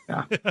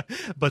 Yeah.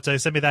 But he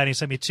sent me that, and he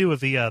sent me two of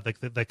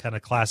the kind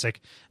of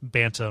classic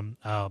Bantam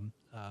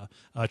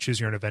choose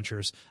your own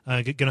adventures.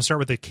 Gonna start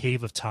with the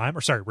Cave of Time,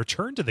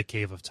 Return to the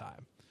Cave of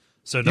Time.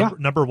 So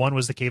number one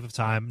was the Cave of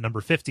Time.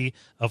 Number 50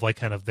 of, like,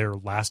 kind of their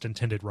last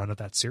intended run of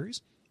that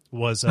series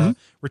was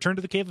Return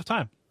to the Cave of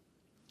Time.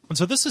 And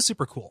so this is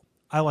super cool.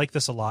 I like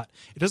this a lot.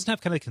 It doesn't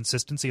have kind of the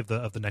consistency of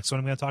the next one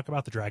I'm going to talk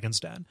about, the Dragon's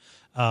Den,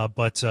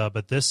 but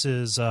this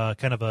is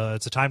kind of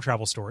it's a time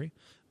travel story,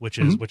 which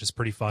is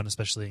pretty fun,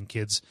 especially in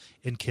kids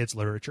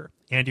literature.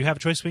 And you have a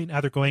choice between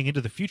either going into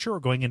the future or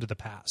going into the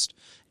past.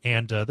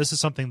 And this is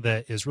something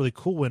that is really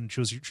cool when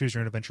choose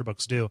your own adventure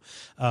books do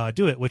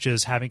it, which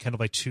is having kind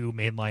of like two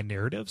mainline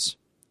narratives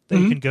that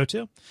you can go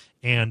to,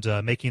 and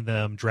making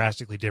them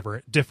drastically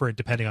different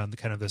depending on the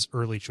kind of this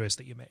early choice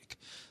that you make.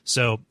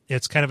 So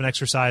it's kind of an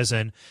exercise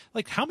in,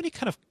 like, how many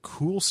kind of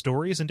cool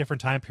stories in different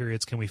time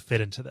periods can we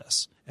fit into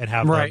this, and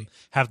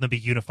have them be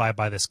unified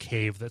by this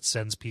cave that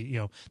sends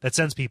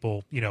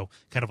people,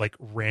 kind of like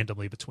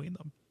randomly between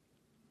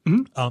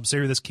them. So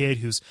you're this kid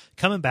who's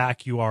coming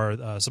back. You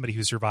are somebody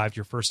who survived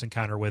your first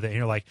encounter with it, and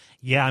you're like,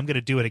 yeah, I'm going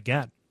to do it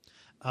again.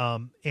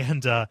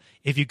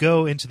 If you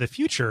go into the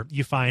future,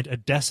 you find a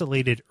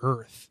desolated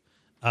Earth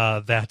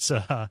that's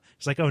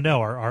it's like, oh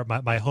no,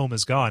 my home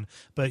is gone.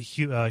 But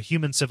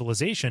human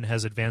civilization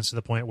has advanced to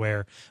the point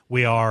where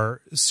we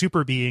are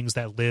super beings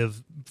that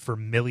live for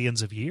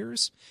millions of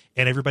years,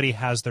 and everybody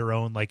has their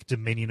own, like,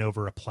 dominion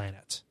over a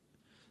planet.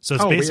 So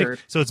it's weird.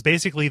 So it's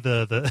basically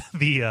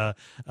the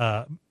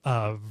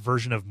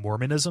version of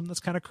Mormonism that's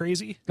kind of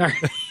crazy.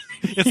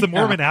 It's the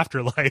Mormon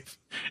afterlife.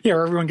 Yeah,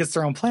 where everyone gets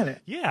their own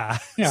planet. Yeah.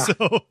 Yeah.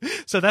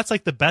 So that's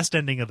like the best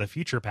ending of the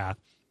future path.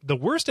 The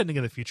worst ending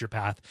of the future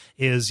path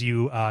is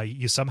you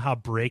somehow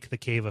break the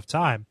cave of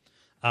time,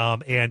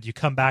 and you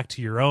come back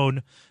to your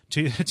own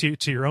to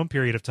your own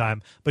period of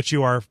time, but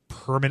you are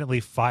permanently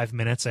 5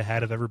 minutes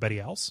ahead of everybody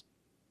else.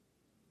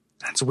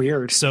 That's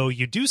weird. So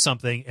you do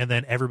something, and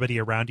then everybody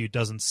around you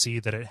doesn't see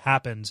that it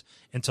happened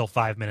until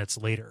 5 minutes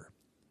later.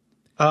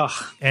 Ugh.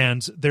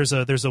 And there's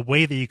a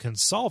way that you can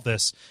solve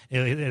this.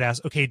 It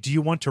asks, okay, do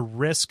you want to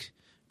risk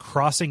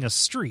crossing a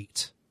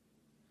street?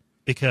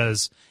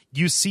 Because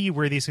you see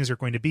where these things are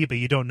going to be, but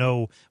you don't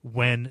know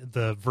when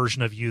the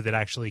version of you that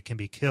actually can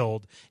be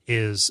killed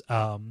is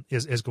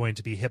going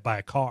to be hit by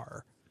a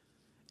car.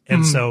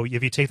 And so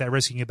if you take that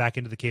risk and get back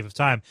into the cave of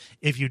time,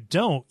 if you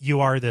don't, you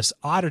are this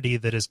oddity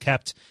that is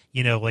kept,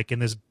 like in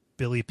this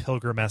Billy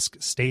Pilgrim-esque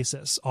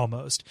stasis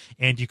almost,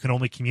 and you can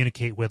only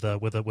communicate with a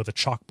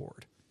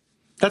chalkboard.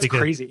 That's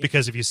crazy.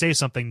 Because if you say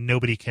something,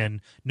 nobody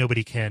can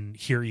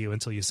hear you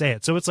until you say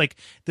it. So it's like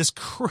this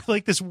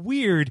this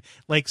weird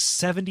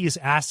 70s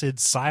acid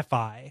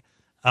sci-fi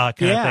kind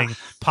of thing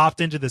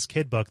popped into this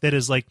kid book that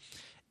is like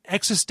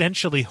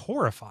existentially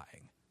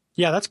horrifying.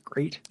 Yeah, that's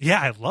great. Yeah,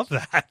 I love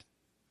that.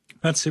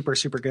 That's super,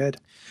 super good.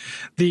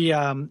 The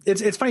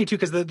it's funny too,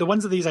 because the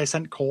ones of these I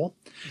sent Cole,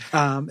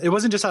 it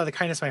wasn't just out of the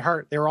kindness of my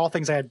heart. They were all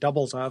things I had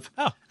doubles of.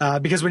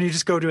 Because when you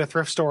just go to a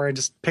thrift store and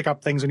just pick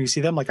up things when you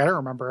see them, I don't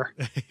remember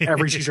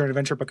every Choose Your Own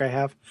Adventure book I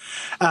have.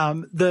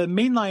 The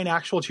mainline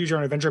actual Choose Your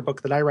Own Adventure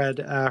book that I read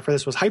for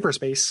this was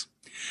Hyperspace,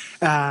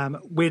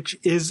 which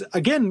is,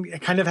 again,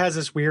 it kind of has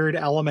this weird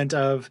element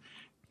of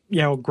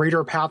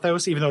greater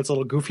pathos, even though it's a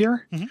little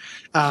goofier,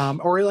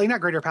 or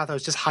not greater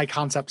pathos, just high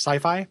concept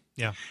sci-fi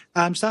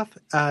stuff.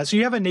 So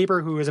you have a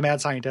neighbor who is a mad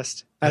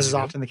scientist, as is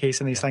often the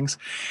case in these things.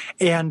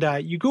 And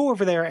you go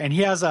over there and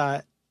he has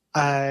a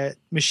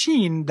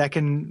machine that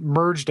can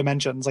merge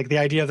dimensions, like the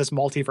idea of this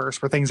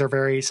multiverse where things are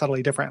very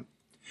subtly different.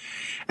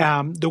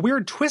 The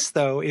weird twist,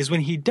 though, is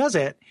when he does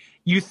it,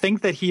 you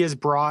think that he has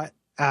brought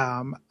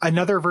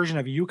another version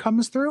of you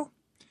comes through,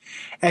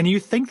 and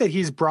you think that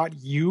he's brought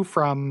you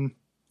from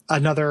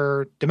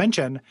another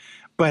dimension,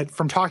 but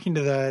from talking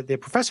to the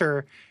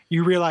professor,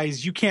 you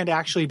realize you can't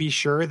actually be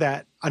sure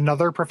that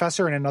another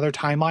professor in another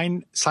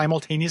timeline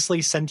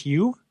simultaneously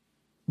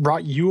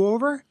brought you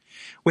over,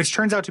 which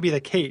turns out to be the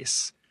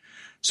case.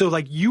 So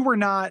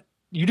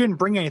you didn't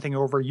bring anything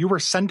over. You were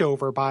sent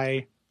over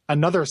by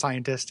another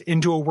scientist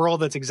into a world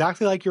that's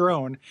exactly like your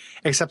own,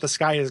 except the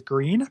sky is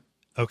green.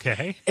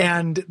 Okay.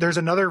 And there's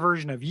another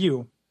version of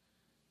you,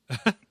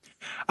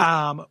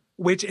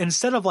 which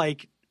instead of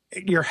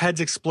your head's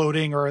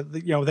exploding or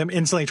them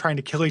instantly trying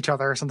to kill each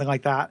other or something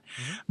like that,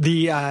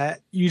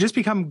 you just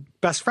become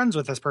best friends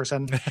with this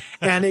person.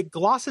 And it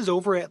glosses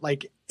over it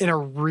in a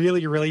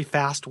really, really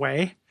fast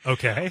way.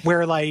 Okay.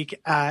 Where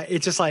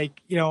it's just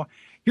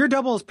your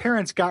double's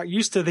parents got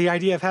used to the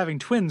idea of having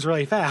twins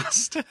really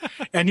fast,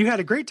 and you had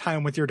a great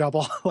time with your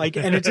double.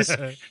 And it just,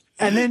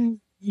 and then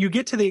you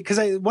get to because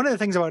one of the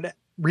things about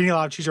reading a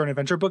lot of Choose Your Own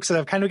Adventure books that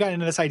I've kind of gotten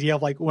into this idea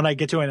of when I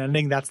get to an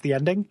ending, that's the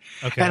ending.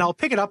 Okay. And I'll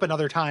pick it up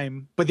another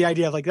time, but the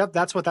idea of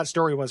that's what that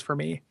story was for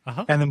me,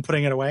 and then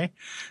putting it away.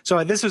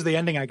 So this was the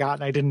ending I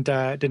got, and I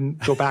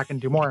didn't go back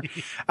and do more.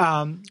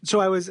 So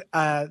I was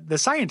the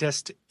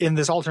scientist in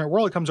this alternate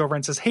world comes over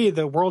and says, "Hey,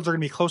 the worlds are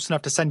going to be close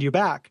enough to send you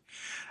back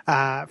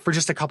for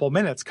just a couple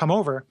minutes. Come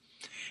over."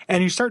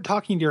 And you start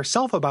talking to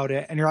yourself about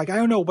it, and you're like, "I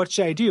don't know, what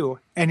should I do?"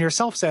 And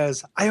yourself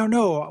says, "I don't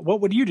know,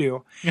 what would you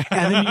do?"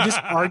 And then you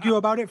just argue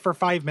about it for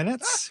 5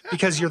 minutes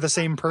because you're the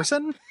same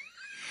person,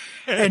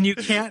 and you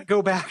can't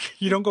go back.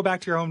 You don't go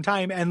back to your home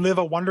time and live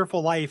a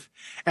wonderful life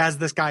as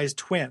this guy's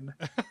twin.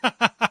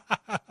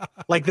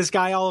 This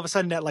guy all of a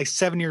sudden at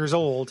 7 years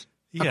old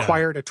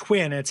acquired a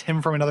twin. It's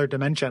him from another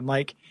dimension.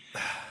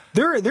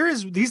 There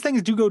is, these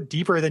things do go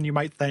deeper than you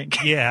might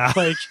think. Yeah.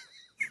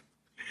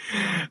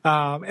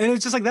 And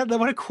it's just that.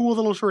 What a cool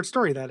little short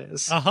story that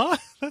is.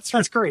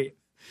 That's great.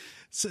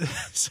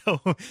 So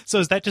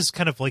is that just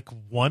kind of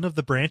one of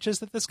the branches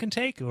that this can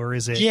take, or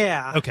is it?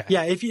 Yeah. Okay.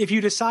 Yeah. If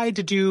you decide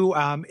to do,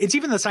 it's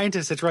even the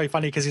scientist. It's really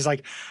funny because he's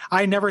like,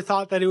 "I never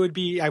thought that it would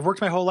be. I've worked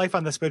my whole life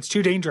on this, but it's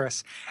too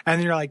dangerous." And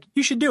then you're like,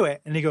 "You should do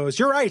it." And he goes,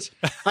 "You're right.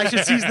 I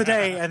should seize the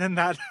day." And then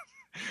that.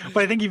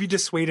 But I think if you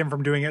dissuade him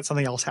from doing it,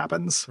 something else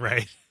happens.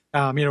 Right.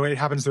 It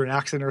happens through an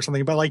accident or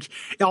something. But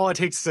all it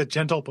takes is a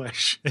gentle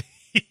push.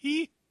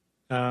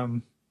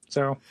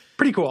 So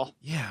pretty cool.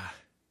 Yeah.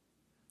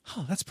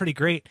 Oh, that's pretty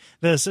great.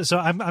 So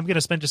I'm going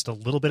to spend just a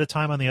little bit of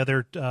time on the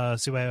other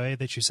CYOA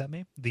that you sent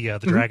me, the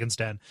Dragon's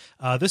Den.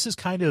 This is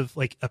kind of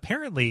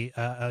apparently,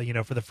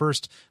 for the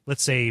first,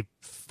 let's say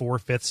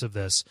 4/5 of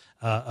this,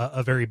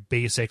 a very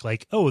basic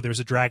there's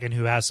a dragon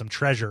who has some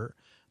treasure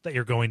that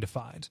you're going to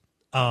find.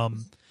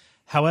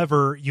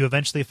 However, you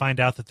eventually find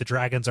out that the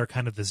dragons are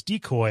kind of this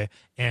decoy,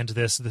 and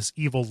this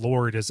evil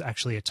lord is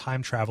actually a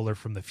time traveler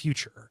from the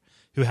future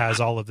who has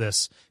all of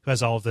this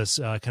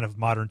kind of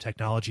modern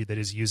technology that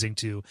is using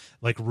to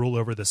like rule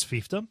over this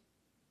fiefdom.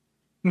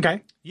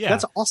 Okay. Yeah.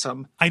 That's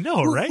awesome. I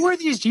know, right? Who are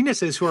these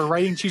geniuses who are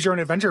writing choose your own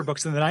adventure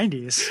books in the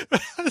 90s?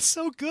 That's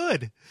so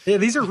good. Yeah,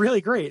 these are really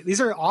great. These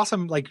are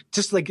awesome. Like,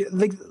 just like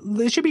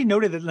they should be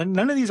noted that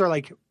none of these are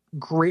like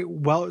great,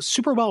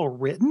 super well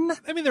written.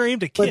 I mean, they're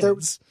aimed at But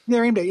kids.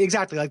 they're aimed at,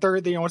 exactly. Like they're,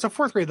 you know, it's a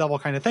fourth grade level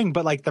kind of thing,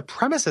 but like the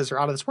premises are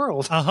out of this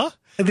world. And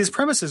these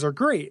premises are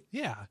great.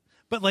 Yeah.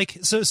 But like,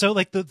 so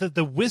like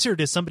the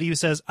wizard is somebody who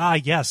says,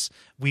 yes,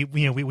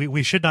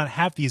 we should not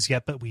have these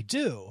yet, but we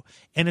do.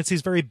 And it's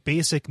these very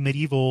basic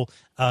medieval,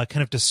 kind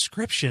of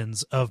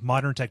descriptions of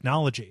modern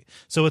technology.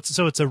 So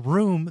it's a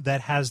room that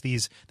has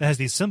these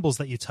symbols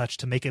that you touch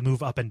to make it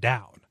move up and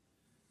down.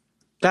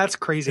 That's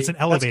crazy. It's an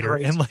elevator,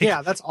 and like,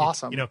 yeah, that's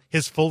awesome. You know,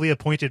 his fully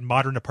appointed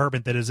modern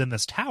apartment that is in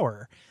this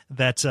tower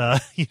that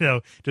you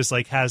know, just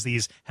like has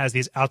these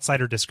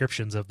outsider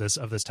descriptions of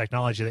this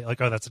technology. Like,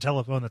 that's a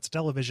telephone, that's a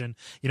television,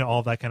 you know, all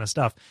of that kind of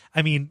stuff.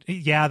 I mean,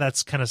 yeah,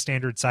 that's kind of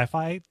standard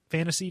sci-fi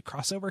fantasy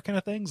crossover kind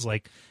of things.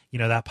 Like, you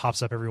know, that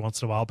pops up every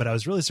once in a while. But I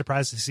was really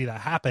surprised to see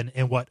that happen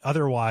in what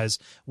otherwise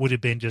would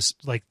have been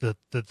just like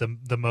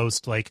the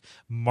most like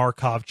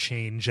Markov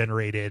chain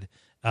generated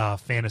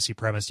fantasy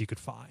premise you could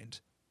find.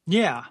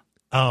 Yeah.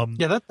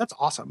 Yeah, that's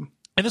awesome.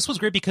 And this was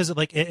great because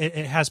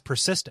it has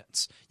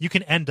persistence. You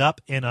can end up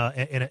in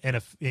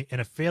a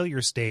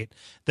failure state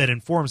that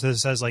informs, that it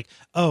says like,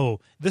 oh,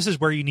 this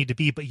is where you need to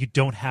be, but you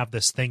don't have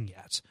this thing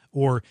yet,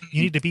 or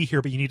you need to be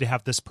here, but you need to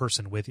have this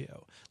person with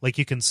you. Like,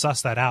 you can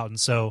suss that out, and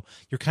so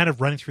you're kind of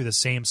running through the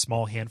same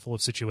small handful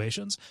of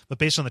situations, but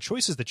based on the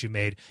choices that you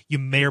made, you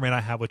may or may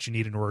not have what you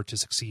need in order to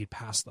succeed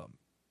past them.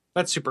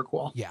 That's super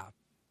cool. Yeah,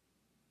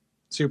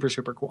 super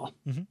cool.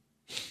 Mm-hmm.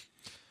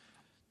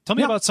 Tell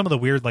me about some of the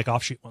weird, like,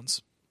 offshoot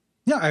ones.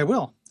 Yeah, I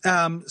will.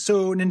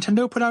 So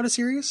Nintendo put out a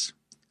series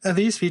of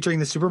these featuring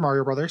the Super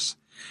Mario Brothers.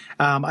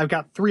 I've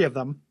got 3 of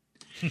them.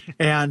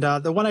 And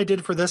the one I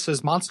did for this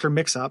is Monster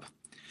Mix-Up,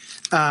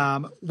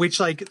 which,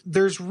 like,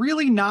 there's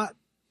really not,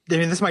 I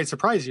mean, this might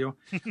surprise you.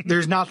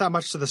 There's not that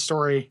much to the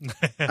story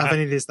of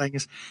any of these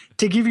things.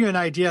 To give you an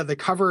idea, the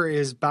cover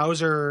is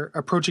Bowser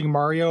approaching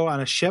Mario on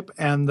a ship,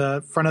 and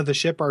the front of the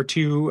ship are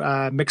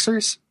 2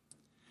 mixers.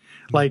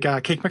 Like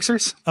cake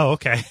mixers. Oh,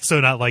 okay.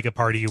 So not like a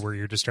party where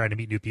you're just trying to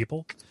meet new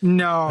people?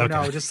 No, okay.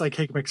 No, just like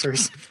cake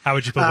mixers. How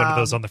would you put one of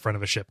those on the front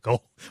of a ship,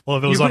 Cole? Well,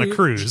 if it was on a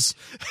cruise.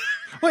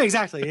 Well,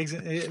 exactly.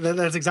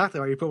 That's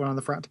exactly why you put one on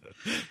the front.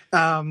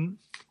 And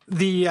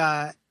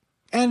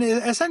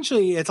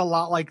essentially it's a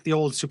lot like the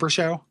old Super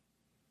Show.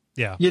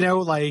 Yeah. You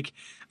know, like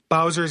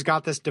Bowser's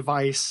got this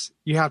device.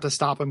 You have to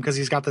stop him because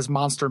he's got this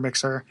monster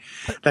mixer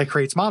that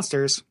creates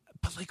monsters.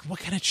 But like, what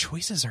kind of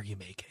choices are you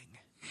making?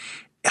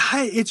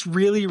 It's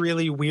really,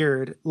 really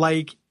weird.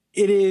 Like,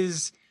 it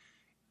is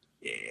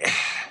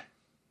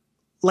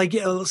like,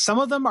 some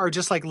of them are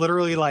just like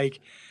literally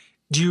like,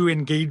 do you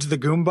engage the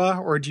Goomba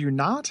or do you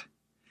not?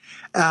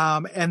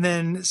 And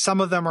then some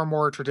of them are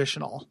more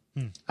traditional.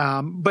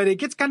 But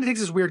it kind of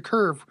takes this weird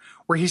curve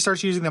where he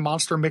starts using the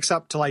monster mix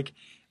up to like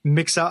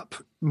mix up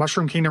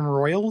Mushroom Kingdom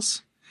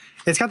Royals.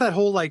 It's got that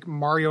whole like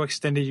Mario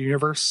extended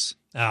universe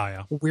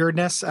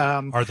weirdness.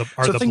 Are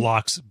the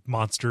blocks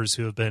monsters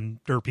who have been,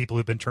 or people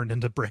who've been turned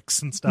into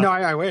bricks and stuff? No,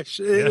 I wish.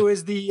 It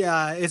was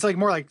it's like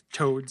more like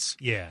Toads.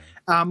 Yeah.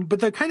 But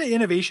the kind of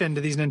innovation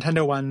to these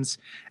Nintendo ones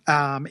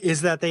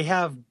is that they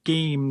have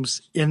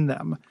games in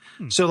them.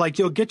 So like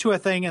you'll get to a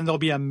thing and there'll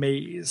be a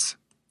maze,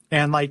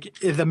 and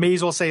like if the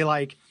maze will say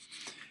like,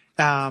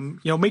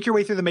 make your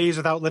way through the maze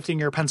without lifting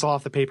your pencil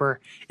off the paper.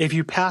 If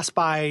you pass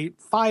by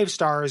 5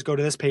 stars, go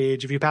to this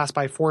page. If you pass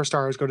by 4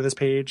 stars, go to this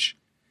page.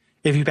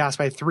 If you pass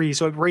by 3.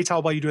 So it rates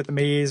how well you do at the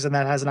maze, and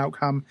that has an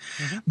outcome.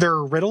 There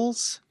are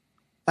riddles.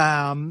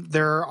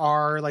 There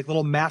are like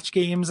little match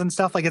games and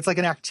stuff. Like, it's like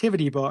an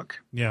activity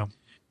book. Yeah.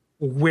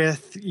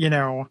 With,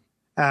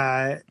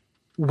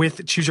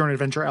 with choose your own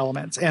adventure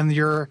elements. And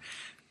your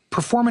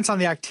performance on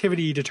the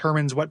activity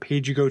determines what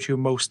page you go to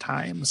most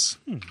times.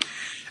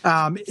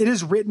 It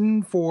is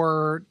written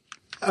for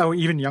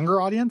even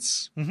younger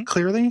audience,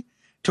 clearly,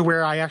 to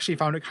where I actually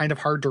found it kind of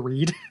hard to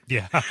read.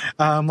 Yeah.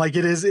 Like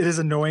it is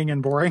annoying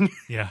and boring.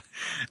 Yeah.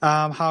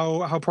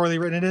 How poorly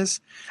written it is.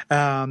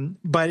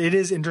 But it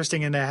is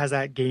interesting, and it has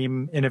that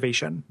game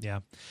innovation.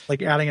 Yeah.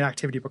 Like adding an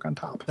activity book on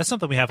top. That's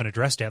something we haven't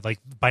addressed yet. Like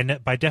by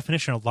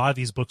definition, a lot of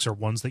these books are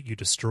ones that you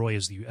destroy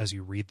as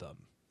you read them.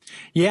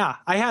 Yeah.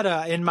 I had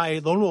in my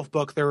Lone Wolf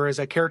book, there was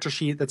a character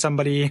sheet that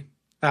somebody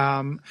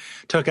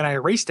took, and I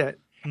erased it.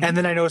 And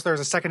then I noticed there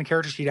was a second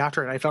character sheet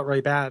after it. I felt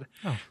really bad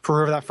for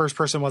whoever that first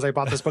person was I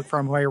bought this book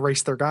from, who I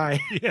erased their guy.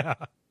 Yeah.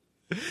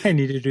 I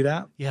needed to do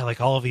that. Yeah, like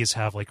all of these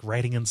have like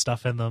writing and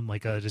stuff in them.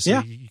 Like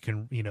you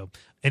can,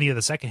 any of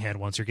the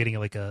secondhand ones, you're getting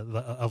like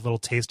a little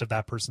taste of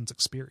that person's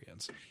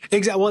experience.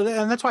 Exactly. Well,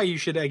 and that's why you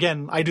should,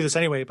 again, I do this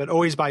anyway, but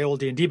always buy old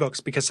D&D books,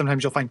 because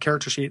sometimes you'll find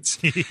character sheets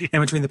in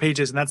between the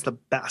pages, and that's the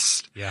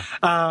best. Yeah.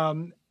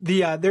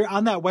 They're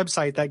on that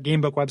website, that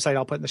gamebook website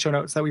I'll put in the show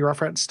notes that we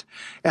referenced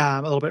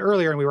a little bit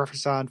earlier, and we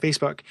referenced on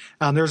Facebook.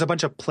 There's a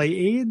bunch of play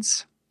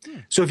aids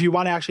So if you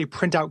want to actually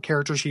print out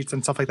character sheets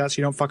and stuff like that so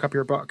you don't fuck up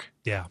your book,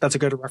 Yeah. that's a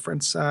good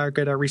reference,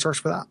 good resource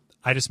for that.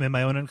 I just made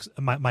my own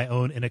my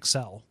own in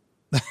Excel.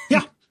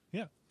 Yeah.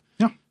 Yeah.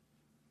 Yeah.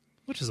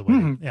 Which is a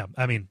way. Yeah.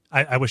 I mean,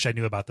 I wish I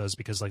knew about those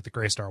because like the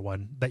Graystar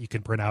one that you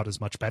can print out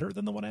is much better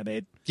than the one I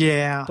made.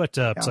 Yeah. But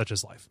such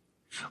is life.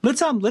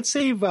 Let's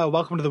save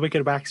Welcome to the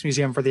Wicked Wax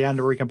Museum for the end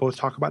where we can both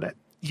talk about it.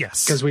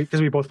 Yes. Because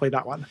we both played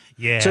that one.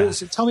 Yeah. So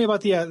tell me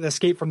about the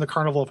Escape from the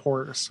Carnival of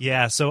Horrors.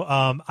 Yeah. So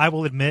I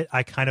will admit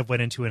I kind of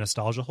went into a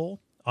nostalgia hole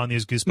on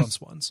these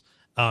Goosebumps ones.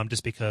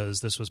 Just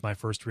because this was my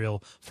first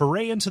real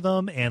foray into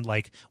them, and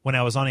like when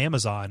I was on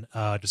Amazon,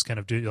 just kind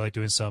of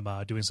doing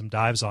some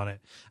dives on it,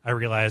 I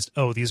realized,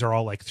 oh, these are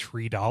all like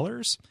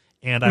 $3,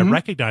 and I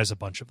recognize a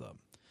bunch of them.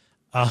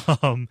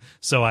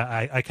 So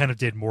I kind of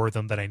did more of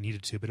them than I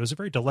needed to, but it was a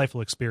very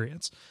delightful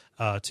experience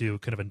to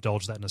kind of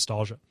indulge that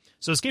nostalgia.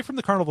 So Escape from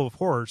the Carnival of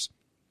Horrors.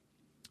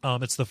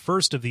 It's the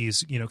first of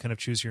these, kind of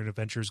choose your own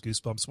adventures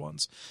Goosebumps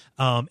ones,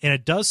 and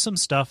it does some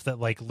stuff that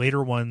like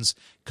later ones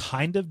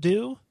kind of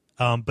do.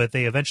 But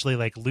they eventually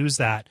like lose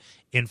that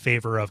in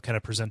favor of kind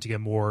of presenting a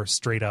more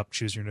straight up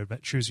choose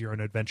your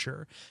own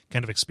adventure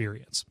kind of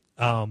experience.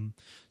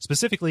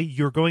 Specifically,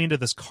 you're going into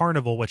this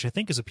carnival, which I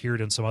think has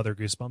appeared in some other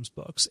Goosebumps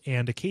books,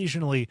 and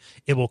occasionally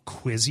it will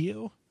quiz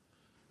you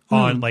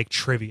on like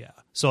trivia.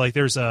 So like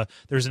there's an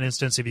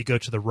instance if you go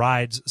to the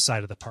rides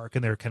side of the park,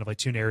 and there are kind of like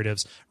two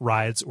narratives,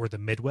 rides or the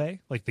midway,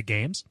 like the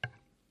games.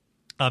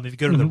 If you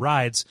go to the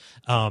rides,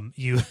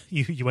 you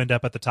end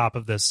up at the top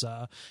of this,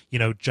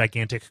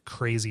 gigantic,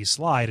 crazy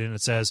slide, and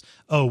it says,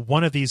 "Oh,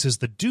 one of these is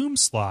the Doom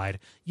slide.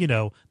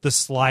 The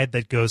slide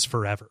that goes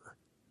forever."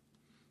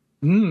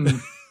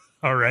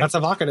 All right, That's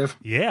evocative.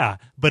 yeah,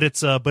 but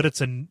it's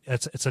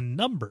a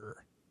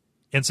number,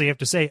 and so you have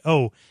to say,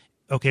 "Oh,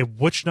 okay,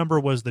 which number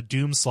was the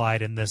Doom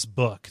slide in this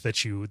book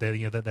that you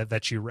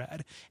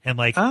read?" And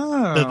like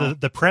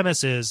the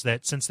premise is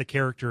that since the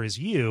character is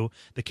you,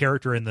 the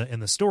character in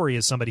the story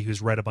is somebody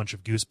who's read a bunch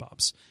of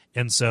Goosebumps,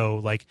 and so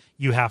like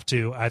you have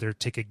to either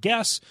take a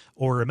guess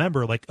or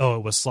remember like, oh,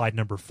 it was slide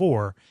number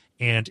 4,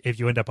 and if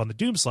you end up on the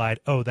Doom slide,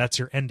 oh, that's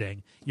your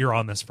ending. You're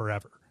on this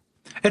forever.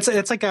 It's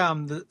like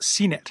the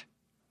CNET.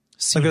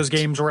 Like those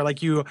games where like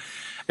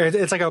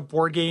it's like a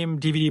board game,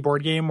 DVD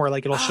board game where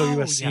like it'll show you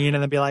a scene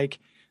and then be like,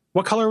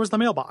 what color was the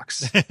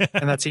mailbox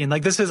in that scene?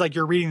 Like this is like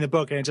you're reading the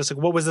book and it's just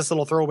like, what was this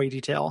little throwaway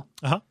detail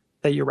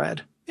that you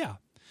read? Yeah.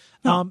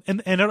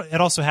 And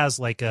it also has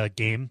like a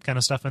game kind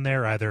of stuff in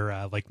there,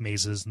 either like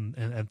mazes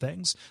and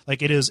things.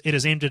 Like it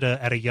is aimed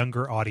at a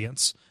younger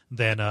audience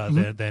than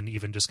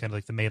even just kind of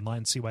like the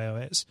mainline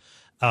CYOAs.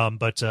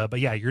 But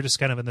yeah, you're just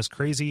kind of in this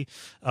crazy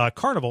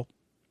carnival.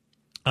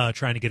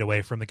 Trying to get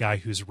away from the guy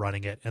who's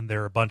running it, and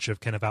there are a bunch of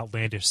kind of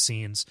outlandish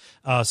scenes.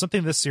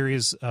 Something this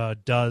series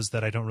does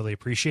that I don't really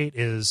appreciate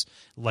is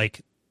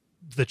like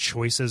the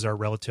choices are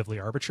relatively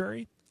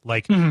arbitrary.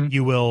 Like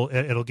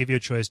it'll give you a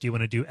choice: do you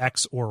want to do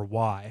X or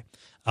Y?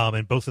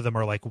 And both of them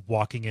are like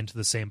walking into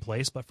the same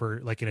place, but for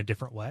like in a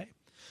different way.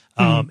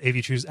 If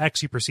you choose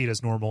X, you proceed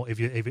as normal. If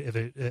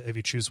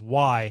you choose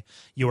Y,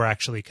 you are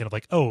actually kind of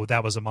like, oh,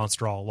 that was a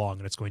monster all along,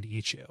 and it's going to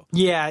eat you.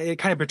 Yeah, it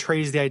kind of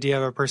betrays the idea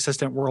of a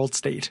persistent world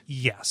state.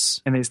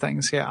 Yes, in these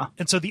things, yeah.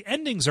 And so the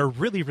endings are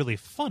really, really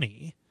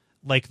funny.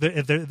 Like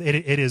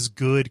it is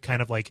good,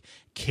 kind of like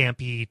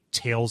campy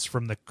Tales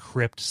from the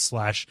Crypt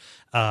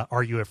 /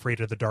 Are You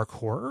Afraid of the Dark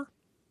horror?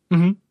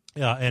 In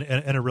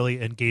a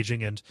really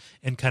engaging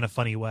and kind of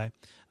funny way.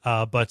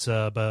 But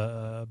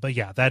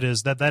yeah, that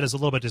is a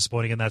little bit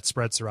disappointing, and that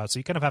spreads throughout. So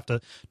you kind of have to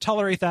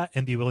tolerate that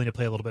and be willing to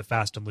play a little bit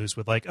fast and loose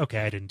with like, okay,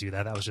 I didn't do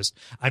that.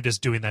 I'm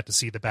just doing that to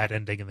see the bad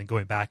ending and then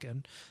going back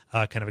and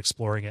kind of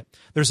exploring it.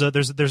 There's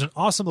an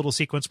awesome little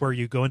sequence where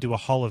you go into a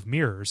hall of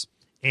mirrors,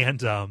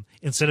 and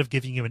instead of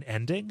giving you an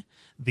ending,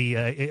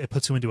 it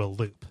puts you into a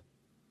loop.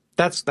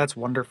 That's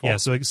wonderful. Yeah.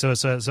 So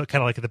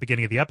kind of like at the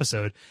beginning of the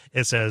episode,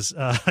 it says,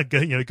 go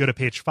to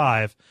page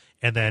 5.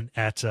 And then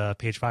at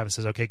page 5, it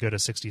says, okay, go to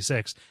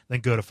 66,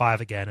 then go to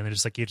 5 again. And then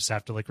just like, you just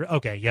have to like,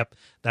 okay, yep,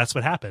 that's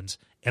what happens.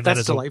 And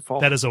that's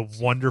delightful. That is a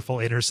wonderful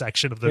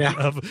intersection of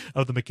the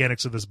of the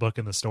mechanics of this book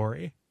and the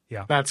story.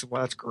 Yeah. That's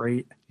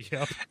great.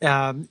 Yep.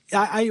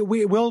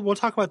 We'll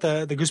talk about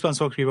the Goosebumps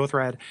books we both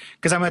read,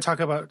 because I'm going to talk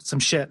about some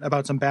shit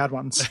about some bad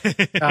ones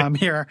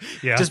here,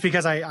 just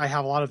because I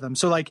have a lot of them.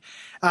 So like,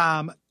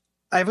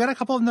 I've got a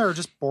couple of them that are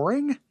just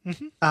boring.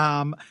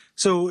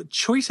 So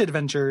Choice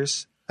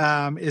Adventures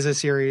is a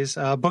series,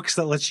 books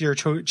that lets you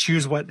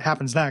choose what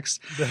happens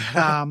next.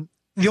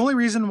 The only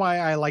reason why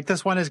I like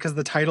this one is because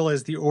the title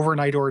is The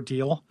Overnight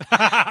Ordeal,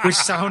 which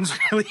sounds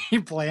really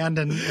bland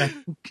and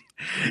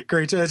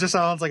great. It just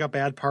sounds like a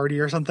bad party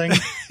or something.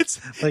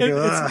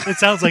 It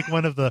sounds like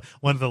one of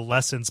the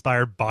less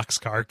inspired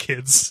Boxcar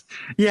Kids.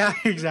 Yeah,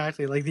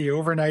 exactly. Like The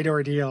Overnight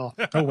Ordeal.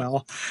 Oh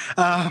well.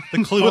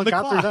 The Clue in the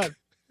Clock.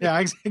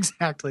 Yeah,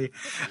 exactly.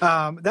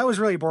 That was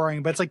really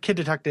boring, but it's like kid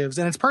detectives,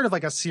 and it's part of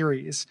like a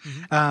series.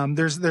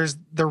 There's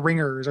the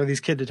Ringers are these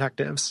kid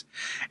detectives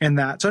in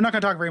that. So I'm not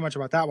going to talk very much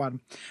about that one.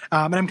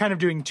 And I'm kind of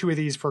doing two of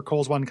these for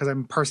Cole's one because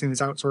I'm parsing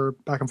these out, so we're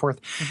back and forth.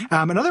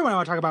 Another one I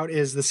want to talk about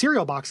is the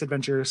Cereal Box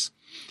Adventures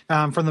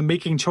from the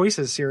Making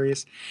Choices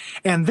series.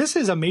 And this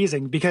is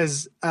amazing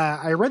because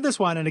I read this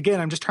one, and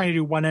again, I'm just trying to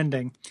do one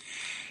ending.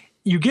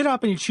 You get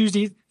up and you choose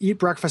to eat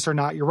breakfast or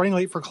not. You're running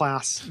late for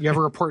class. You have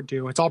a report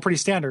due. It's all pretty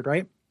standard,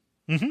 right?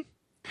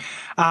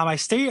 I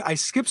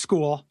skip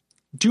school,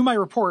 do my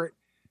report,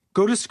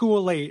 go to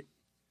school late,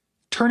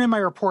 turn in my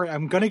report.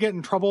 I'm going to get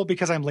in trouble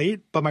because I'm late,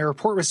 but my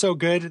report was so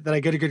good that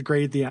I get a good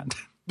grade at the end.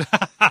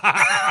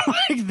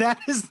 Like that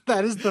is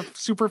the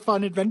super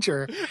fun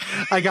adventure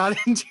I got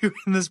into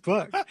in this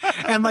book.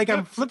 And like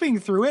I'm flipping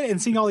through it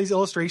and seeing all these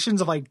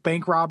illustrations of like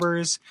bank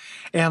robbers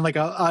and like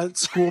a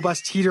school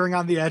bus teetering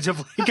on the edge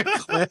of like a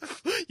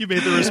cliff. You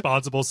made the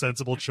responsible,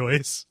 sensible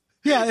choice.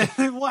 Yeah,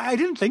 well, I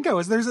didn't think I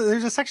was. There's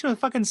a section of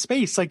fucking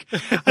space. Like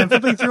I'm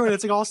flipping through it,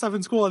 it's like all stuff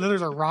in school, and then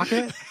there's a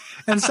rocket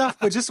and stuff.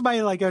 But just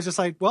by like, I was just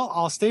like, well,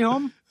 I'll stay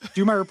home,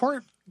 do my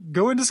report,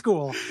 go into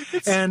school.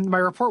 And my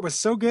report was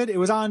so good. It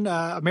was on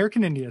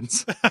American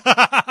Indians,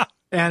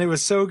 and it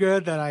was so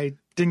good that I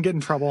didn't get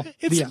in trouble.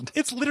 The end.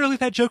 It's literally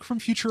that joke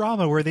from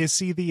Futurama where they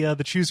see the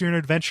Choose Your Own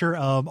Adventure,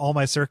 All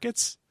My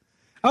Circuits.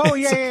 Oh,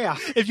 yeah.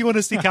 If you want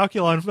to see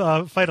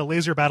Calculon fight a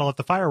laser battle at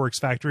the fireworks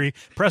factory,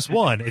 press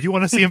 1. If you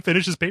want to see him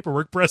finish his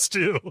paperwork, press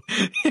 2.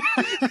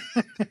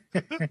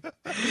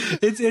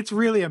 It's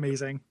really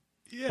amazing.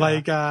 Yeah.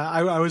 Like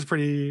I was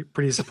pretty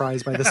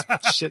surprised by this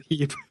shit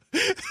heap.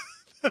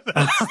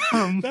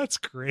 That's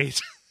great.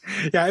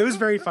 Yeah, it was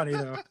very funny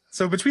though.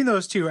 So between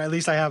those two, at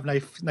least I have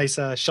nice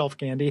shelf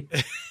candy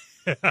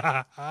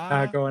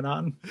going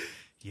on.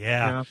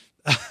 Yeah.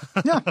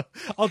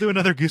 I'll do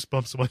another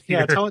Goosebumps one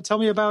here. Yeah, tell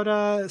me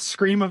about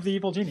Scream of the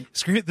Evil Genie.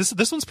 Scream.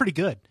 This one's pretty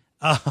good.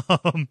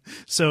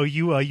 So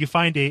you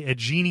find a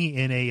genie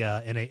in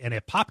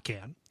a pop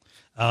can,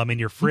 in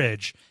your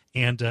fridge,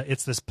 and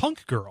it's this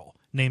punk girl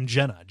named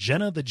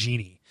Jenna the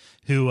genie,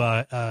 who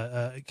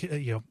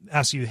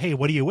asks you, hey,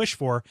 what do you wish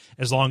for,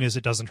 as long as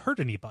it doesn't hurt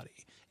anybody.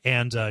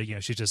 And,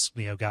 she just,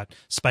 got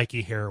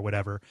spiky hair or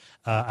whatever.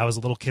 I was a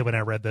little kid when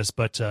I read this,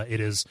 but it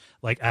is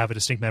like, I have a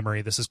distinct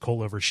memory. This is Cole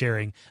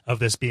oversharing of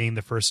this being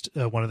the first,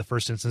 one of the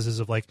first instances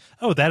of like,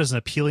 oh, that is an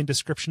appealing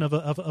description of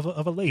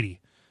a lady.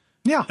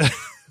 Yeah.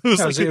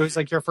 It was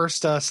like your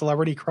first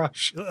celebrity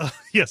crush.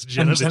 Yes.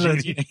 Jenna the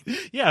Genie.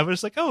 Yeah. But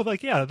it's like, oh,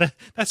 like, yeah,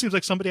 that seems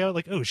like somebody I would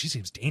like, oh, she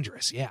seems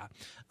dangerous. Yeah.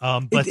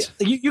 But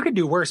you could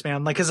do worse,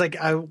 man. Like, cause like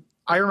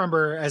I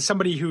remember as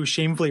somebody who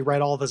shamefully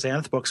read all the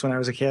Xanth books when I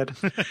was a kid,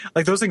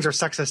 like those things are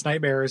sexist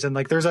nightmares. And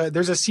like, there's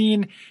a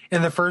scene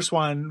in the first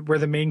one where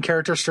the main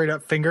character straight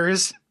up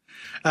fingers,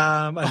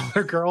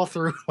 another girl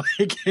through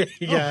like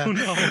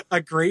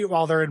a grate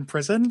while they're in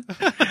prison.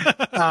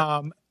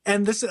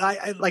 And this,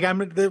 I'm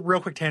the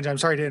real quick tangent. I'm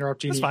sorry to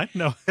interrupt, Jeannie. That's fine.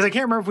 No, because I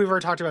can't remember if we've ever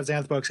talked about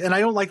Xanth books, and I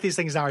don't like these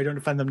things now. I don't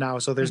defend them now,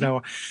 so there's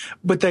no.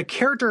 But the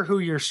character who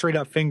you're straight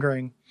up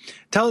fingering,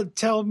 try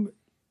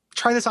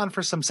this on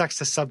for some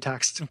sexist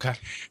subtext. Okay.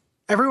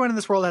 Everyone in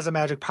this world has a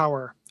magic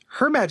power.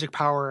 Her magic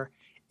power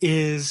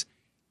is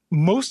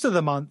most of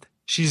the month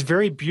she's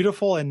very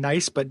beautiful and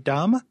nice but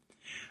dumb,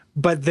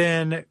 but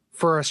then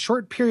for a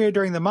short period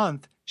during the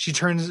month she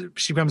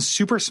becomes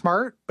super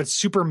smart but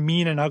super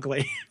mean and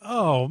ugly.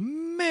 Oh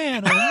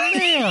man! Oh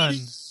man!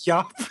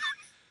 Yup.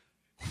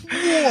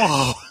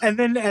 Whoa. And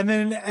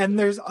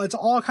it's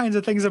all kinds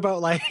of things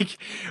about like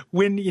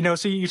when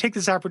so you take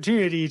this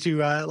opportunity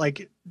to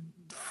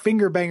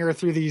finger banger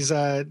through these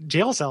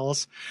jail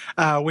cells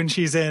when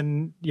she's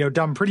in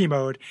dumb pretty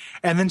mode,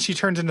 and then she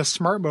turns into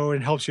smart mode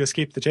and helps you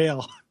escape the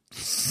jail.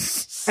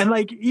 And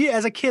like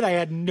as a kid, I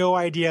had no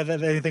idea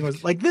that anything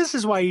was like, this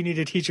is why you need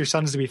to teach your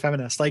sons to be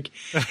feminist. Like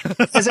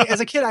as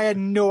a kid, I had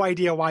no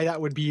idea why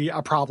that would be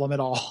a problem at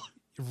all.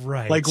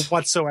 Right. Like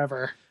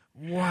whatsoever.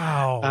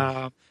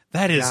 Wow.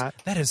 That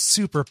is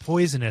super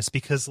poisonous,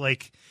 because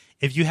like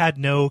if you had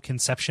no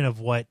conception of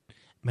what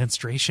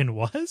menstruation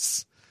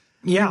was,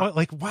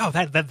 like, wow,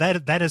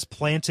 that is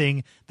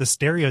planting the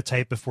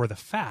stereotype before the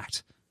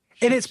fact.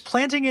 And it's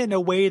planting it in a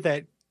way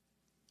that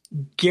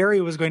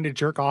Gary was going to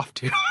jerk off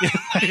to.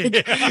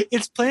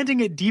 It's planting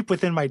it deep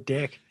within my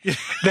dick.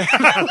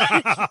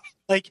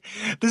 Like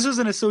this was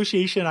an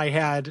association I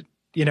had,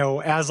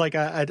 as like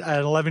an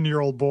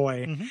 11-year-old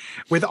boy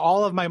with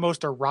all of my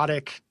most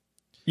erotic,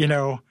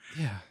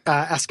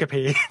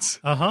 escapades.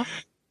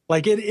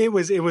 Like it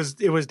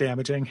was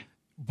damaging.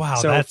 Wow.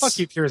 So fuck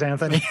you, Piers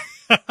Anthony.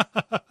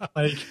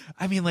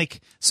 I mean,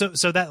 like, so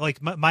that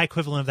like my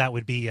equivalent of that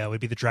would be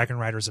the Dragon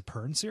Riders of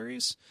Pern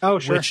series. Oh,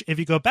 sure. Which, if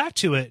you go back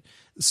to it,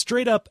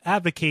 straight up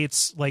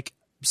advocates like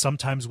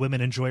sometimes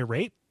women enjoy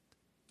rape.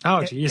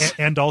 Oh, geez.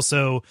 And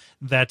also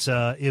that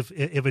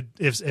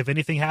if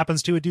anything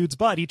happens to a dude's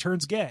butt, he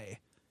turns gay.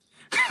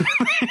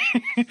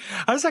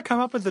 How does that come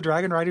up with the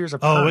Dragon Riders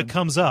of Pern? Oh, it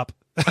comes up.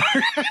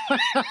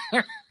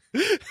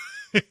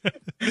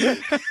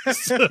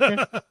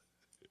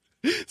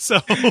 So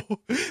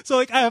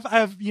like I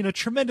have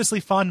tremendously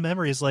fond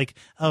memories like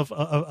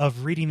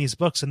of reading these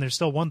books, and there's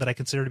still one that I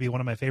consider to be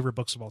one of my favorite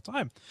books of all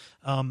time.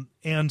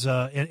 And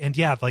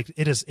yeah, like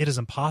it is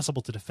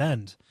impossible to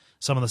defend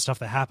some of the stuff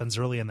that happens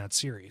early in that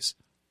series.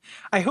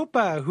 I hope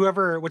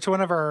which one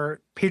of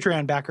our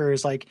Patreon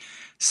backers, like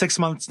 6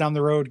 months down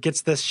the road,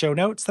 gets this show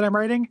notes that I'm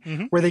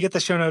writing, where they get the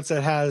show notes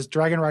that has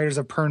Dragon Riders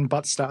of Pern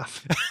butt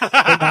stuff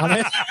on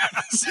it.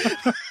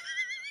 So,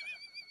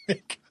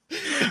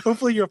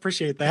 hopefully you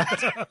appreciate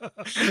that,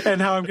 and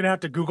how I'm going to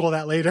have to Google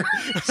that later.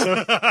 So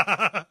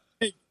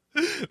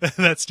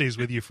that stays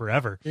with you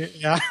forever.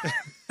 Yeah.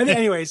 And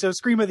anyway, so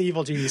Scream of the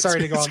Evil Genie. Sorry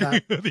to go on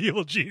that. Scream of the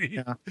Evil Genie.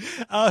 Yeah.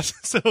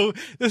 So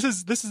this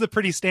is a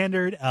pretty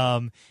standard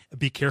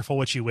be careful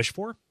what you wish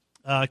for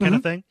kind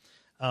of thing.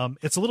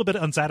 It's a little bit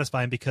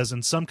unsatisfying because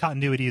in some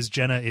continuities,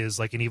 Jenna is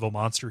like an evil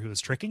monster who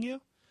is tricking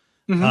you.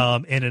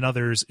 And in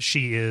others,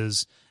 she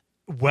is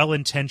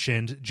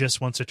well-intentioned, just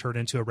wants to turn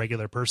into a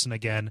regular person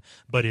again,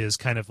 but is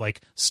kind of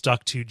like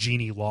stuck to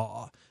genie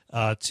law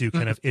to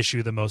kind of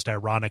issue the most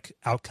ironic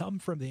outcome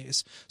from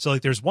these. So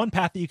like there's one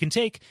path that you can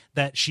take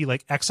that she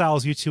like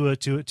exiles you to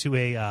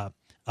an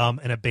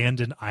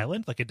abandoned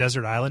island, like a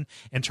desert island,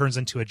 and turns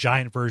into a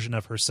giant version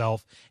of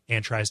herself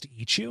and tries to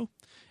eat you.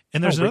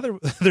 And there's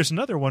there's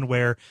another one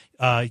where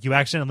you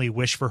accidentally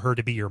wish for her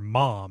to be your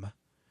mom.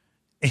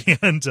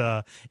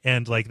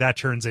 And like that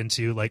turns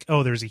into like,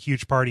 oh, there's a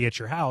huge party at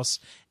your house,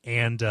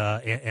 and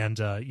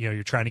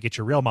you're trying to get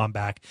your real mom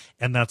back,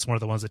 and that's one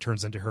of the ones that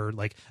turns into her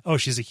like, oh,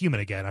 she's a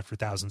human again after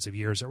thousands of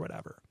years or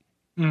whatever.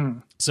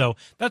 So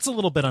that's a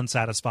little bit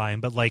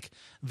unsatisfying, but like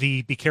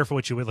the be careful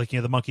what you would, like,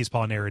 the monkey's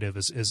paw narrative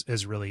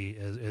is really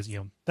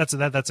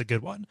that's a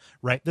good one,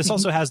 right? This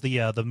also has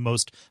the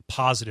most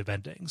positive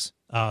endings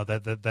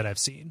that I've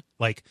seen,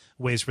 like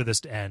ways for this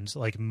to end.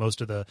 Like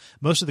most of the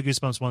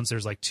Goosebumps ones,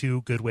 there's like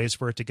 2 good ways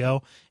for it to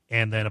go,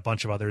 and then a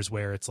bunch of others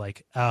where it's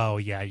like, oh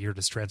yeah, you're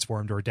just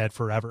transformed or dead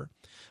forever.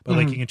 But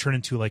like you can turn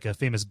into like a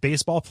famous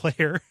baseball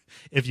player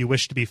if you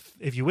wish to be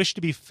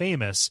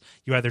famous.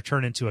 You either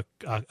turn into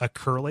a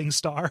curling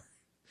star,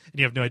 and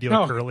you have no idea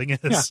what curling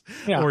is,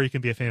 or you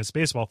can be a famous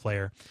baseball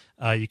player.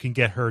 You can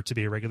get her to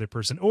be a regular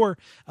person, or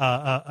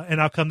an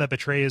outcome that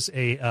betrays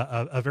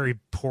a very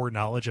poor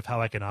knowledge of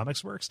how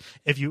economics works.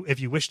 If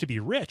you wish to be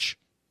rich,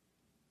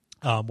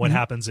 what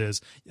happens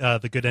is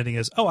the good ending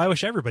is, oh, I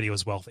wish everybody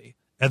was wealthy.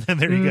 And then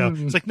there you go.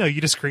 It's like, no, you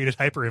just created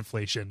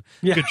hyperinflation.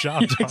 Yeah. Good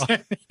job,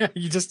 dog. Yeah,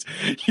 you just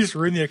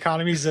ruin the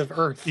economies of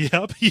Earth.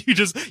 Yep. You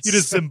just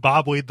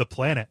Zimbabwe'd the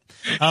planet.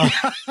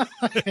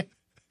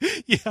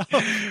 Yeah.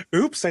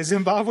 Oops, I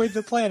Zimbabwe'd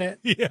the planet.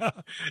 Yeah.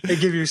 And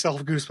give yourself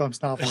a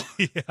Goosebumps novel.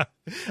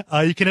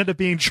 Yeah. You can end up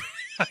being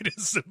trying to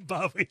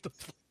Zimbabwe the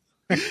planet.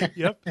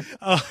 Yep.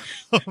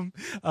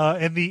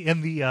 And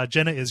the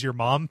Jenna is your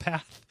mom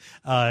path.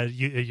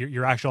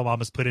 Your actual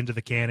mom is put into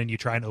the can, and you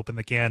try and open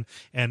the can,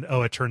 and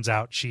it turns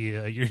out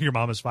your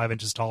mom is 5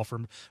 inches tall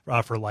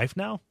for life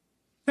now.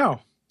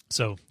 No.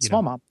 So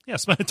small mom. Yeah,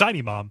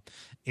 tiny mom.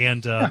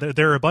 And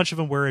there are a bunch of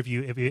them where if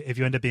you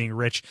end up being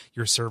rich,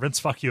 your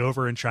servants fuck you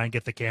over and try and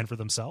get the can for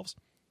themselves.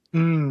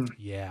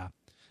 Yeah.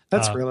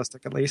 That's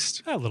realistic, at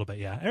least. A little bit,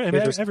 yeah.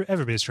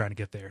 Everybody's trying to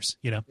get theirs,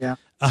 Yeah.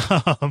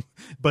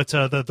 But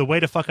the way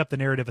to fuck up the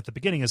narrative at the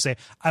beginning is say,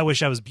 I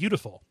wish I was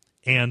beautiful.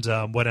 And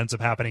what ends up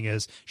happening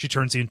is she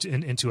turns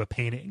into a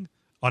painting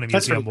on a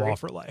museum wall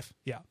for life.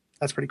 Yeah.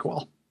 That's pretty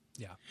cool.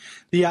 Yeah.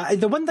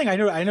 The one thing I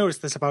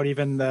noticed this about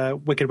even the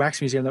Wicked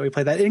Wax Museum that we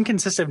played, that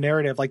inconsistent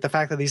narrative, like the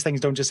fact that these things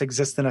don't just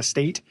exist in a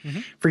state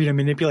for you to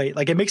manipulate.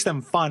 Like it makes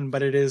them fun,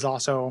 but it is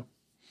also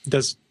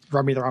does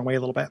rub me the wrong way a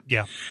little bit.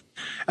 Yeah.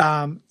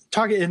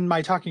 In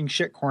my talking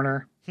shit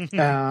corner.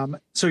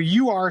 So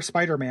You Are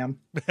Spider-Man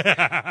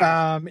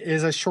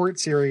is a short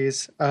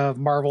series of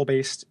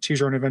Marvel-based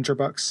choose-your-own adventure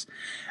books.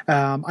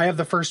 I have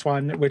the first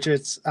one, which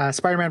is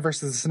Spider-Man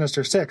versus the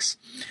Sinister Six,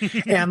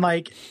 and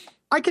like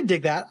I can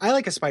dig that. I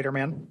like a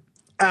Spider-Man,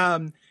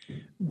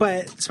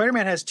 but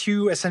Spider-Man has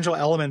 2 essential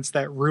elements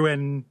that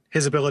ruin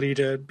his ability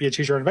to be a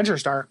choose-your-own adventure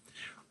star.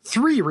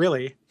 3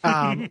 really.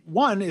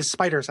 One is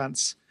spider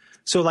sense.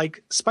 So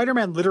like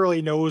Spider-Man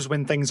literally knows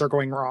when things are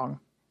going wrong.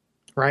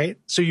 Right.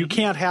 So you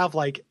can't have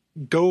like,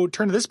 go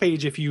turn to this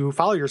page if you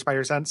follow your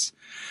spider sense,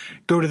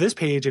 go to this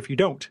page if you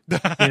don't,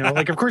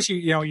 like, of course,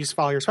 you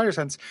follow your spider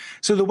sense.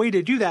 So the way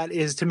to do that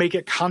is to make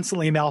it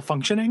constantly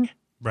malfunctioning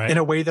in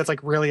a way that's like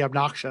really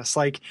obnoxious.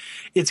 Like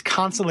it's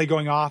constantly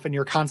going off and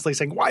you're constantly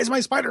saying, why is my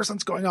spider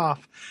sense going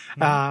off?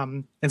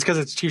 It's because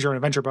it's choose your own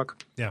adventure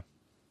book. Yeah.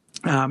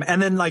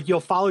 And then like you'll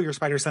follow your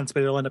spider sense,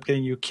 but it'll end up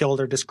getting you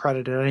killed or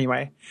discredited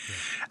anyway.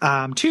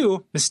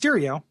 2,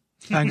 Mysterio.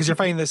 Because you're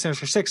fighting the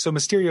Sinister Six, so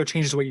Mysterio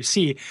changes what you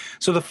see.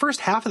 So the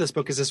first half of this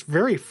book is this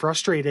very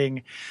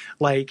frustrating,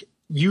 like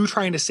you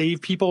trying to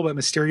save people, but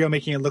Mysterio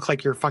making it look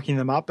like you're fucking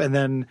them up, and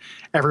then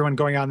everyone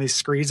going on these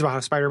screeds about how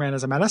Spider-Man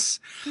is a menace,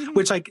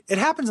 which like it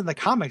happens in the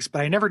comics,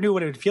 but I never knew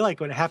what it would feel like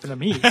when it happened to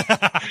me.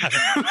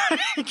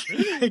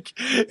 Like,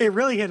 it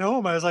really hit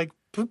home. I was like,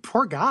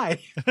 poor guy.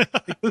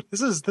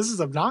 This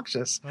is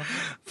obnoxious.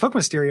 Fuck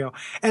Mysterio.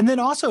 And then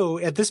also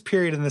at this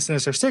period in the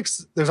Sinister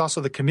Six, there's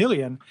also the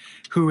Chameleon,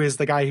 who is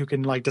the guy who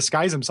can like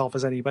disguise himself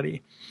as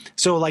anybody.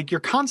 So like you're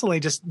constantly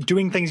just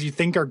doing things you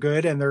think are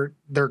good and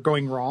they're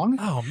going wrong.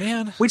 Oh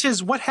man. Which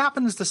is what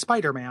happens to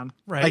Spider-Man.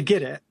 Right. I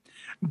get it.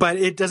 But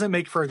it doesn't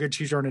make for a good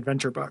choose your own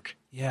adventure book.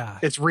 Yeah.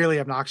 It's really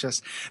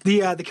obnoxious.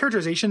 The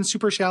characterization's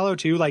super shallow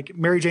too. Like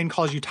Mary Jane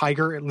calls you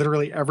Tiger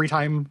literally every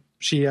time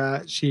she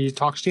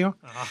talks to you,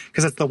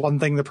 because that's the one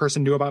thing the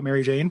person knew about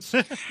Mary Jane.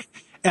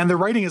 And the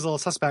writing is a little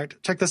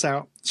suspect. Check this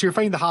out. So you're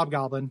fighting the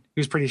Hobgoblin,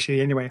 who's pretty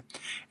shitty anyway.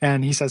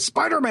 And he says,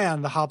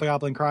 "Spider-Man," the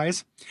Hobgoblin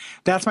cries.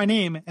 "That's my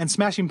name, and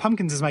Smashing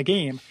Pumpkins is my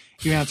game."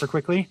 You answer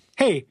quickly.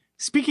 "Hey,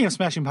 speaking of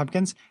Smashing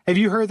Pumpkins, have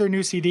you heard their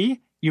new CD?"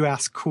 You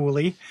ask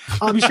coolly.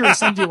 "I'll be sure to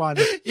send you one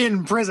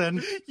in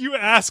prison." You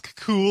ask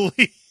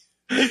coolly.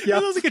 Yeah.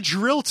 That was like a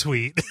drill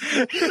tweet.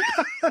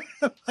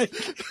 Like,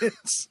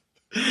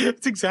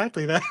 it's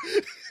exactly that.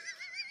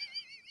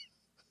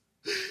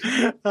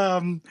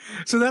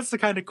 So that's the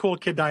kind of cool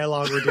kid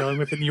dialogue we're dealing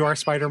with in You Are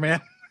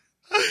Spider-Man.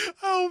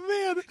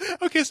 Oh man.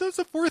 Okay, so that's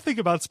the fourth thing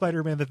about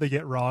Spider-Man that they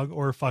get wrong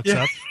or fucks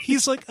up.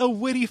 He's like a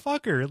witty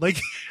fucker. Like,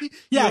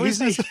 Yeah, he's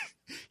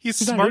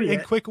he's not smart an and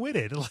idiot.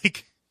 quick-witted.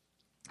 Like,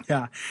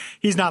 Yeah,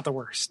 he's not the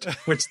worst,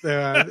 which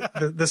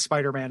the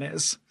Spider-Man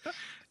is.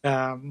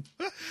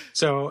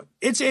 So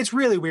it's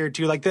really weird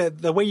too. Like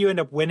the way you end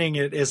up winning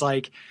it is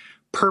like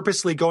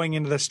purposely going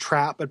into this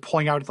trap but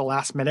pulling out at the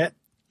last minute.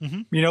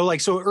 Mhm. You know,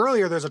 like so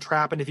earlier there's a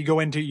trap and if you go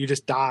into it you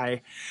just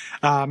die.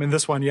 In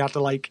this one you have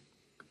to like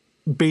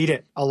bait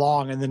it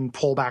along and then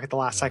pull back at the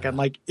last second.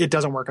 Like it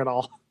doesn't work at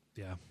all.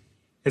 yeah.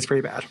 It's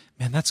pretty bad.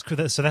 Man, that's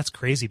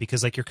crazy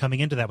because like you're coming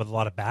into that with a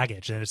lot of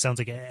baggage, and it sounds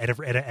like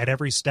at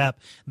every step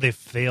they've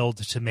failed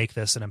to make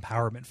this an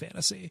empowerment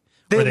fantasy.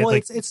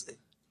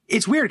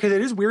 It's weird because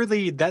it is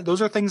weirdly that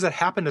those are things that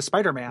happen to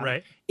Spider-Man.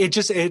 Right.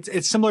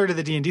 It's similar to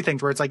the D&D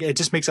things where it's like it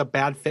just makes a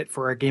bad fit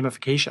for a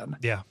gamification.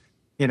 Yeah.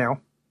 You know,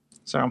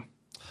 so.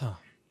 Huh.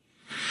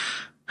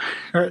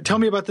 All right, tell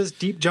me about this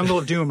deep jungle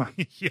of doom.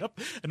 Yep.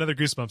 Another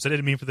Goosebumps. I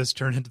didn't mean for this to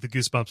turn into the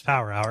Goosebumps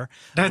Power Hour.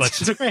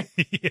 That's okay.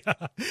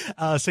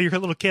 Yeah. So you're a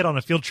little kid on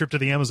a field trip to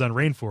the Amazon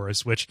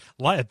rainforest, which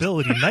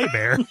liability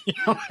nightmare. You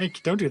know,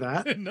 like, don't do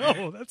that.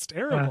 No, that's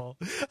terrible.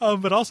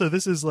 But also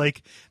this is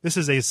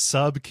a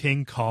sub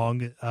King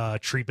Kong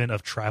treatment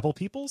of tribal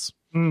peoples.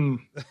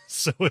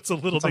 So it's a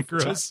little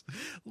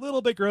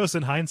bit gross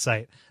in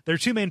hindsight. There are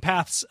two main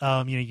paths.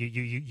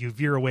 You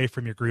veer away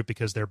from your group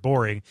because they're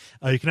boring.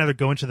 You can either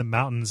go into the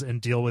mountains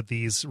and deal with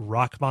these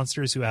rock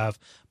monsters who have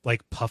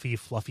like puffy,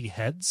 fluffy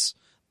heads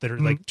that are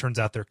like, turns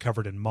out they're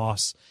covered in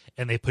moss,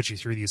 and they put you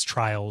through these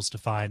trials to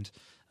find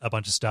a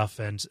bunch of stuff.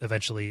 And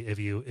eventually if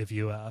you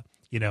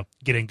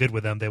get in good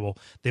with them, they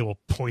will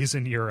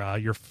poison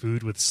your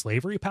food with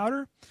slavery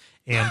powder.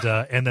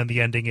 And then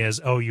the ending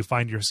is, you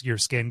find your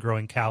skin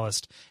growing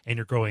calloused and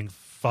you're growing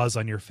fuzz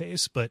on your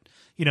face, but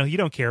you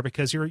don't care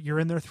because you're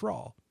in their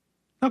thrall.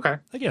 Okay.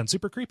 Again,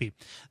 super creepy.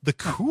 The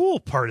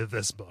cool part of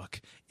this book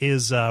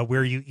is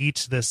where you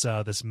eat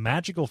this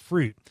magical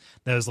fruit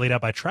that was laid out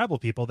by tribal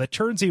people that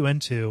turns you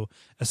into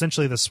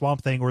essentially the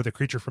Swamp Thing or the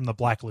creature from the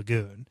Black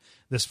Lagoon,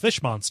 this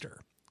fish monster.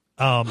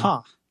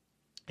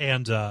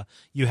 And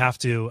you have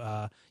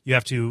to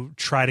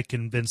try to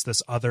convince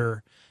this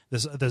other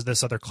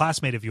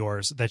classmate of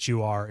yours that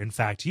you are in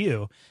fact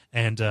you,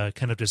 and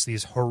kind of just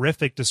these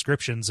horrific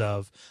descriptions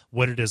of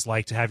what it is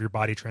like to have your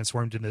body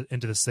transformed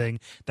into this thing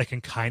that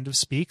can kind of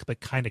speak but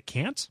kind of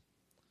can't.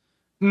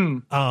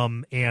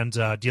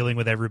 And dealing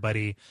with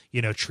everybody,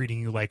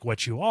 treating you like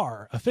what you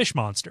are, a fish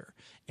monster,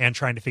 and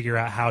trying to figure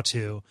out how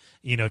to,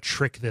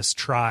 trick this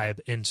tribe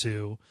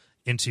into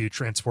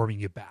transforming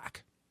you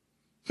back.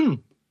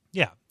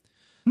 Yeah.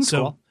 That's so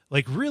cool.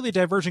 Like really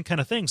divergent kind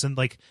of things. And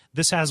like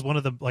this has one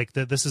of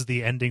the, this is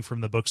the ending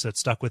from the books that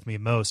stuck with me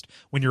most.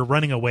 When you're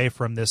running away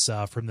from this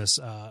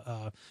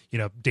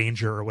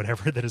danger or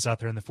whatever that is out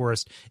there in the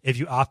forest, if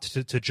you opt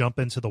to jump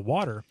into the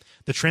water,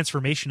 the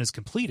transformation is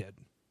completed.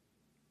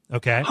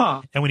 Okay.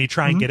 And when you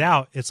try and get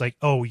out, it's like,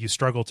 you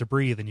struggle to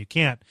breathe and you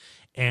can't.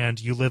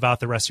 And you live out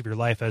the rest of your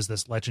life as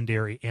this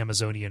legendary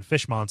Amazonian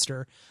fish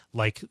monster,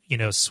 like,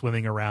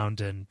 swimming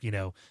around and,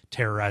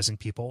 terrorizing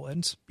people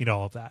and,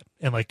 all of that,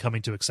 and like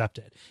coming to accept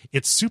it.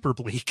 It's super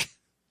bleak.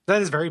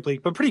 That is very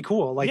bleak, but pretty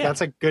cool. Like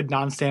that's a good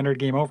non-standard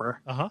game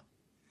over.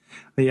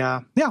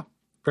 Yeah,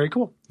 very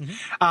cool.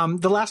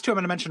 The last two I'm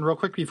going to mention real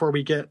quick before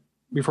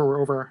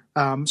we're over.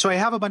 So I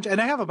have a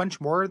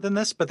bunch more than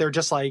this, but they're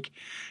just like,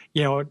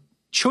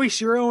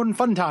 choice your own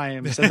fun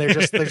times, and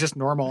they're just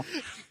normal.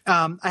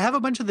 I have a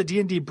bunch of the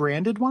D&D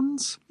branded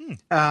ones,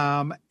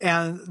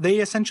 and they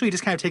essentially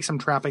just kind of take some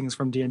trappings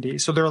from D&D.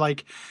 So they're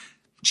like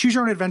choose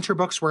your own adventure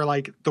books where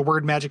like the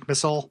word magic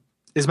missile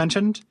is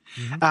mentioned,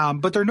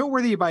 but they're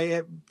noteworthy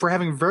for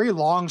having very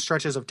long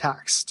stretches of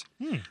text.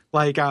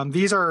 Like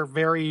these are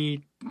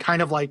very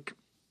kind of like,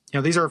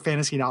 these are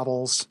fantasy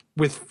novels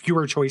with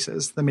fewer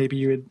choices than maybe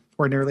you would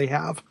ordinarily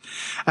have.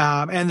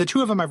 And the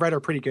two of them I've read are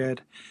pretty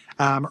good.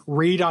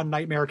 Raid on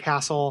Nightmare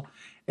Castle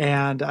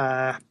and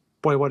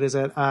boy, what is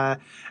it?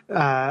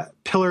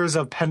 Pillars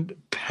of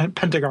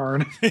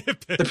Pentagon.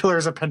 The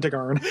Pillars of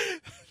Pentagon.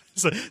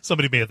 So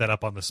somebody made that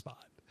up on the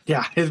spot.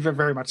 Yeah,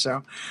 very much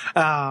so.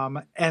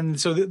 And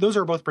so those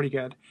are both pretty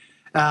good.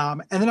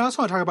 And then I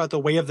also want to talk about the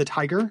Way of the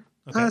Tiger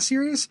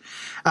series.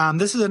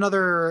 This is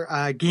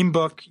another game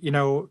book,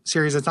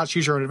 series that's not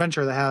choose your own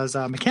adventure that has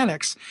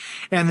mechanics.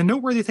 And the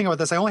noteworthy thing about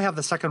this, I only have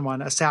the second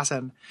one,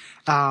 Assassin.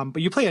 But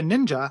you play a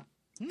ninja.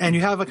 And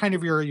you have a kind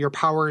of your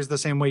powers the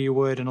same way you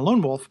would in a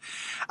lone wolf.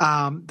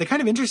 The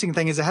kind of interesting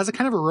thing is it has a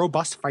kind of a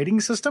robust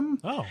fighting system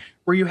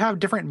where you have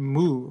different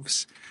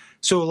moves.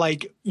 So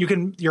like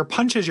your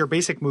punch is your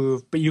basic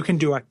move, but you can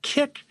do a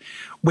kick,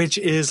 which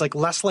is like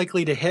less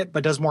likely to hit,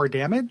 but does more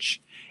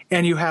damage.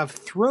 And you have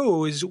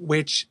throws,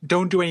 which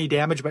don't do any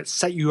damage, but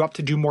set you up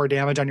to do more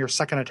damage on your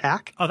second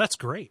attack. Oh, that's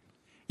great.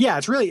 Yeah,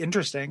 it's really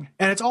interesting.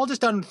 And it's all just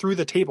done through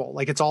the table.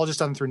 Like it's all just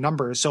done through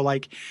numbers. So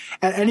like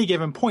at any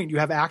given point, you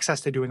have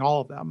access to doing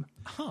all of them.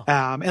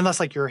 Unless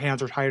like your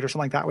hands are tied or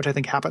something like that, which I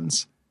think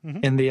happens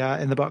in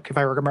the book, if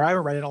I remember. I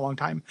haven't read it in a long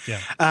time.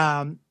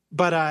 Yeah.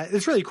 But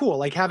it's really cool.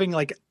 Like adding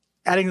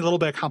a little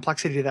bit of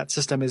complexity to that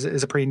system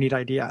is a pretty neat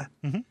idea.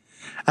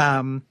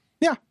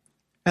 Yeah.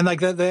 And like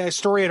the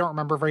story I don't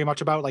remember very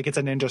much about. Like it's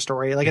a ninja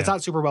story. Like it's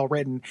not super well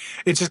written.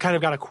 It's just kind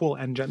of got a cool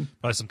engine.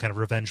 Probably some kind of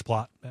revenge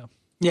plot. Yeah.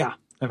 Yeah.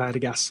 If I had to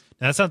guess.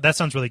 Now, that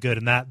sounds really good,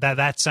 and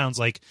that sounds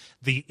like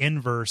the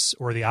inverse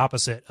or the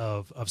opposite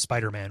of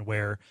Spider-Man,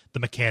 where the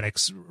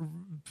mechanics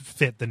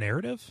fit the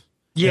narrative,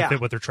 and fit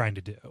what they're trying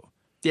to do.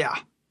 Yeah.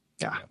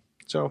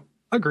 So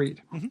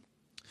agreed.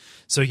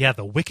 So yeah,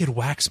 the Wicked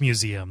Wax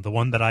Museum, the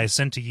one that I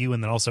sent to you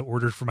and then also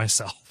ordered for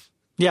myself.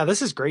 Yeah,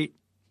 this is great.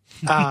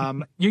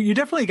 You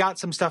definitely got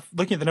some stuff.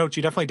 Looking at the notes,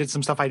 you definitely did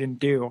some stuff I didn't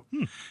do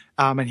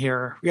in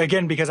here.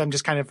 Again, because I'm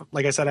just kind of,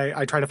 like I said,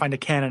 I try to find a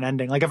canon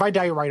ending. Like if I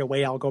die right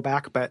away, I'll go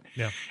back. But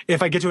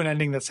if I get to an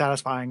ending that's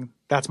satisfying,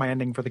 that's my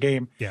ending for the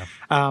game. Yeah.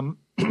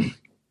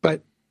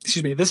 But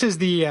excuse me, this is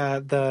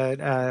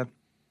the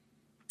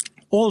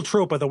old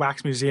trope of the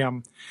Wax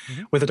Museum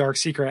with a dark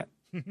secret.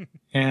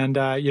 And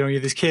you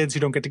have these kids who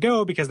don't get to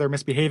go because they're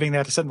misbehaving. They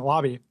have to sit in the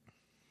lobby.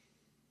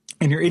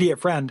 And your idiot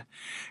friend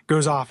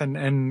goes off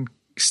and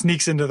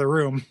sneaks into the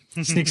room,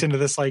 sneaks into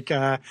this like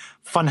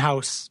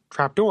funhouse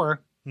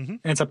trapdoor, and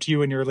it's up to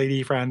you and your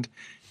lady friend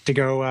to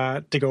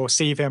go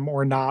save him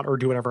or not or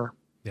do whatever.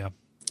 Yeah.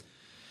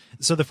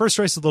 So the first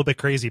choice is a little bit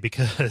crazy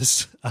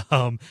because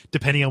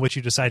depending on what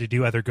you decide to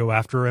do, either go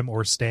after him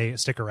or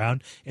stick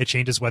around, it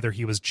changes whether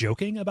he was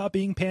joking about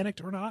being panicked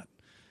or not.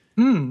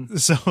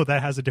 So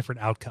that has a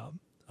different outcome.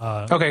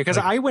 Okay, because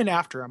I went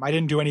after him. I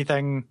didn't do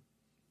anything.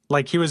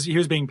 Like he was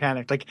being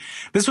panicked. Like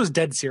this was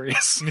dead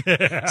serious.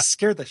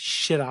 Scared the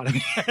shit out of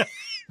me.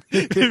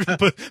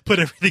 put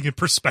everything in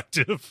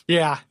perspective.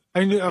 Yeah.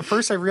 I mean, at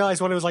first I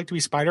realized what it was like to be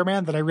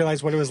Spider-Man. Then I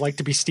realized what it was like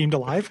to be steamed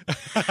alive.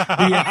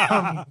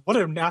 What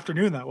an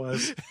afternoon that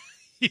was.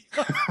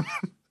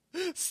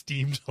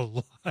 Steamed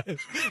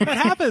alive. That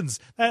happens.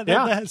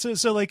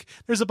 So like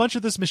there's a bunch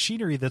of this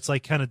machinery that's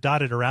like kind of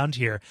dotted around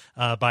here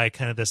by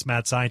kind of this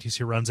mad scientist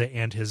who runs it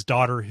and his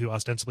daughter who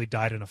ostensibly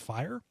died in a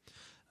fire.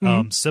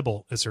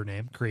 Sybil is her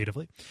name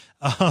creatively.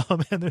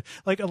 And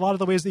like a lot of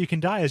the ways that you can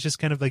die is just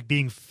kind of like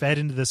being fed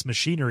into this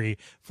machinery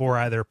for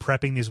either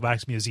prepping these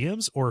wax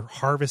museums or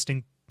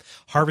harvesting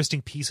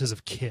pieces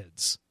of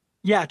kids.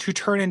 Yeah, to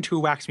turn into a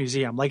wax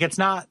museum. Like it's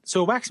not,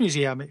 so a wax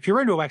museum, if you're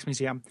into a wax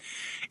museum,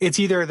 it's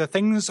either the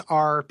things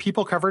are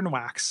people covered in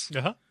wax.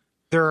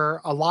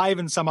 They're alive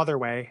in some other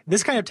way.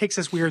 This kind of takes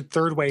this weird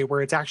third way where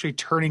it's actually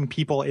turning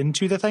people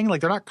into the thing. Like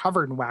they're not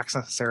covered in wax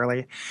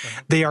necessarily.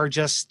 They are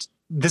just,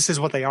 this is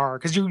what they are,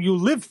 because you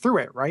live through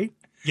it, right?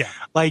 Yeah.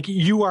 Like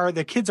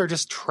the kids are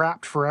just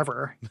trapped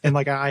forever in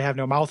like a I have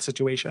no mouth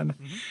situation.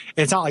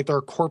 It's not like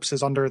they're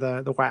corpses under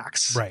the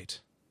wax. Right.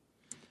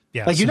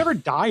 Yeah. Like you never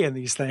die in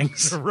these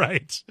things.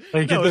 Right.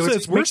 Like no,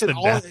 it's worse than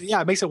that.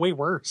 Yeah, it makes it way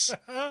worse.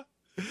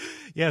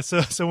 Yeah,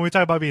 so when we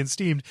talk about being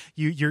steamed,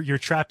 you're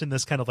trapped in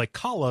this kind of like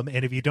column,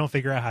 and if you don't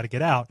figure out how to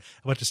get out,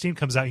 a bunch of steam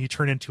comes out, and you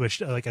turn into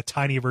a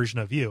tiny version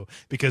of you,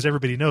 because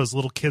everybody knows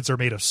little kids are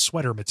made of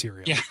sweater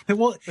material. Yeah,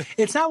 well,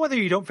 it's not whether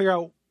you don't figure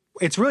out.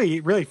 It's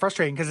really, really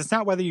frustrating because it's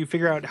not whether you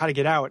figure out how to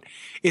get out.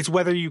 It's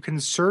whether you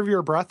conserve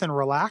your breath and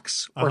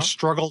relax or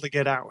struggle to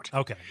get out.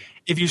 Okay.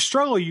 If you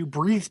struggle, you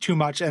breathe too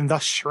much and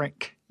thus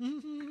shrink,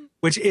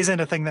 which isn't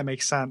a thing that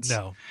makes sense.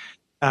 No.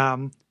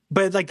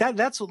 But like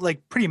that's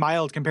like pretty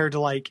mild compared to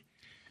like,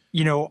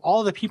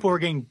 all the people who are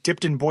getting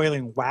dipped in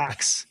boiling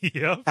wax.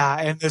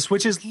 And this,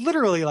 which is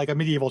literally like a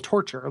medieval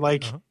torture.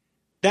 Like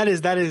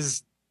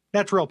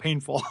that's real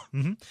painful.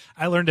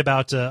 I learned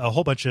about a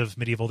whole bunch of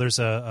medieval. There's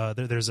a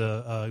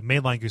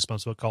mainline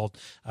Goosebumps book called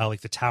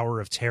like the Tower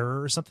of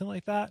Terror or something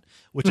like that,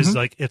 which is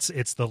like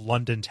it's the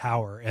London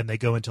Tower, and they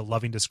go into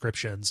loving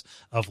descriptions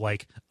of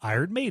like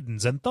Iron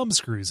Maidens and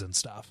thumbscrews and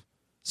stuff.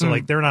 So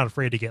like they're not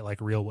afraid to get like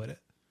real with it.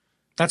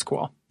 That's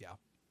cool. Yeah.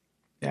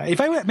 Yeah,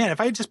 if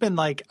I had just been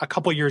like a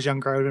couple years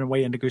younger, I would have been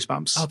way into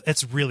Goosebumps. Oh,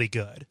 it's really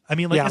good. I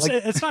mean, like,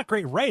 it's not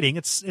great writing.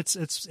 It's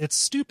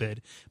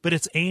stupid, but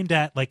it's aimed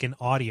at like an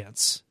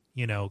audience.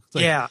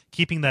 Yeah.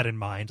 keeping that in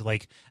mind.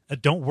 Like,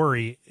 don't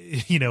worry,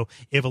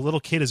 if a little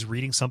kid is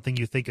reading something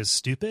you think is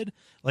stupid,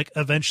 like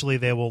eventually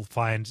they will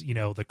find,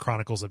 the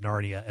Chronicles of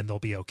Narnia and they'll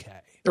be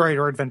okay. Right,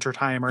 or Adventure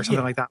Time or something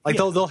Yeah, like that. Like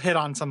yeah. they'll hit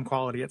on some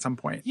quality at some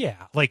point. Yeah,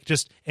 like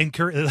just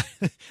encourage.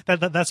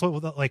 That's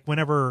what, like,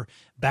 whenever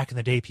back in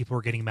the day people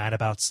were getting mad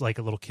about like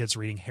a little kid's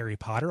reading Harry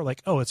Potter,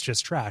 like, oh, it's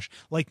just trash.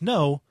 Like,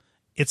 no,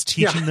 it's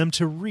teaching them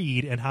to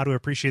read and how to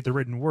appreciate the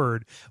written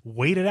word.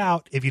 Wait it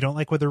out. If you don't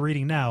like what they're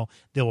reading now,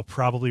 they will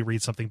probably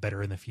read something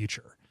better in the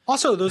future.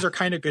 Also, those are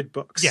kind of good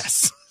books.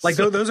 Yes, Like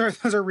those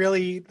are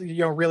really,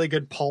 really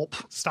good pulp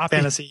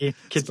fantasy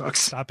kid books.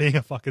 Stop being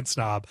a fucking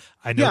snob.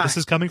 I know this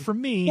is coming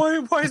from me.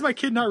 Why is my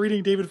kid not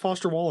reading David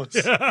Foster Wallace?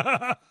 He's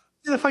a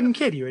fucking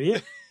kid, you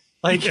idiot.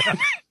 Like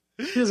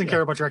he doesn't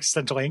care about your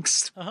existential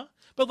angst.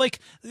 But like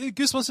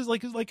Goosebumps is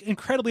like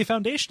incredibly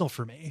foundational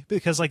for me,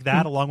 because like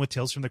that, along with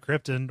Tales from the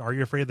Crypt and Are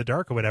You Afraid of the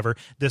Dark or whatever,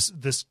 this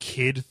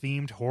kid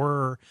themed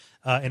horror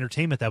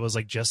entertainment that was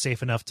like just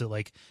safe enough to,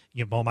 like,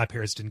 well, my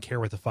parents didn't care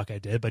what the fuck I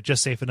did, but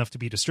just safe enough to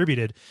be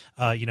distributed,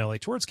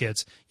 like towards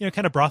kids,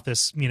 kind of brought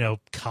this,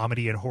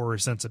 comedy and horror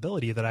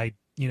sensibility that I,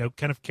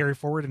 kind of carry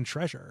forward and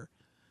treasure.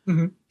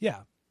 Mm-hmm.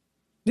 Yeah.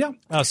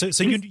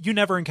 So you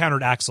never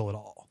encountered Axel at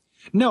all?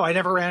 No, I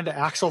never ran into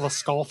Axel the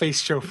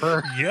skull-faced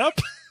chauffeur. Yep.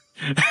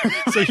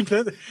 So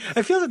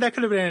I feel that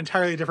could have been an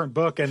entirely different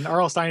book, and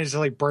R.L. Stine is just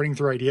like burning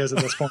through ideas at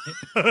this point.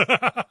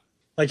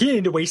 Like, he didn't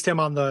need to waste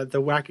him on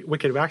the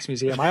Wicked Wax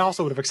Museum. I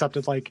also would have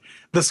accepted like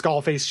the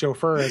skull-faced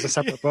chauffeur as a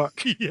separate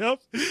book. Yep.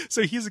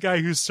 So he's a guy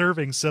who's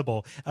serving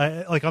Sybil.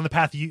 Like on the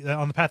path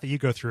that you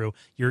go through,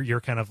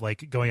 you're kind of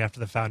like going after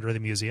the founder of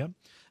the museum.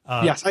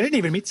 Yes, I didn't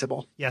even meet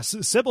Sybil. Yes,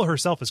 Sybil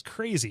herself is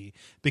crazy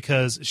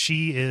because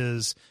she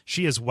is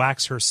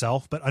wax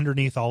herself, but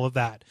underneath all of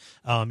that,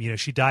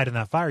 she died in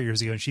that fire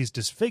years ago, and she's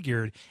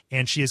disfigured,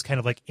 and she is kind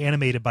of like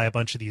animated by a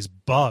bunch of these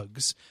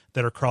bugs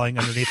that are crawling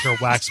underneath her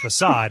wax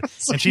facade,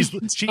 and she's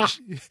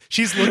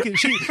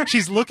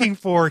looking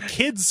for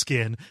kid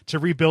skin to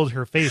rebuild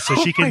her face so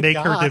she can make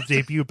her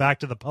debut back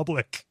to the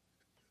public.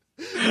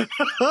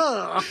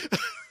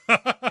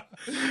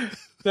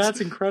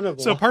 That's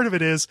incredible. So part of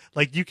it is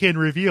like you can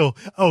reveal,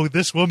 oh,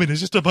 this woman is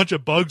just a bunch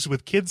of bugs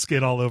with kid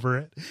skin all over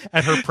it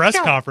at her press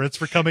conference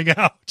for coming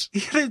out.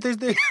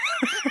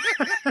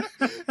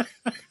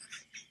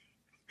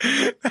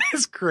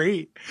 That's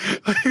great.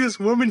 Like, this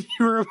woman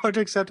you were about to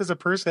accept as a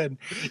person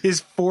is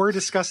 4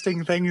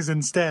 disgusting things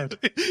instead.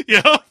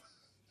 Yeah.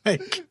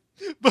 Like,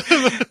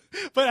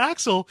 but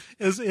Axel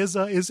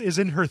is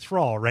in her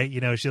thrall, right?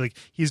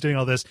 He's doing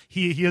all this.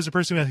 He is a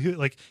person who,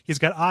 like, he's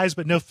got eyes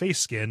but no face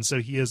skin, so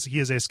he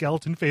is a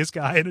skeleton face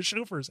guy in a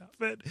chauffeur's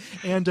outfit.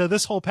 And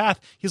this whole path,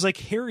 he's like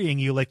harrying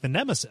you like the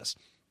Nemesis.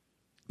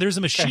 There's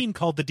a machine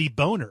called the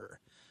deboner,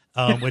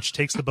 which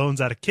takes the bones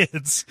out of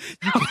kids.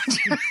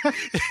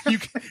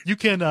 You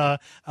can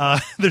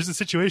there's a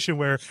situation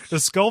where the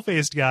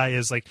skull-faced guy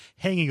is like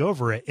hanging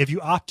over it. If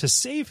you opt to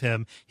save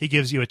him, he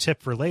gives you a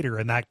tip for later,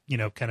 and that,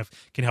 kind of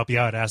can help you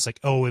out. Asks like,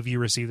 oh, have you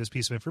received this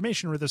piece of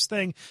information or this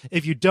thing?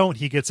 If you don't,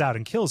 he gets out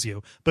and kills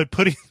you. But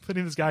putting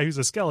this guy who's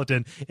a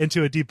skeleton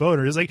into a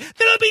deboner is like,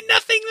 there'll be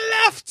nothing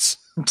left.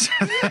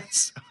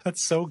 that's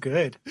so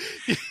good.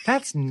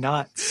 That's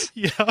nuts.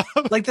 Yeah.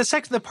 Like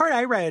the part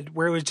I read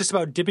where it was just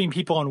about dipping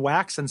people in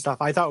wax and stuff,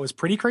 I thought was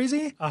pretty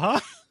crazy.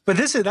 But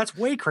that's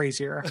way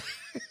crazier.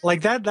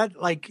 Like that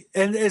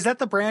and is that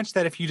the branch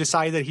that if you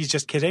decide that he's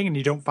just kidding and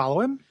you don't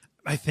follow him?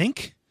 I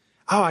think.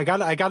 Oh, I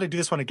gotta do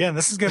this one again.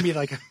 This is gonna be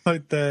like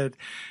I'm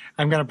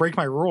gonna break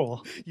my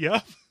rule. Yeah.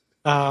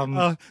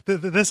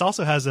 This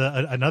also has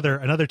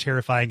another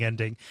terrifying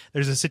ending.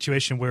 There's a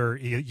situation where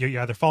you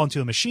either fall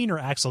into a machine or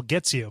Axel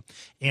gets you,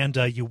 and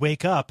you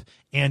wake up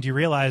and you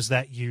realize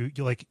that you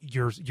like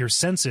your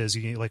senses,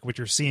 like what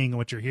you're seeing and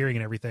what you're hearing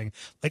and everything,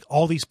 like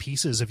all these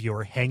pieces of you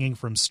are hanging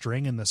from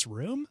string in this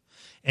room.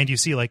 And you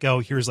see like, oh,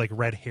 here's like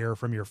red hair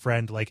from your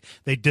friend. Like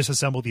they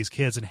disassemble these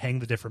kids and hang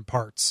the different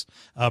parts,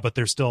 but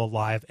they're still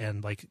alive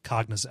and like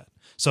cognizant.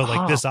 So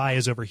like this eye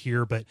is over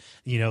here, but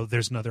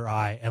there's another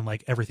eye, and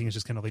like everything is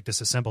just kind of like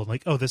disassembled.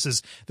 Like, oh, this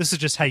is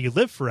just how you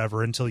live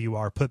forever until you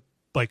are put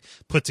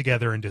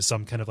together into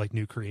some kind of like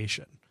new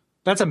creation.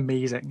 That's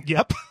amazing.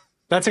 Yep.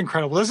 That's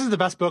incredible. This is the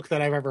best book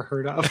that I've ever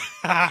heard of.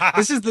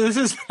 This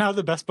is now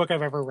the best book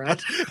I've ever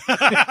read.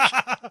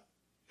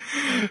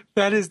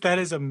 That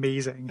is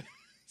amazing.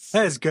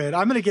 That is good.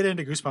 I'm going to get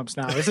into Goosebumps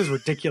now. This is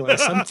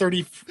ridiculous.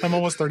 I'm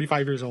almost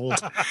 35 years old.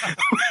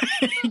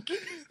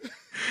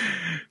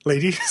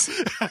 Ladies.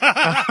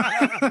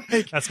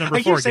 That's number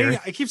 4.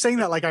 I keep saying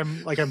that like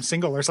I'm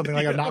single or something,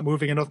 like I'm not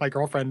moving in with my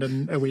girlfriend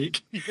in a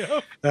week.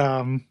 Yep.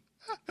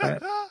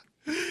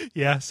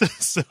 Yeah,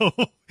 so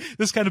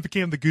this kind of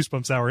became the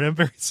Goosebumps hour, and I'm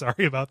very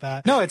sorry about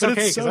that. No, it's okay,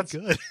 because that's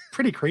good.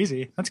 Pretty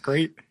crazy. That's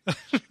great.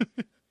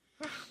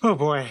 Oh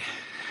boy.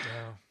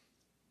 Yeah.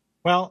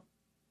 Well,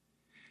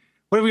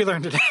 what did we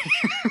learn today?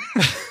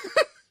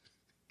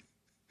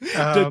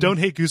 Don't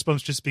hate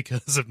Goosebumps just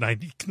because of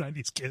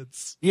 90s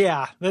kids.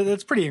 Yeah,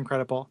 that's pretty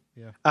incredible.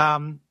 Yeah.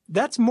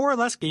 That's more or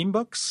less game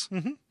books.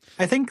 Mm-hmm.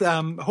 I think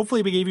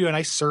hopefully we gave you a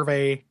nice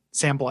survey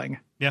sampling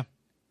Yeah.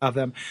 of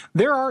them.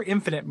 There are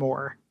infinite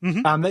more. The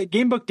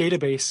Gamebook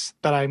database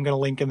that I'm going to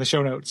link in the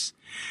show notes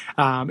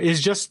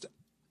is just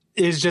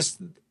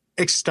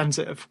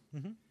extensive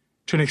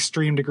to an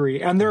extreme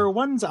degree. And there are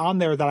ones on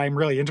there that I'm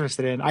really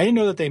interested in. I didn't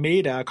know that they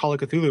made Call of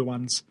Cthulhu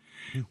ones,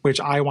 which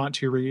I want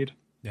to read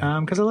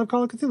because I love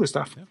Call of Cthulhu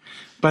stuff. Yeah.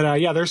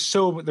 But there's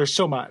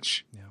so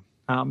much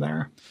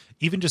there.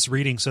 Even just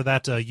reading, so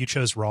that You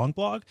Chose Wrong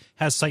blog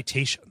has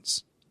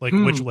citations, like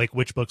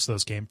which books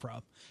those came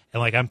from. And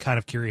like, I'm kind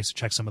of curious to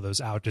check some of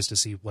those out just to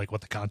see like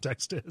what the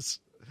context is.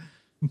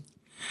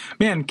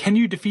 Man, Can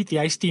You Defeat the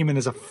Ice Demon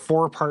is a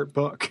 4-part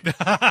book.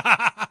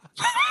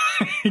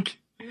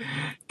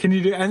 Can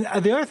you do? And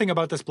the other thing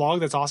about this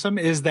blog that's awesome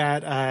is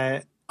that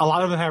a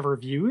lot of them have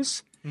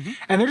reviews,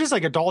 and they're just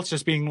like adults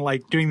just being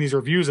like doing these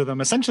reviews of them,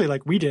 essentially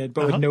like we did,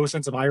 but with no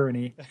sense of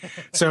irony.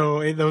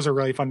 So those are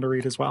really fun to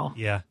read as well.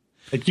 Yeah,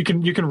 like you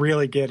can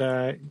really get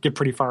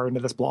pretty far into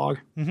this blog.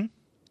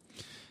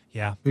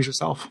 Yeah, lose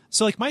yourself.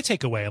 So like my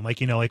takeaway, I'm like,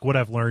 you know, like what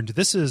I've learned.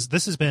 This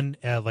has been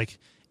like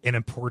an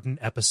important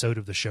episode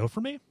of the show for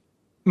me.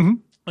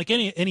 Like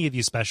any of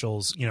these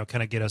specials, you know,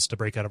 kind of get us to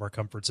break out of our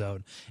comfort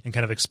zone and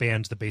kind of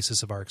expand the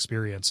basis of our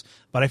experience.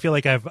 But I feel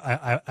like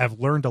I've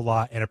learned a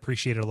lot and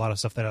appreciated a lot of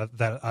stuff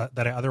that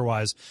I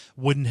otherwise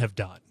wouldn't have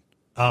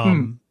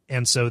done.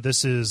 And so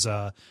this has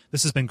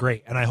been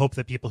great. And I hope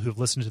that people who've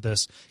listened to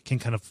this can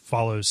kind of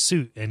follow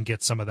suit and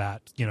get some of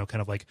that, you know,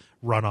 kind of like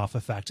runoff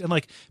effect and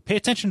like pay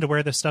attention to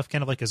where this stuff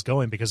kind of like is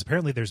going, because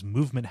apparently there's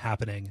movement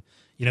happening,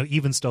 you know,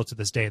 even still to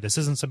this day. This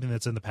isn't something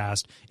that's in the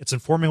past. It's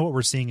informing what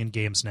we're seeing in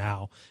games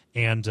now.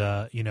 And,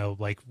 you know,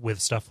 like with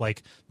stuff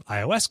like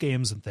iOS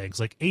games and things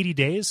like 80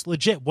 Days,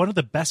 legit, one of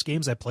the best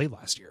games I played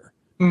last year.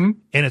 And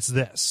it's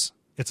this.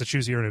 It's a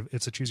choose your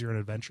own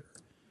adventure.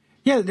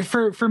 Yeah,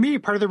 for me,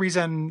 part of the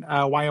reason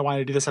why I wanted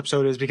to do this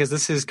episode is because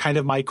this is kind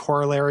of my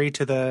corollary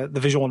to the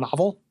visual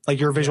novel, like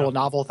your visual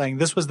novel thing.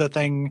 This was the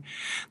thing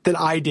that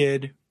I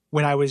did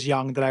when I was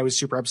young that I was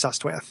super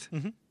obsessed with,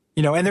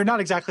 you know, and they're not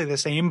exactly the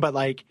same, but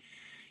like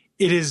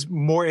it is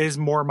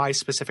more my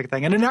specific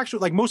thing. And in actually,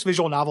 like most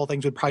visual novel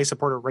things would probably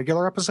support a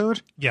regular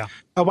episode. Yeah.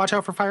 Watch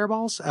out for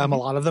fireballs. A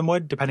lot of them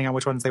would, depending on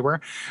which ones they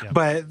were,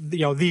 but you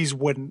know, these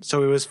wouldn't.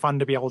 So it was fun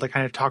to be able to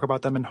kind of talk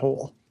about them in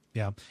whole.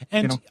 Yeah.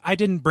 And you know? I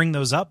didn't bring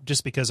those up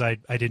just because I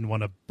didn't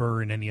want to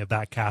burn any of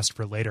that cast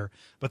for later.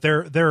 But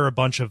there are a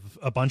bunch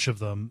of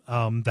them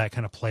that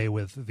kind of play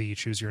with the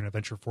choose your own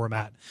adventure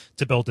format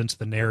to build into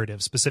the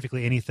narrative,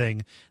 specifically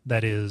anything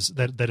that is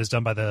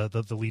done by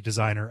the lead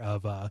designer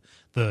of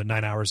the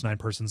 9 Hours, 9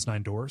 Persons,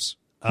 9 Doors.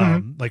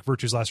 Like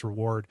Virtue's Last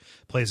Reward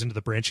plays into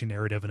the branching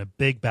narrative in a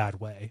big bad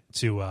way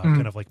to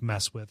kind of like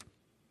mess with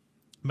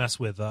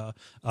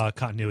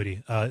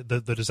continuity.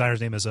 The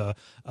designer's name is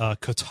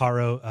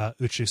Kotaro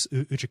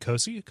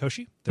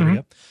Uchikoshi. There we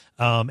go.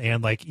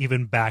 And like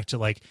even back to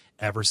like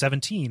Ever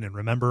 17 and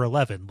Remember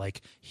 11, like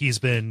he's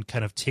been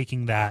kind of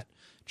taking that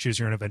choose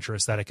your own adventure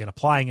aesthetic and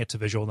applying it to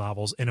visual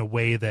novels in a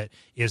way that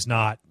is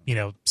not, you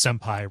know,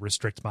 senpai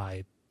restrict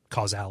my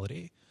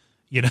causality,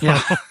 you know,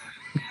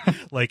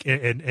 like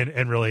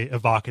in really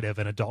evocative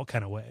and adult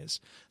kind of ways.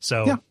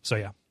 So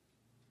yeah.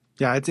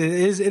 Yeah, it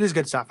is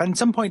good stuff. And at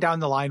some point down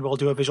the line, we'll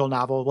do a visual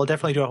novel. We'll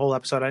definitely do a whole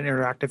episode on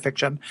interactive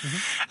fiction.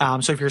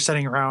 So if you're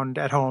sitting around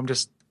at home,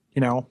 just,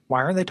 you know,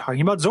 why aren't they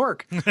talking about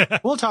Zork?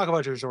 We'll talk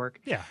about your Zork.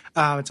 Yeah.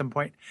 At some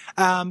point.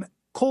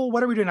 Cole,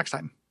 what are we doing next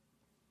time?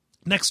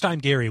 Next time,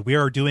 Gary, we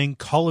are doing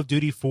Call of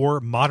Duty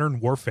 4 Modern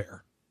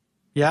Warfare.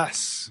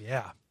 Yes.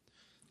 Yeah.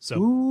 So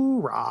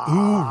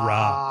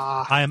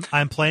Hoorah.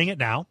 I'm playing it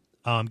now.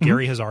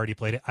 Gary has already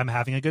played it. I'm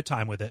having a good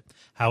time with it.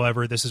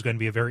 However, this is going to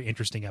be a very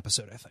interesting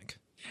episode, I think.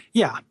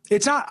 Yeah,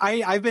 it's not.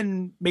 I've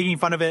been making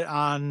fun of it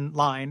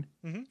online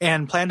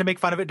and plan to make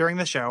fun of it during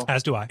the show.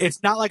 As do I.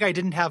 It's not like I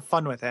didn't have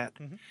fun with it,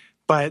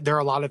 but there are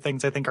a lot of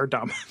things I think are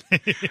dumb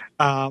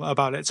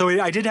about it. So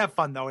I did have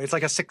fun though. It's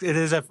like it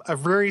is a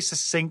very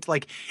succinct.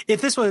 Like if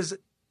this was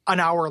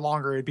an hour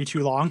longer, it'd be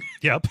too long.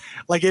 Yep.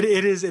 Like it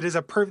is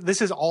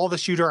this is all the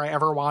shooter I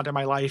ever want in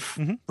my life.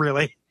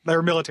 Really.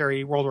 They're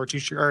military World War II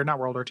shooter, or not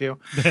World War II,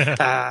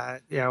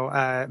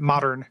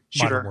 modern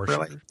shooter,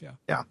 really. Shooter.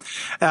 Yeah.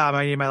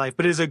 I need my life,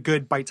 but it is a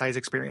good bite-sized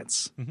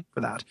experience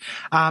for that.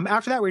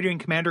 After that, we're doing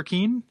Commander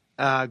Keen,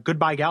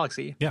 Goodbye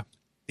Galaxy. Yeah.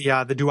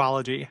 The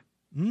duology.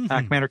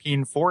 Commander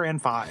Keen 4 and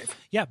 5.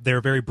 Yeah,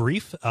 they're very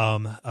brief.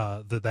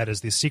 That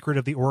is The Secret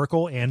of the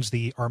Oracle and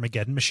The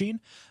Armageddon Machine.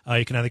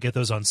 You can either get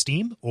those on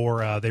Steam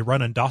or they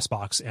run in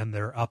DOSBox and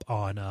they're up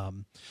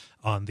on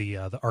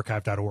the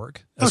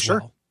archive.org as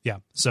well. Yeah.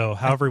 So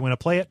however you want to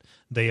play it,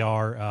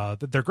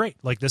 they're great.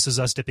 Like this is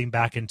us dipping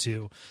back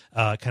into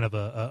kind of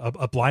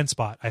a blind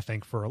spot, I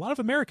think, for a lot of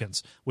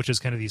Americans, which is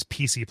kind of these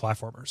PC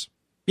platformers.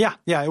 Yeah.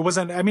 It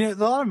wasn't. I mean, a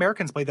lot of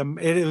Americans played them.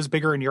 It was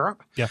bigger in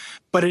Europe. Yeah.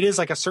 But it is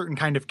like a certain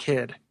kind of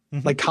kid,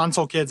 like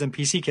console kids and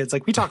PC kids.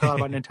 Like we talk a lot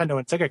about Nintendo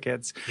and Sega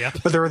kids. Yeah.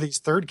 But there are these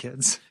third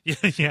kids.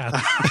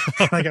 Yeah.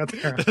 Like out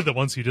there. The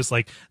ones who just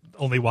like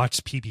only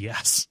watch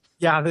PBS.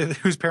 Yeah,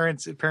 whose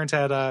parents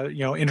had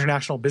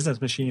international business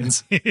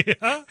machines.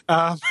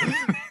 Yeah.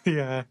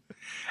 Yeah.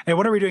 And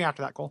what are we doing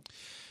after that, Cole?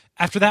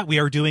 After that, we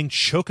are doing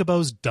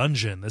Chocobo's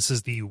Dungeon. This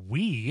is the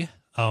Wii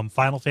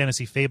Final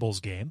Fantasy Fables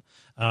game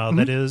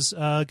that is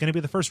going to be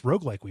the first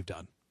roguelike we've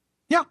done.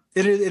 Yeah,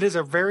 it is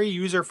a very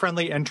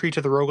user-friendly entry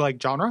to the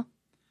roguelike genre,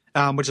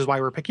 which is why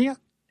we're picking it,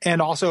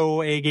 and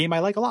also a game I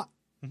like a lot.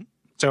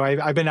 So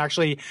I've been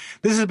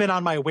this has been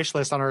on my wish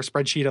list on our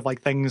spreadsheet of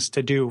like things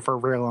to do for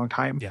a very long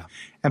time. Yeah.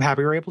 I'm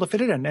happy we're able to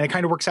fit it in. And it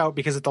kind of works out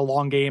because it's a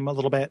long game a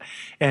little bit,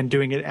 and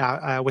doing it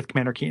with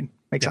Commander Keen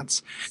makes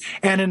sense.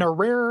 And in a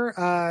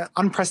rare,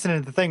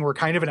 unprecedented thing, we're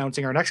kind of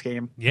announcing our next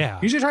game. Yeah.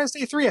 Usually try to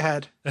stay 3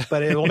 ahead,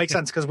 but it will make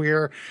sense because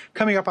we're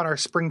coming up on our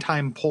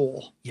springtime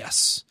poll.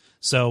 Yes.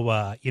 So,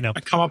 I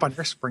come up on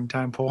your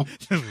springtime poll.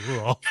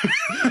 I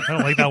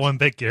don't like that one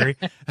bit, Gary.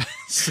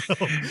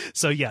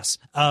 So yes,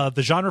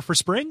 the genre for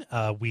spring,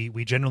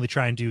 we generally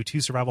try and do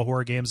 2 survival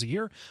horror games a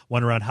year,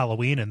 one around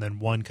Halloween and then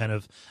one kind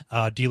of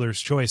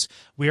dealer's choice.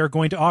 We are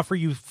going to offer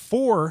you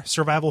 4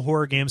 survival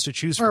horror games to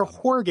choose Or from.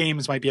 horror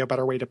games might be a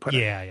better way to put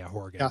it. Yeah,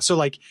 horror games. Yeah,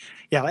 so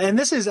and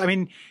this is,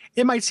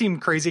 it might seem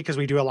crazy because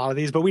we do a lot of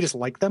these, but we just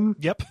like them.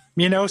 Yep.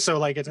 So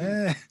like it's,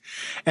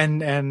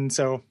 and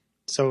so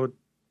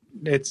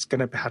it's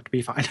going to have to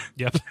be fine.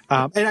 Yep.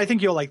 And I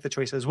think you'll like the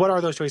choices. What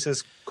are those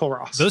choices, Cole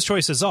Ross? Those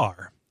choices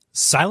are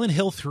Silent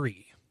Hill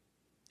 3,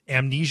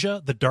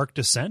 Amnesia: The Dark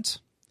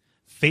Descent,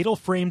 Fatal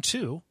Frame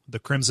 2, The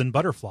Crimson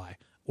Butterfly,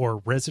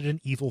 or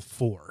Resident Evil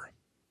 4.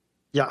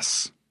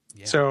 Yes.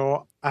 Yeah.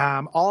 So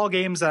all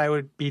games that I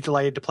would be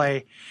delighted to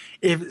play,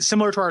 if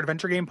similar to our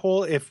adventure game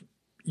poll, if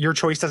your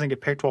choice doesn't get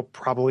picked, we'll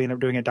probably end up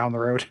doing it down the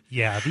road.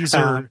 Yeah, these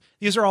are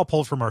all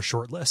pulled from our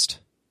short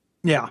list.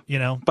 Yeah.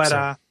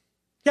 But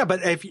yeah,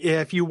 but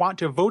if you want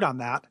to vote on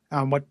that,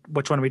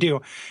 which one we do, you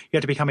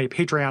have to become a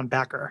Patreon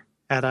backer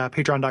at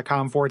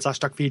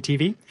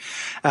patreon.com/DuckFeedTV.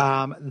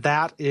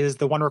 That is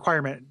the one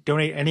requirement.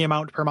 Donate any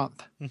amount per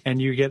month, and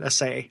you get a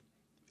say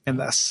in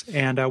this.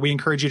 And we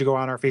encourage you to go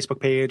on our Facebook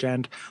page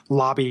and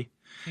lobby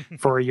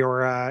for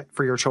your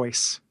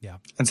choice. Yeah,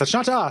 and such.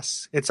 Not to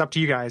us; it's up to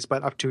you guys,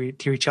 but up to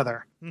each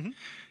other.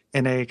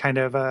 In a kind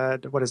of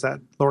what is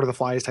that, Lord of the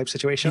Flies type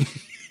situation.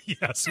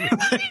 Yes,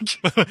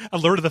 a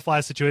Lord of the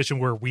Flies situation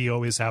where we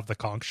always have the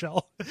conch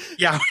shell.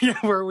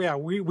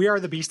 we are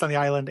the beast on the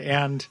island,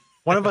 and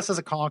one of us is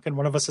a conch and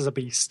one of us is a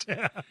beast.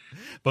 Yeah.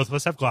 Both of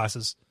us have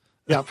glasses.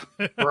 Yep,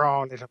 we're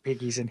all little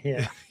piggies in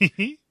here.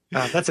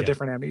 That's a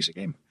different Amnesia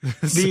game.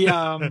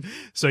 That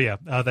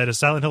is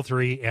Silent Hill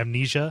 3,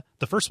 Amnesia,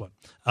 the first one,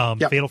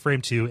 Fatal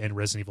Frame 2, and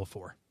Resident Evil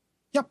 4.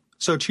 Yep.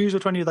 So choose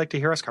which one you'd like to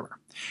hear us cover.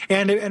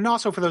 And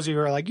also for those of you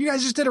who are like, you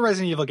guys just did a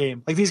Resident Evil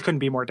game. Like, these couldn't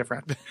be more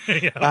different.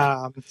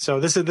 So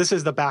this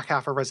is the back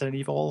half of Resident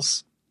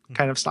Evil's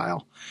kind of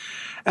style.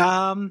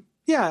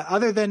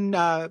 Other than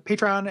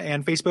Patreon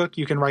and Facebook,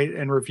 you can write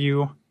a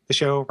review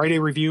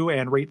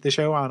and rate the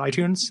show on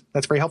iTunes.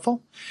 That's very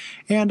helpful.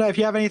 And if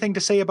you have anything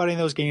to say about any of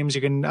those games,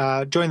 you can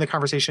join the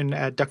conversation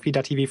at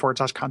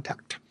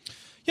duckfeed.tv/contact.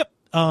 Yep.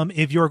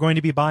 If you're going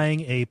to be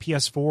buying a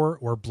PS4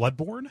 or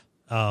Bloodborne,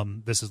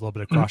 this is a little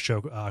bit of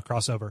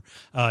crossover.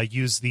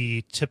 Use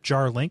the tip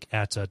jar link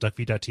at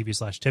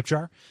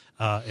duckfeed.tv/tipjar.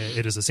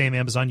 It is the same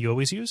Amazon you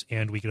always use,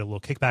 and we get a little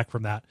kickback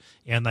from that,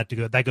 and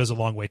that goes a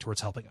long way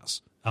towards helping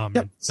us.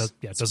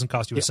 It doesn't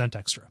cost you a cent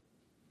extra.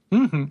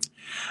 And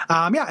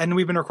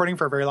we've been recording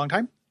for a very long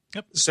time.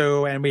 Yep.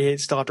 So, and we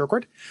still have to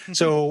record.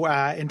 So,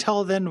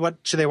 until then, what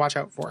should they watch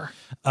out for?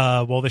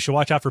 Well, they should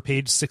watch out for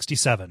page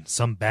 67.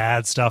 Some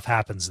bad stuff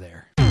happens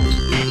there.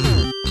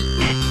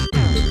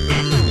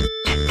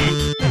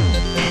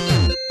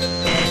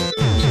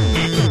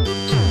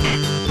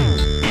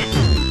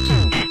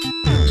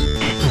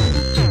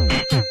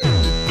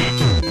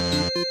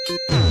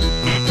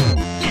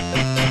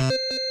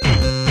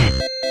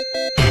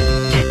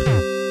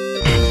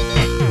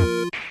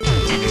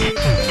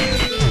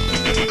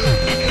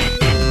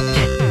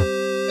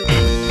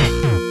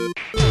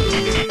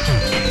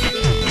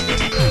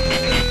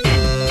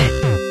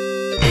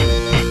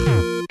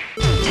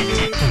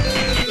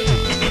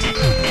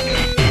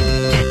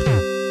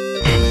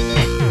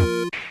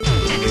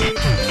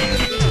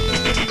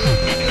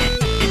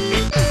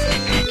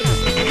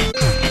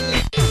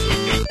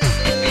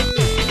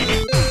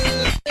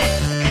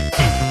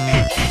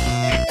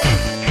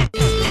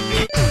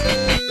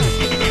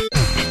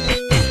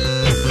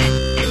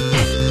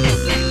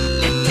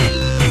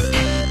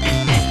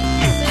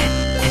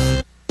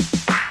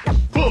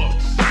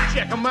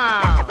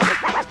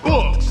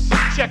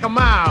 Check them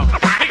out.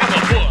 Pick up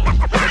a book.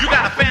 You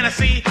got a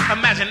fantasy?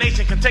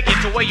 Imagination can take you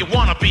to where you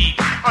want to be.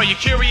 Are you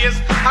curious?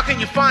 How can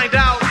you find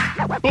out?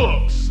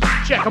 Books.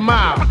 Check them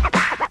out.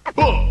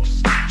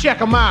 Books. Check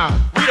them out.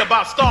 Read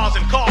about stars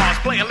and cars,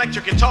 play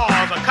electric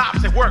guitars, or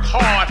cops that work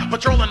hard,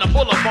 patrolling the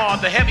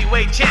boulevard, the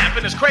heavyweight champ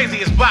and his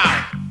craziest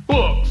bout.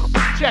 Books.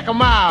 Check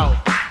them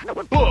out.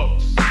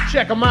 Books.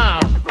 Check them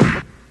out.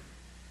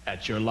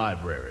 At your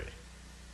library.